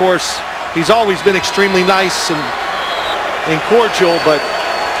 and of course, he's always been extremely nice and cordial, but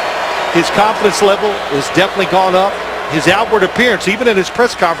his confidence level has definitely gone up. His outward appearance, even in his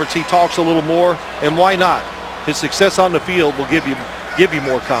press conference, he talks a little more, and why not? His success on the field will give you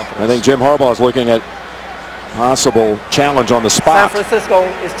more confidence. I think Jim Harbaugh is looking at possible challenge on the spot. San Francisco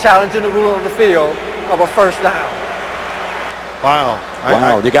is challenging the rule of the field of a first down. Wow.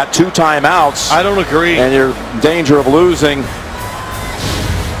 Wow, you got 2 timeouts. I don't agree. And you're in danger of losing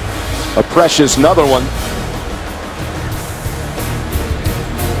a precious another one.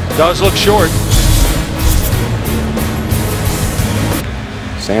 Does look short.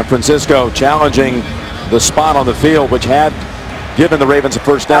 San Francisco challenging the spot on the field, which had given the Ravens a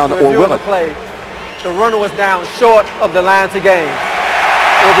first down, or will it? Play, the runner was down short of the line to gain.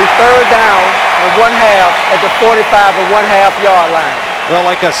 It will be third down and 1/2 at the 45 and 1/2 yard line. Well,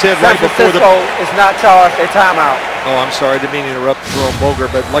 like I said, San Francisco is not charged a timeout. Oh, I'm sorry, I didn't mean to interrupt Jerome Boger,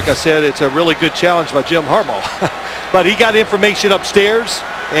 but like I said, it's a really good challenge by Jim Harbaugh. But he got information upstairs,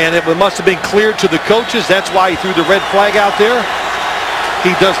 and it must have been cleared to the coaches. That's why he threw the red flag out there.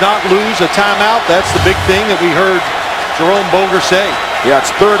 He does not lose a timeout. That's the big thing that we heard Jerome Boger say. Yeah,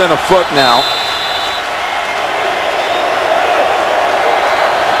 it's 3rd and a foot now.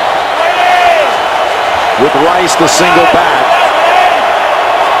 With Rice the single back.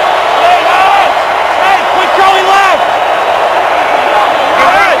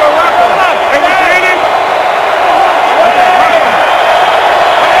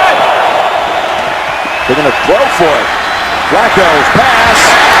 They're going to throw for it. Flacco's pass.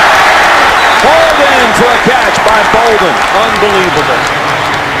 Boldin for a catch by Boldin. Unbelievable.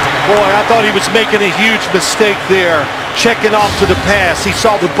 Boy, I thought he was making a huge mistake there, checking off to the pass. He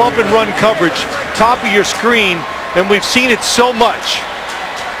saw the bump and run coverage, top of your screen, and we've seen it so much.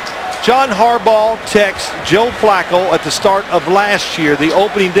 John Harbaugh texted Joe Flacco at the start of last year, the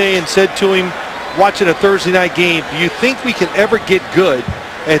opening day, and said to him, watching a Thursday night game, do you think we can ever get good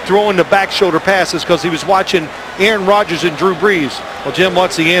at throwing the back shoulder passes? Because he was watching Aaron Rodgers and Drew Brees. Well, Jim,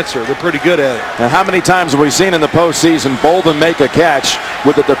 what's the answer? They're pretty good at it. Now, how many times have we seen in the postseason Boldin make a catch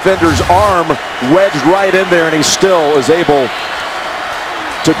with the defender's arm wedged right in there, and he still is able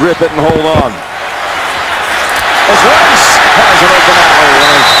to grip it and hold on? As Rice has an open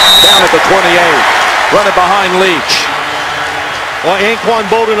alley down at the 28, running behind Leach. Well, Anquan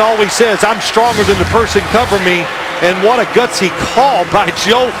Boldin always says, I'm stronger than the person covering me. And what a gutsy call by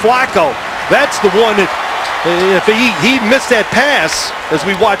Joe Flacco. That's the one that, if he missed that pass, as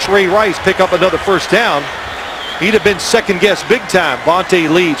we watch Ray Rice pick up another first down, he'd have been second guessed big time. Vontae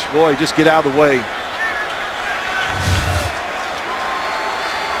Leach, boy, just get out of the way.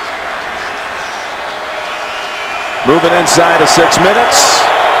 Moving inside of 6 minutes.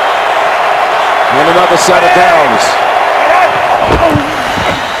 And another set of downs.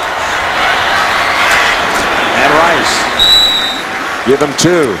 And Rice. Give him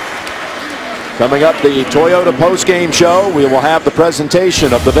 2. Coming up, the Toyota postgame show. We will have the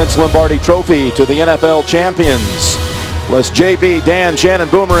presentation of the Vince Lombardi Trophy to the NFL champions. Plus JB, Dan, Shannon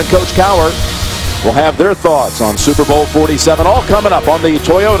Boomer, and Coach Cowher will have their thoughts on Super Bowl 47. All coming up on the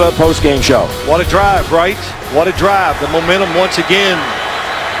Toyota postgame show. What a drive, right? What a drive. The momentum once again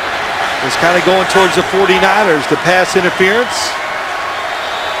is kind of going towards the 49ers. The pass interference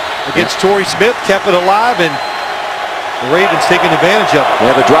against Torrey Smith kept it alive, and the Ravens taking advantage of it.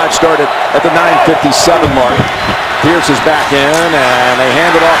 Yeah, the drive started at the 9:57 mark. Pierce is back in, and they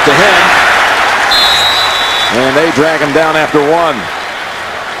hand it off to him. And they drag him down after 1.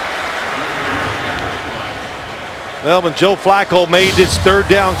 Well, when Joe Flacco made this third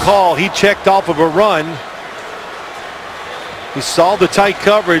down call, he checked off of a run. He saw the tight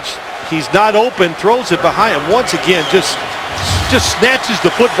coverage. He's not open, throws it behind him. Once again, just snatches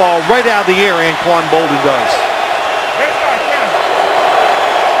the football right out of the air, Anquan Boldin does.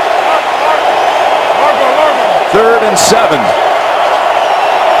 3rd and 7.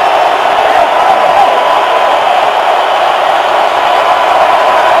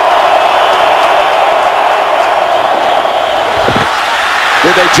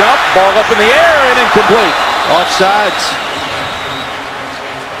 Did they jump? Ball up in the air and incomplete. Offsides.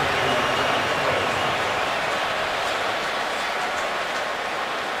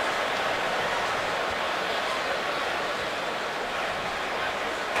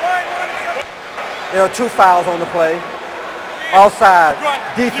 There are 2 fouls on the play. Offside,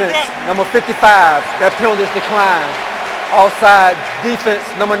 defense, number 55. That penalty is declined. Offside, defense,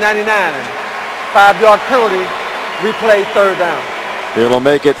 number 99. 5-yard penalty, replay, 3rd down. It'll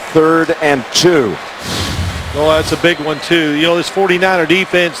make it 3rd and 2. Oh, that's a big one, too. You know, this 49er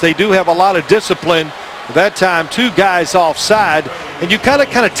defense, they do have a lot of discipline. At that time, 2 guys offside, and you kind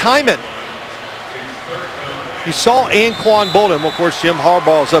of time it. You saw Anquan Boldin. Of course, Jim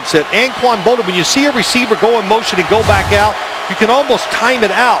Harbaugh is upset. Anquan Boldin, when you see a receiver go in motion and go back out, you can almost time it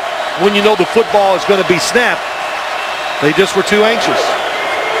out when you know the football is going to be snapped. They just were too anxious.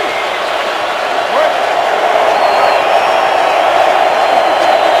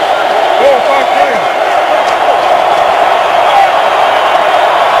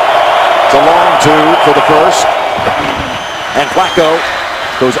 It's a long 2 for the first. And Flacco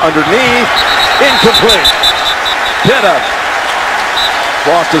goes underneath. Incomplete. Pitta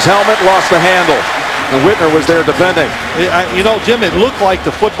Lost his helmet, lost the handle. And Whitner was there defending. You know, Jim, it looked like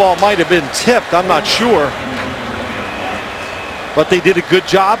the football might have been tipped. I'm not sure. But they did a good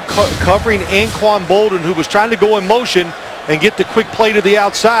job covering Anquan Boldin, who was trying to go in motion and get the quick play to the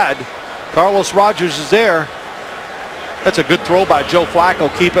outside. Carlos Rogers is there. That's a good throw by Joe Flacco.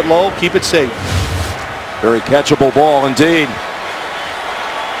 Keep it low, keep it safe. Very catchable ball indeed.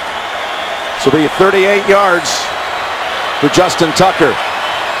 This will be 38 yards for Justin Tucker.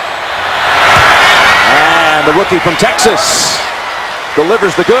 And the rookie from Texas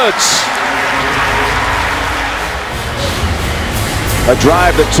delivers the goods. A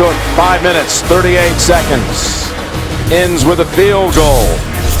drive that took 5 minutes, 38 seconds. Ends with a field goal.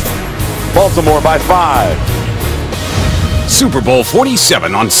 Baltimore by 5. Super Bowl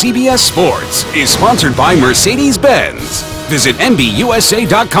 47 on CBS Sports is sponsored by Mercedes-Benz. Visit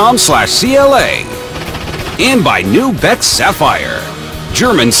nbusa.com/CLA. And by New Beck's Sapphire.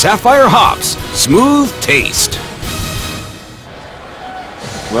 German Sapphire hops, smooth taste.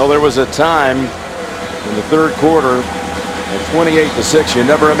 Well, there was a time in the third quarter at 28-6. You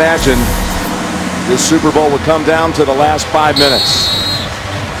never imagined this Super Bowl would come down to the last 5 minutes.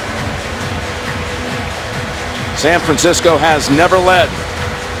 San Francisco has never led.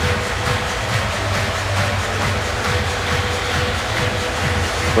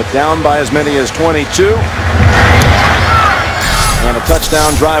 But down by as many as 22. And a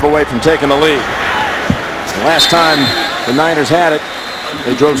touchdown drive away from taking the lead. The last time the Niners had it,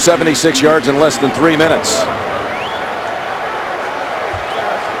 they drove 76 yards in less than 3 minutes.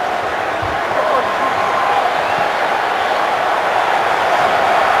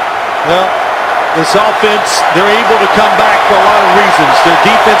 Well, this offense, they're able to come back for a lot of reasons. Their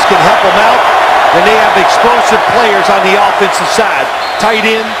defense can help them out, and they have explosive players on the offensive side. Tight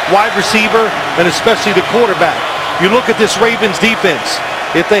end, wide receiver, and especially the quarterback. You look at this Ravens defense.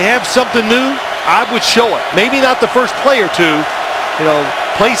 If they have something new, I would show it. Maybe not the first play or two, you know,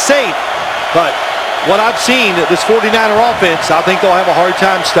 play safe. But what I've seen, this 49er offense, I think they'll have a hard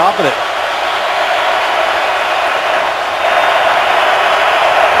time stopping it.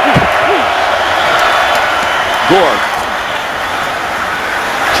 Gore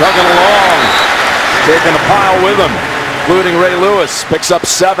chugging along, taking a pile with him, including Ray Lewis. Picks up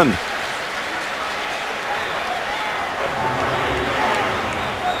 7.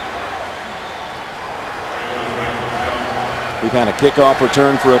 We've had a kickoff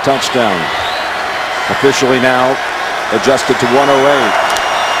return for a touchdown. Officially now adjusted to 108.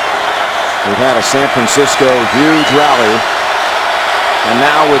 We've had a San Francisco huge rally. And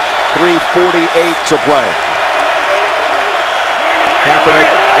now with 3:48 to play. Kaepernick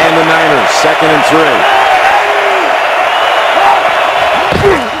and the Niners, 2nd and 3.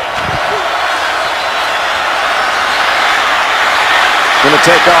 Going to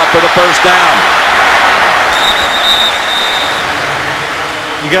take off for the first down.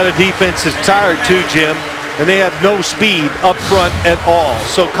 You got a defense that's tired too, Jim, and they have no speed up front at all.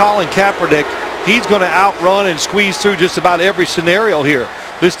 So Colin Kaepernick, he's going to outrun and squeeze through just about every scenario here.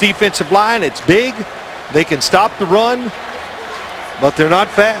 This defensive line, it's big. They can stop the run, but they're not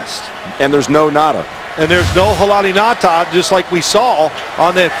fast. And there's no nada. And there's no Halali Nata, just like we saw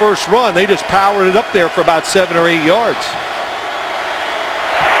on that first run. They just powered it up there for about 7 or 8 yards.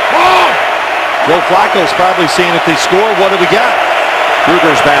 Joe Flacco's probably seeing if they score, what do we got?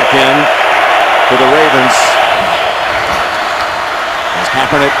 Kruger's back in for the Ravens. As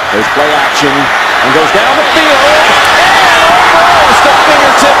Kaepernick, there's play action and goes down the field. And almost a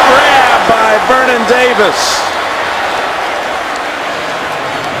fingertip grab by Vernon Davis.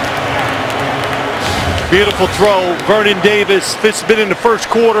 Beautiful throw. Vernon Davis, if it's been in the first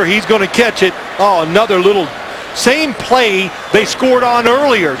quarter, he's going to catch it. Oh, another little, same play they scored on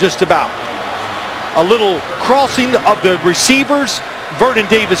earlier, just about. A little crossing of the receivers. Vernon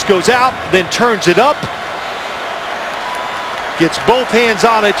Davis goes out, then turns it up. Gets both hands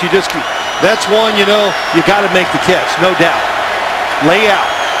on it. That's one, you know, you got to make the catch, no doubt. Lay out.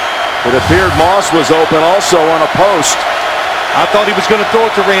 It appeared Moss was open also on a post. I thought he was going to throw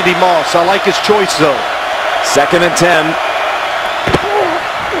it to Randy Moss. I like his choice, though. 2nd and 10.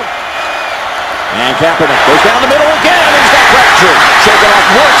 And Kaepernick goes down the middle again. He's got Crabtree shaking off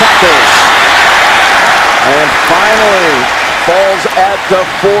more tackles. And finally falls at the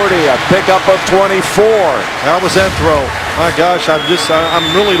 40. A pickup of 24. How was that throw? My gosh, I'm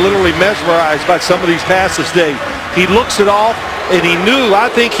really literally mesmerized by some of these passes today. He looks it off, and I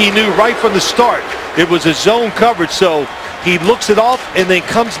think he knew right from the start it was a zone coverage. So he looks it off and then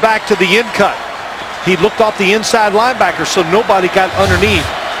comes back to the end cut. He looked off the inside linebacker, so nobody got underneath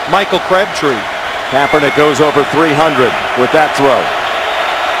Michael Crabtree. Kaepernick goes over 300 with that throw.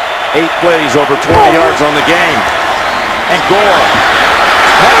 8 plays over 20 yards on the game. And Gore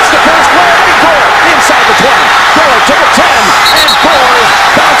has the first play. Gore inside the 20. Gore to the 10. And Gore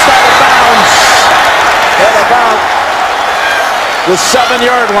bounced out of bounds at about the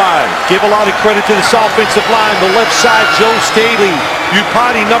 7-yard line. Give a lot of credit to this offensive line. The left side, Joe Staley,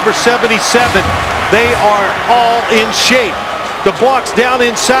 Upati number 77. They are all in shape. The blocks down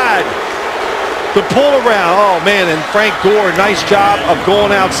inside. The pull around. Oh, man, and Frank Gore, nice job of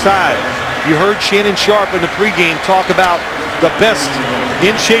going outside. You heard Shannon Sharp in the pregame talk about the best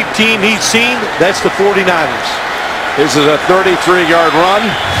in-shape team he's seen. That's the 49ers. This is a 33-yard run,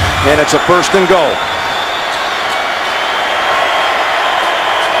 and it's a 1st and goal.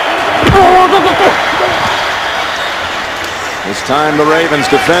 This time the Ravens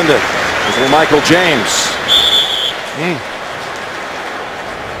defend it. With Michael James.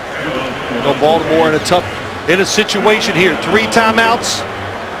 No, Baltimore in a situation here. 3 timeouts.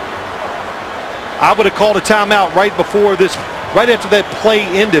 I would have called a timeout right before this, right after that play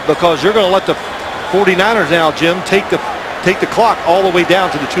ended, because you're going to let the 49ers now, Jim, take the clock all the way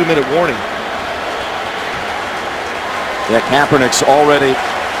down to the 2-minute warning. Yeah, Kaepernick's already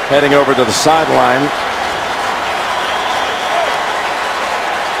heading over to the sideline.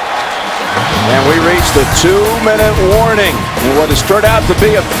 And we reach the 2-minute warning in what has turned out to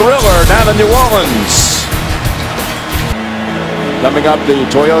be a thriller down in New Orleans. Coming up, the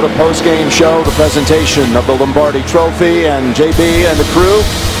Toyota postgame show, the presentation of the Lombardi Trophy, and JB and the crew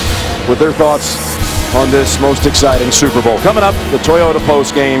with their thoughts on this most exciting Super Bowl. Coming up, the Toyota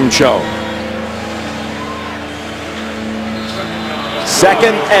postgame show.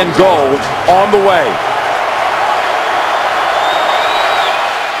 2nd and goal on the way.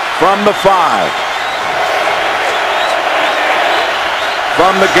 From the 5.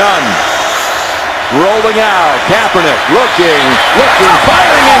 From the gun. Rolling out. Kaepernick looking,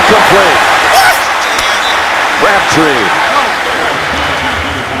 firing incomplete. Crabtree.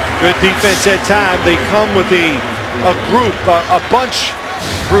 Good defense at time. They come with a bunch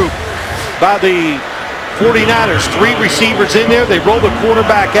group by the 49ers. 3 receivers in there. They roll the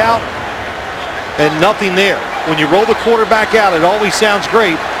quarterback out and nothing there. When you roll the quarterback out, it always sounds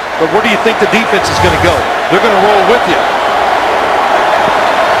great. But where do you think the defense is going to go? They're going to roll with you.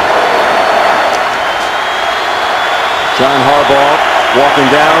 John Harbaugh walking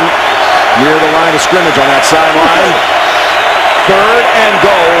down near the line of scrimmage on that sideline. 3rd and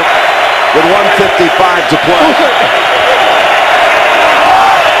goal with 1:55 to play.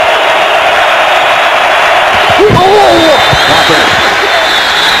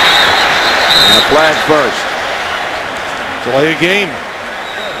 And a flag first. Delay a game.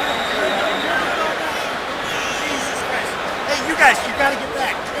 You gotta get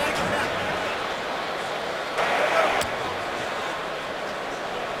back.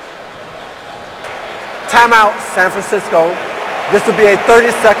 Timeout, San Francisco. This will be a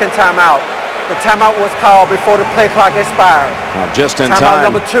 30-second timeout. The timeout was called before the play clock expired. Now just in timeout time.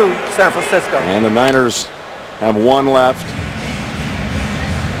 number 2, San Francisco. And the Niners have 1 left.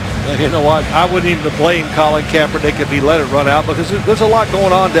 You know what? I wouldn't even blame Colin Kaepernick if he let it run out, because there's a lot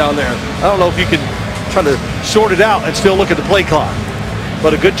going on down there. I don't know if you can try to sort it out and still look at the play clock.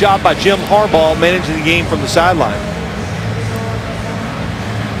 But a good job by Jim Harbaugh managing the game from the sideline.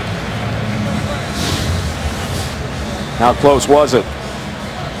 How close was it?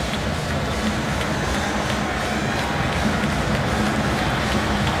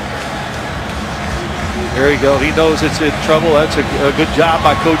 There you go. He knows it's in trouble. That's a good job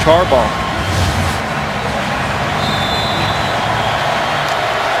by Coach Harbaugh.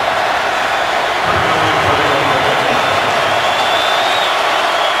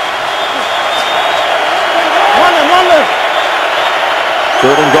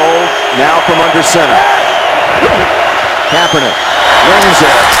 Third and goal, now from under center. Kaepernick wings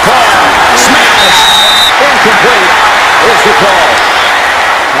it. Call. Smash. Incomplete is the call.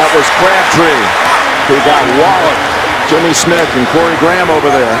 That was Crabtree who got walloped. Jimmy Smith and Corey Graham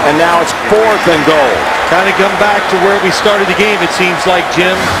over there. And now it's 4th and goal. Kind of come back to where we started the game, it seems like,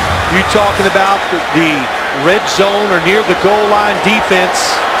 Jim. You talking about the red zone or near the goal line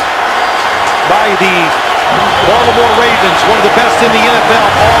defense by the Baltimore Ravens, one of the best in the NFL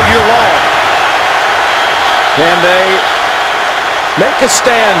all year long. Can they make a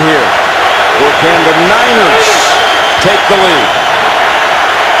stand here? Or can the Niners take the lead?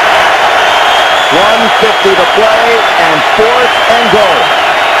 1:50 to play and 4th and goal.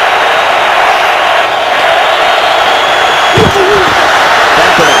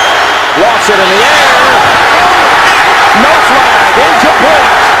 Kaepernick lofts it in the air. No flag,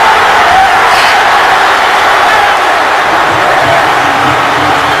 incomplete.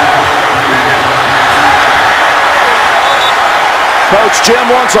 Coach Jim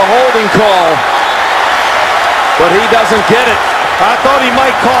wants a holding call, but he doesn't get it. I thought he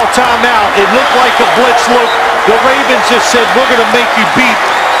might call timeout. It looked like a blitz look. The Ravens just said, we're going to make you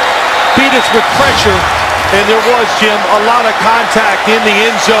beat us with pressure. And there was, Jim, a lot of contact in the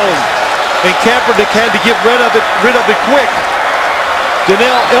end zone. And Kaepernick had to get rid of it quick.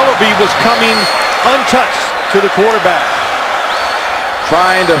 Donnell Ellerbe was coming untouched to the quarterback.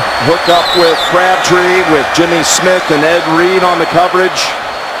 Trying to hook up with Crabtree, with Jimmy Smith and Ed Reed on the coverage.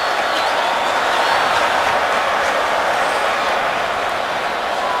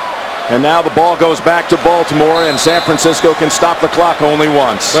 And now the ball goes back to Baltimore, and San Francisco can stop the clock only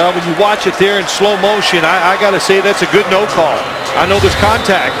once. Well, when you watch it there in slow motion, I got to say that's a good no call. I know there's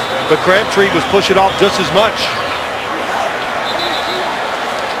contact, but Crabtree was pushing off just as much.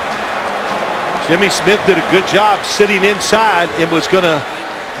 Jimmy Smith did a good job sitting inside and was going to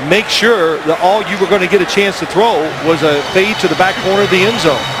make sure that all you were going to get a chance to throw was a fade to the back corner of the end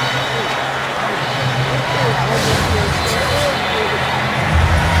zone.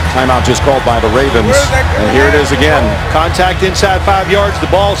 Timeout just called by the Ravens, and here it is again. Contact inside 5 yards, the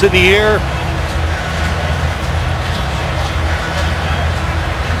ball's in the air.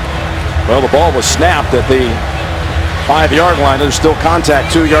 Well, the ball was snapped at the 5-yard line. There's still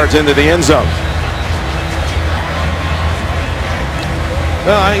contact 2 yards into the end zone.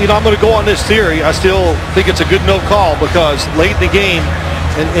 Well, I'm going to go on this theory. I still think it's a good no call because late in the game,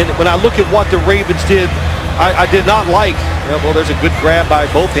 and when I look at what the Ravens did, I did not like. Well, there's a good grab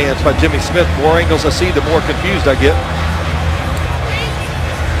by both hands by Jimmy Smith. The more angles I see, the more confused I get.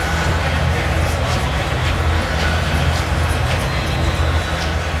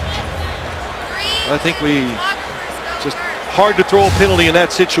 I think just hard to throw a penalty in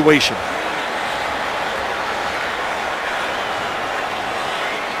that situation.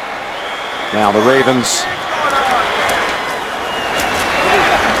 Now the Ravens.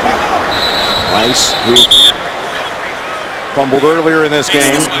 Rice, who fumbled earlier in this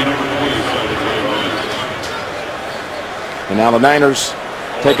game. And now the Niners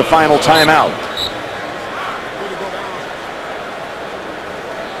take a final timeout.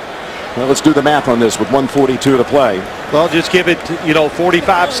 Well, let's do the math on this with 1:42 to play. Well, just give it,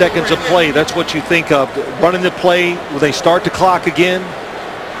 45 seconds of play. That's what you think of. Running the play, will they start the clock again?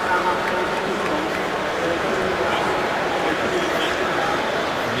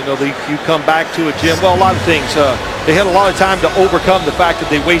 You come back to it, Jim. Well, a lot of things. They had a lot of time to overcome the fact that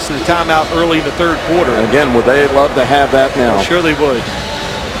they wasted the timeout early in the third quarter. And again, would they love to have that now? I'm sure they would.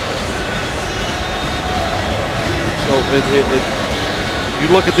 So you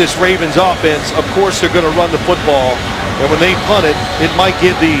look at this Ravens offense, of course they're going to run the football. And when they punt it, it might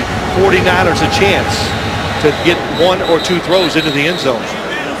give the 49ers a chance to get 1 or 2 throws into the end zone.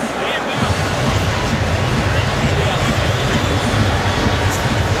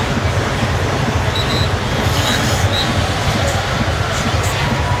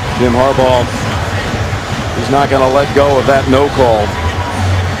 Jim Harbaugh is not going to let go of that no call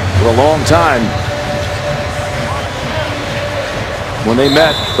for a long time. When they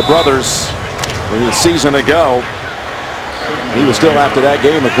met the brothers a season ago, he was still after that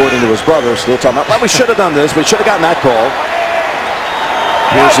game, according to his brother, still talking about, well, we should have done this. We should have gotten that call.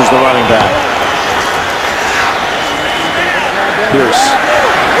 Pierce is the running back. Pierce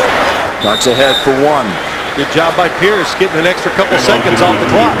darts ahead for 1. Good job by Pierce getting an extra couple seconds off the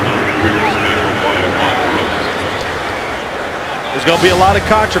clock. There's going to be a lot of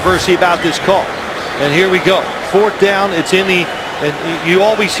controversy about this call. And here we go. 4th down. It's in the, and you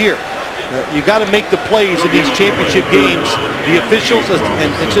always hear, you got to make the plays in these championship games. The officials,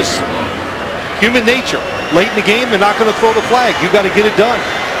 and it's just human nature. Late in the game, they're not going to throw the flag. You got to get it done.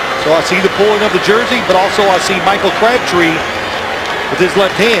 So I see the pulling of the jersey, but also I see Michael Crabtree with his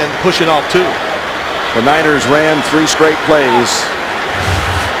left hand pushing off too. The Niners ran 3 straight plays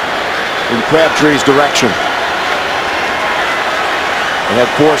in Crabtree's direction. They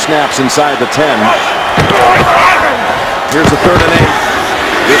had 4 snaps inside the 10. Here's the 3rd and 8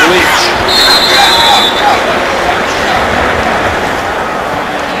 with Leach.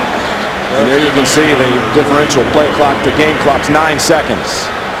 And there you can see the differential play clock to game clock's 9 seconds.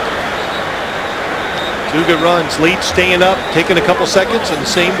 2 good runs. Leach staying up, taking a couple seconds, and the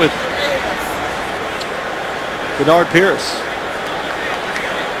same with Bernard Pierce.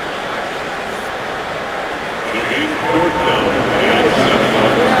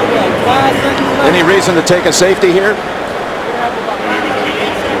 Any reason to take a safety here?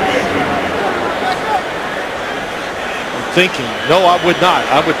 I'm thinking. No, I would not.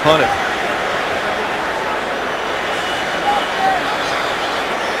 I would punt it.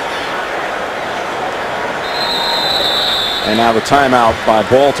 And now the timeout by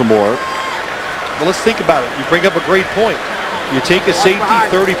Baltimore. Well, let's think about it. You bring up a great point. You take a safety,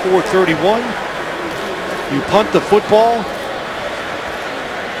 34-31. You punt the football.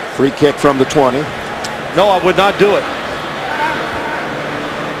 Free kick from the 20. No, I would not do it.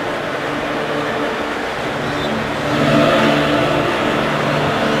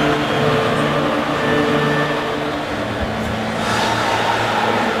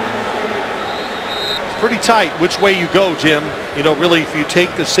 Pretty tight which way you go, Jim. You know, really, if you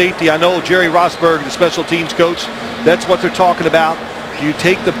take the safety, I know Jerry Rosberg, the special teams coach, that's what they're talking about. You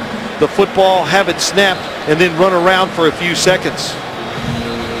take the football, have it snapped, and then run around for a few seconds.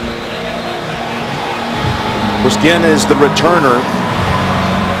 Again is the returner,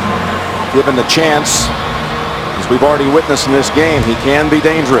 given the chance. As we've already witnessed in this game, he can be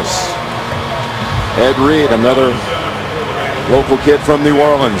dangerous. Ed Reed, another local kid from New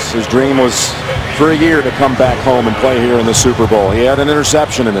Orleans. His dream was for a year to come back home and play here in the Super Bowl. He had an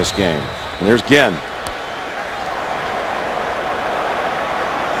interception in this game. And there's Ginn.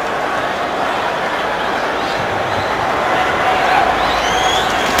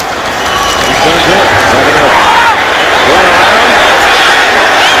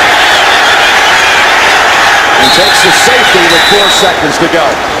 Takes the safety with 4 seconds to go.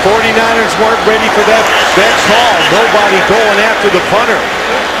 49ers weren't ready for that call. Nobody going after the punter.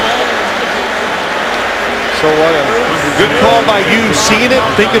 So what a good call by you, seeing it,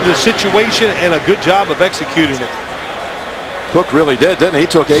 thinking of the situation, and a good job of executing it. Cook really did, didn't he? He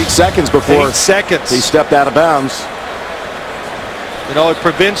took 8 seconds before 8 seconds. He stepped out of bounds. You know, it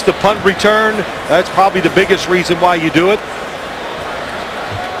prevents the punt return. That's probably the biggest reason why you do it.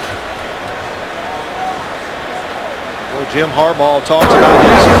 Jim Harbaugh talks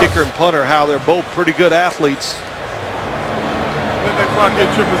about his kicker and punter, how they're both pretty good athletes. Let that clock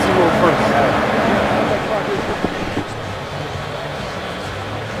get triple zero first.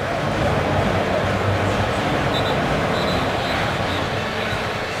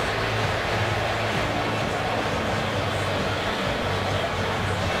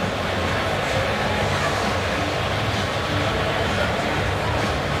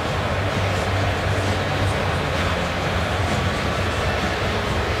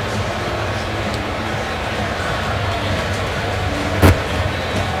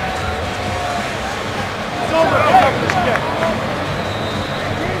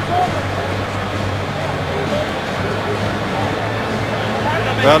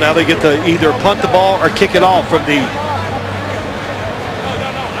 Well, now they get to either punt the ball or kick it off from the,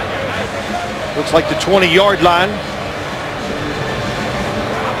 looks like the 20-yard line.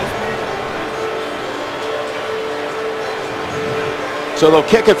 So they'll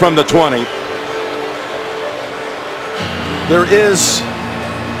kick it from the 20. There is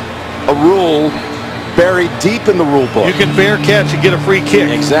a rule buried deep in the rule book. You can fair catch and get a free kick.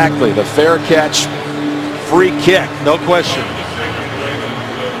 Exactly, the fair catch, free kick. No question.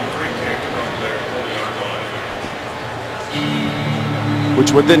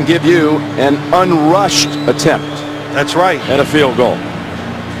 Which would then give you an unrushed attempt. That's right. At a field goal.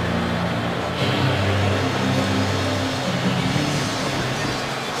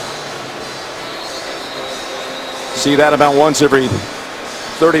 See that about once every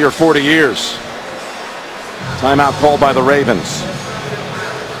 30 or 40 years. Timeout called by the Ravens.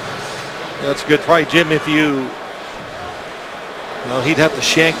 That's a good fight, Jim. If he'd have to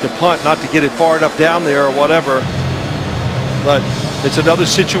shank the punt not to get it far enough down there or whatever. But it's another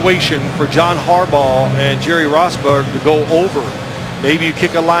situation for John Harbaugh and Jerry Rosberg to go over. Maybe you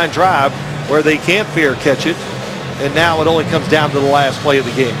kick a line drive where they can't fair catch it, and now it only comes down to the last play of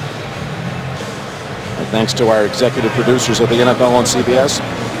the game. And thanks to our executive producers of the NFL on CBS,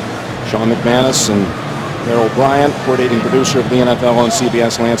 Sean McManus and Harold Bryant, coordinating producer of the NFL on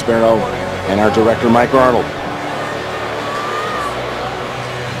CBS, Lance Barrow, and our director, Mike Arnold.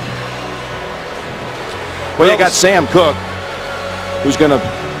 Well, you got Sam Cook, who's going to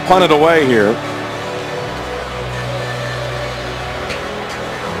punt it away here.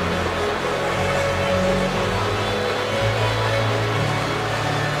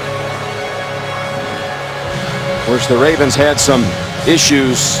 Of course, the Ravens had some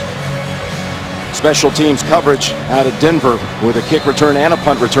issues, special teams coverage out of Denver with a kick return and a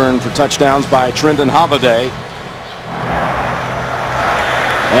punt return for touchdowns by Trendon Holiday.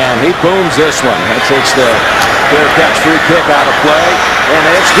 And he booms this one. That takes the fair catch free kick out of play. And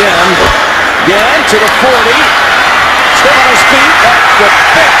it's Ginn. Ginn to the 40. Still on his feet at the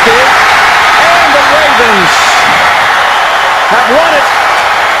 50. And the Ravens have won it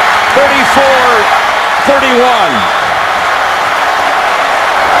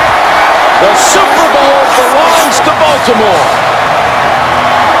 34-31. The Super Bowl belongs to Baltimore.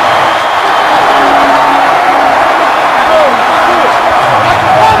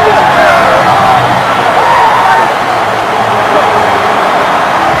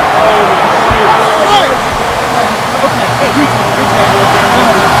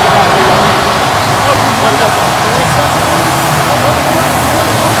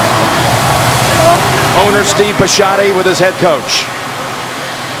 Owner Steve Bisciotti with his head coach.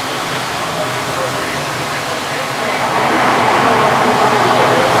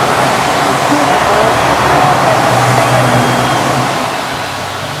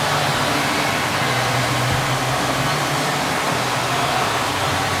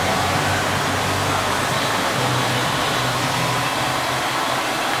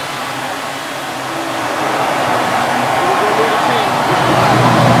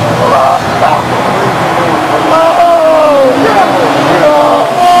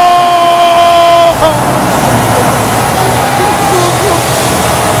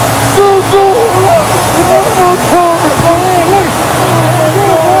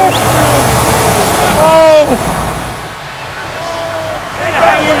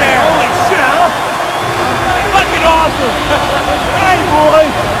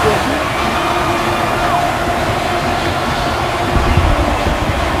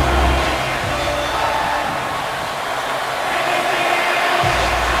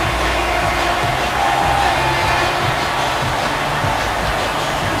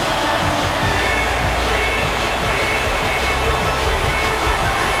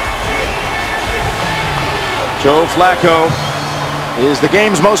 Joe Flacco is the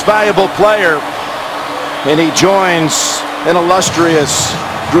game's most valuable player, and he joins an illustrious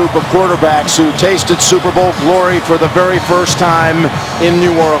group of quarterbacks who tasted Super Bowl glory for the very first time in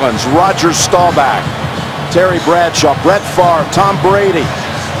New Orleans. Roger Staubach, Terry Bradshaw, Brett Favre, Tom Brady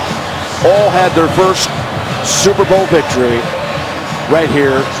all had their first Super Bowl victory right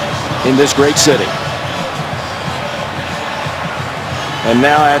here in this great city. And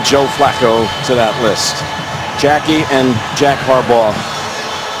now add Joe Flacco to that list. Jackie and Jack Harbaugh.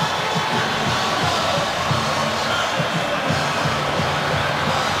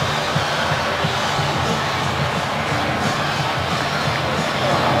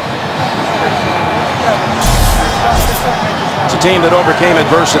 It's a team that overcame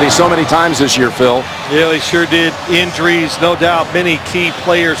adversity so many times this year, Phil. Yeah, they sure did. Injuries, no doubt. Many key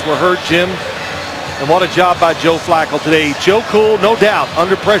players were hurt, Jim. And what a job by Joe Flacco today. Joe Cool, no doubt,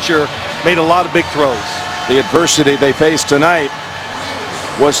 under pressure, made a lot of big throws. The adversity they faced tonight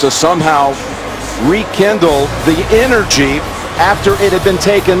was to somehow rekindle the energy after it had been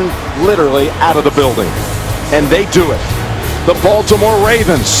taken literally out of the building. And they do it. The Baltimore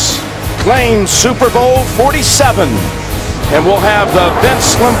Ravens claim Super Bowl 47. And we'll have the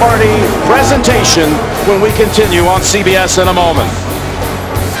Vince Lombardi presentation when we continue on CBS in a moment.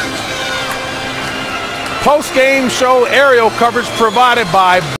 Post-game show aerial coverage provided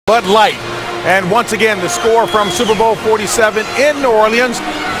by Bud Light. And once again, the score from Super Bowl 47 in New Orleans.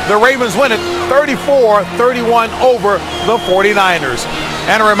 The Ravens win it 34-31 over the 49ers.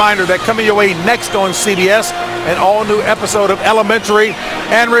 And a reminder that coming your way next on CBS, an all-new episode of Elementary.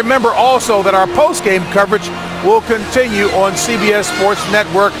 And remember also that our post-game coverage will continue on CBS Sports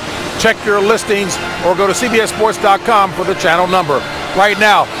Network. Check your listings or go to cbssports.com for the channel number. Right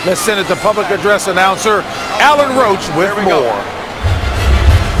now, let's send it to public address announcer Alan Roach with more.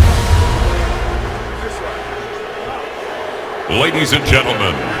 Ladies and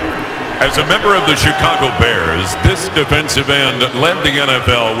gentlemen, as a member of the Chicago Bears, this defensive end led the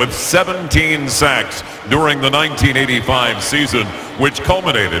NFL with 17 sacks during the 1985 season, which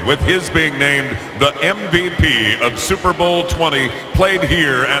culminated with his being named the MVP of Super Bowl XX played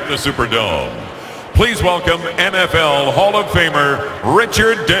here at the Superdome. Please welcome NFL Hall of Famer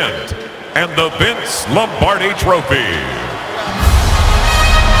Richard Dent and the Vince Lombardi Trophy.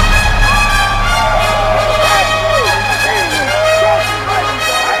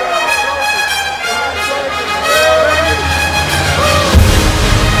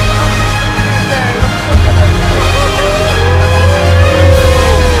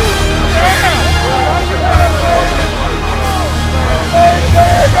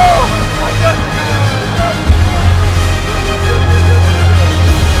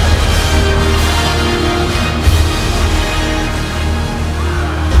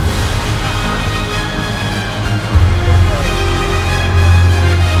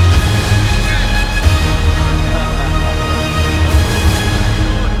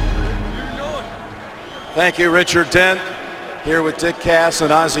 Thank you, Richard Dent. Here with Dick Cass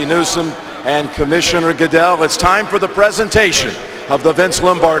and Ozzie Newsome and Commissioner Goodell. It's time for the presentation of the Vince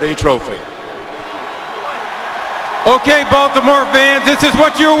Lombardi Trophy. Okay, Baltimore fans, this is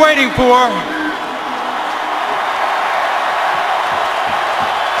what you're waiting for.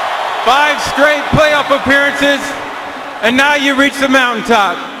 5 straight playoff appearances, and now you reach the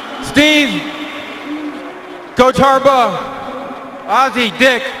mountaintop. Steve, Coach Harbaugh, Ozzie,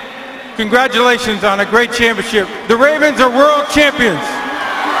 Dick, congratulations on a great championship. The Ravens are world champions.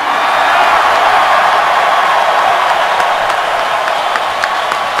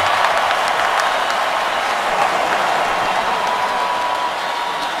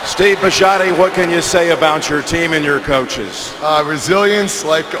 Steve Bisciotti, what can you say about your team and your coaches? Resilience,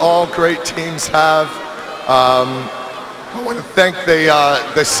 like all great teams have. I want to thank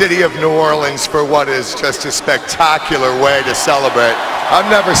the city of New Orleans for what is just a spectacular way to celebrate. I've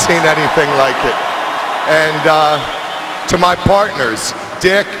never seen anything like it. And to my partners,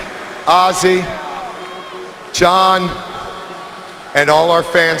 Dick, Ozzie, John, and all our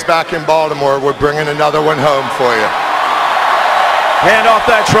fans back in Baltimore, we're bringing another one home for you. Hand off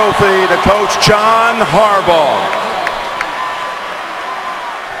that trophy to Coach John Harbaugh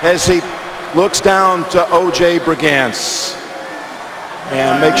as he looks down to O.J. Brigance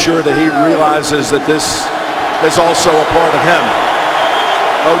and make sure that he realizes that this is also a part of him.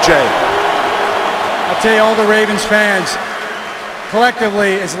 O.J. I'll tell you, all the Ravens fans,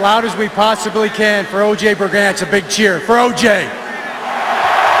 collectively, as loud as we possibly can for O.J. Brigance, a big cheer for O.J.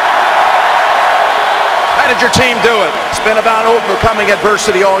 How did your team do it? It's been about overcoming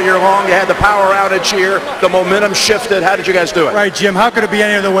adversity all year long. You had the power outage here. The momentum shifted. How did you guys do it? Right, Jim. How could it be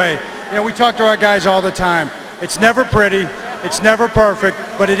any other way? You know, we talk to our guys all the time. It's never pretty. It's never perfect,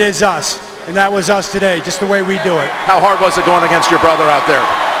 but it is us. And that was us today, just the way we do it. How hard was it going against your brother out there?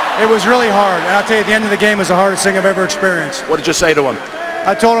 It was really hard. And I'll tell you, at the end of the game was the hardest thing I've ever experienced. What did you say to him?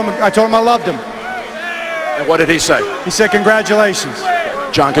 I told him I loved him. And what did he say? He said, congratulations.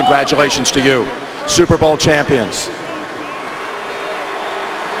 John, congratulations to you. Super Bowl champions.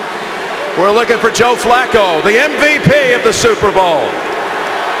 We're looking for Joe Flacco, the MVP of the Super Bowl.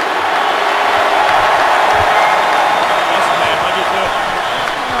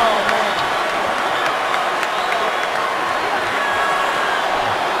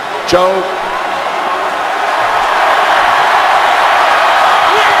 Joe.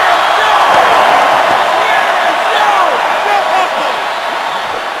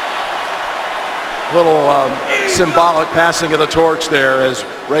 Little symbolic passing of the torch there as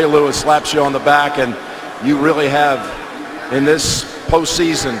Ray Lewis slaps you on the back, and you really have, in this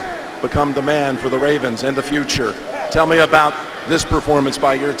postseason, become the man for the Ravens in the future. Tell me about this performance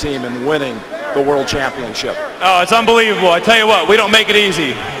by your team in winning the World Championship. Oh, it's unbelievable. I tell you what, we don't make it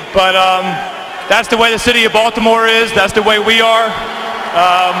easy, but that's the way the city of Baltimore is. That's the way we are.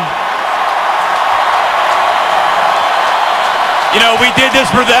 You know, we did this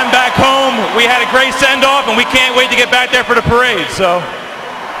for them back home. We had a great send-off, and we can't wait to get back there for the parade. So,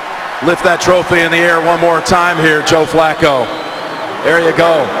 lift that trophy in the air one more time here, Joe Flacco. There you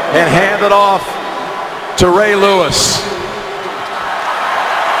go. And hand it off to Ray Lewis.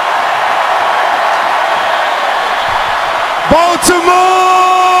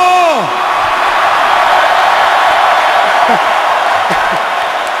 Baltimore!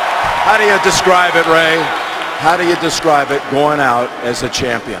 How do you describe it, Ray? How do you describe it going out as a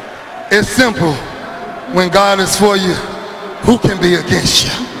champion? It's simple. When God is for you, who can be against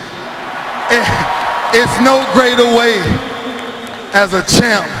you? It's no greater way as a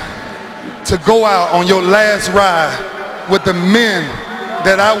champ to go out on your last ride with the men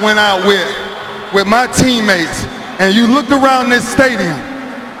that I went out with my teammates, and you looked around this stadium,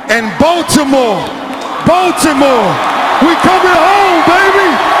 and Baltimore, we coming home, baby.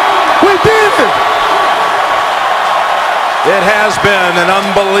 We did it. It has been an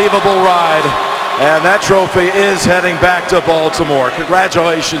unbelievable ride, and that trophy is heading back to Baltimore.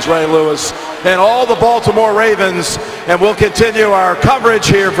 Congratulations, Ray Lewis, and all the Baltimore Ravens, and we'll continue our coverage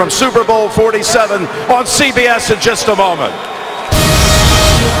here from Super Bowl 47 on CBS in just a moment.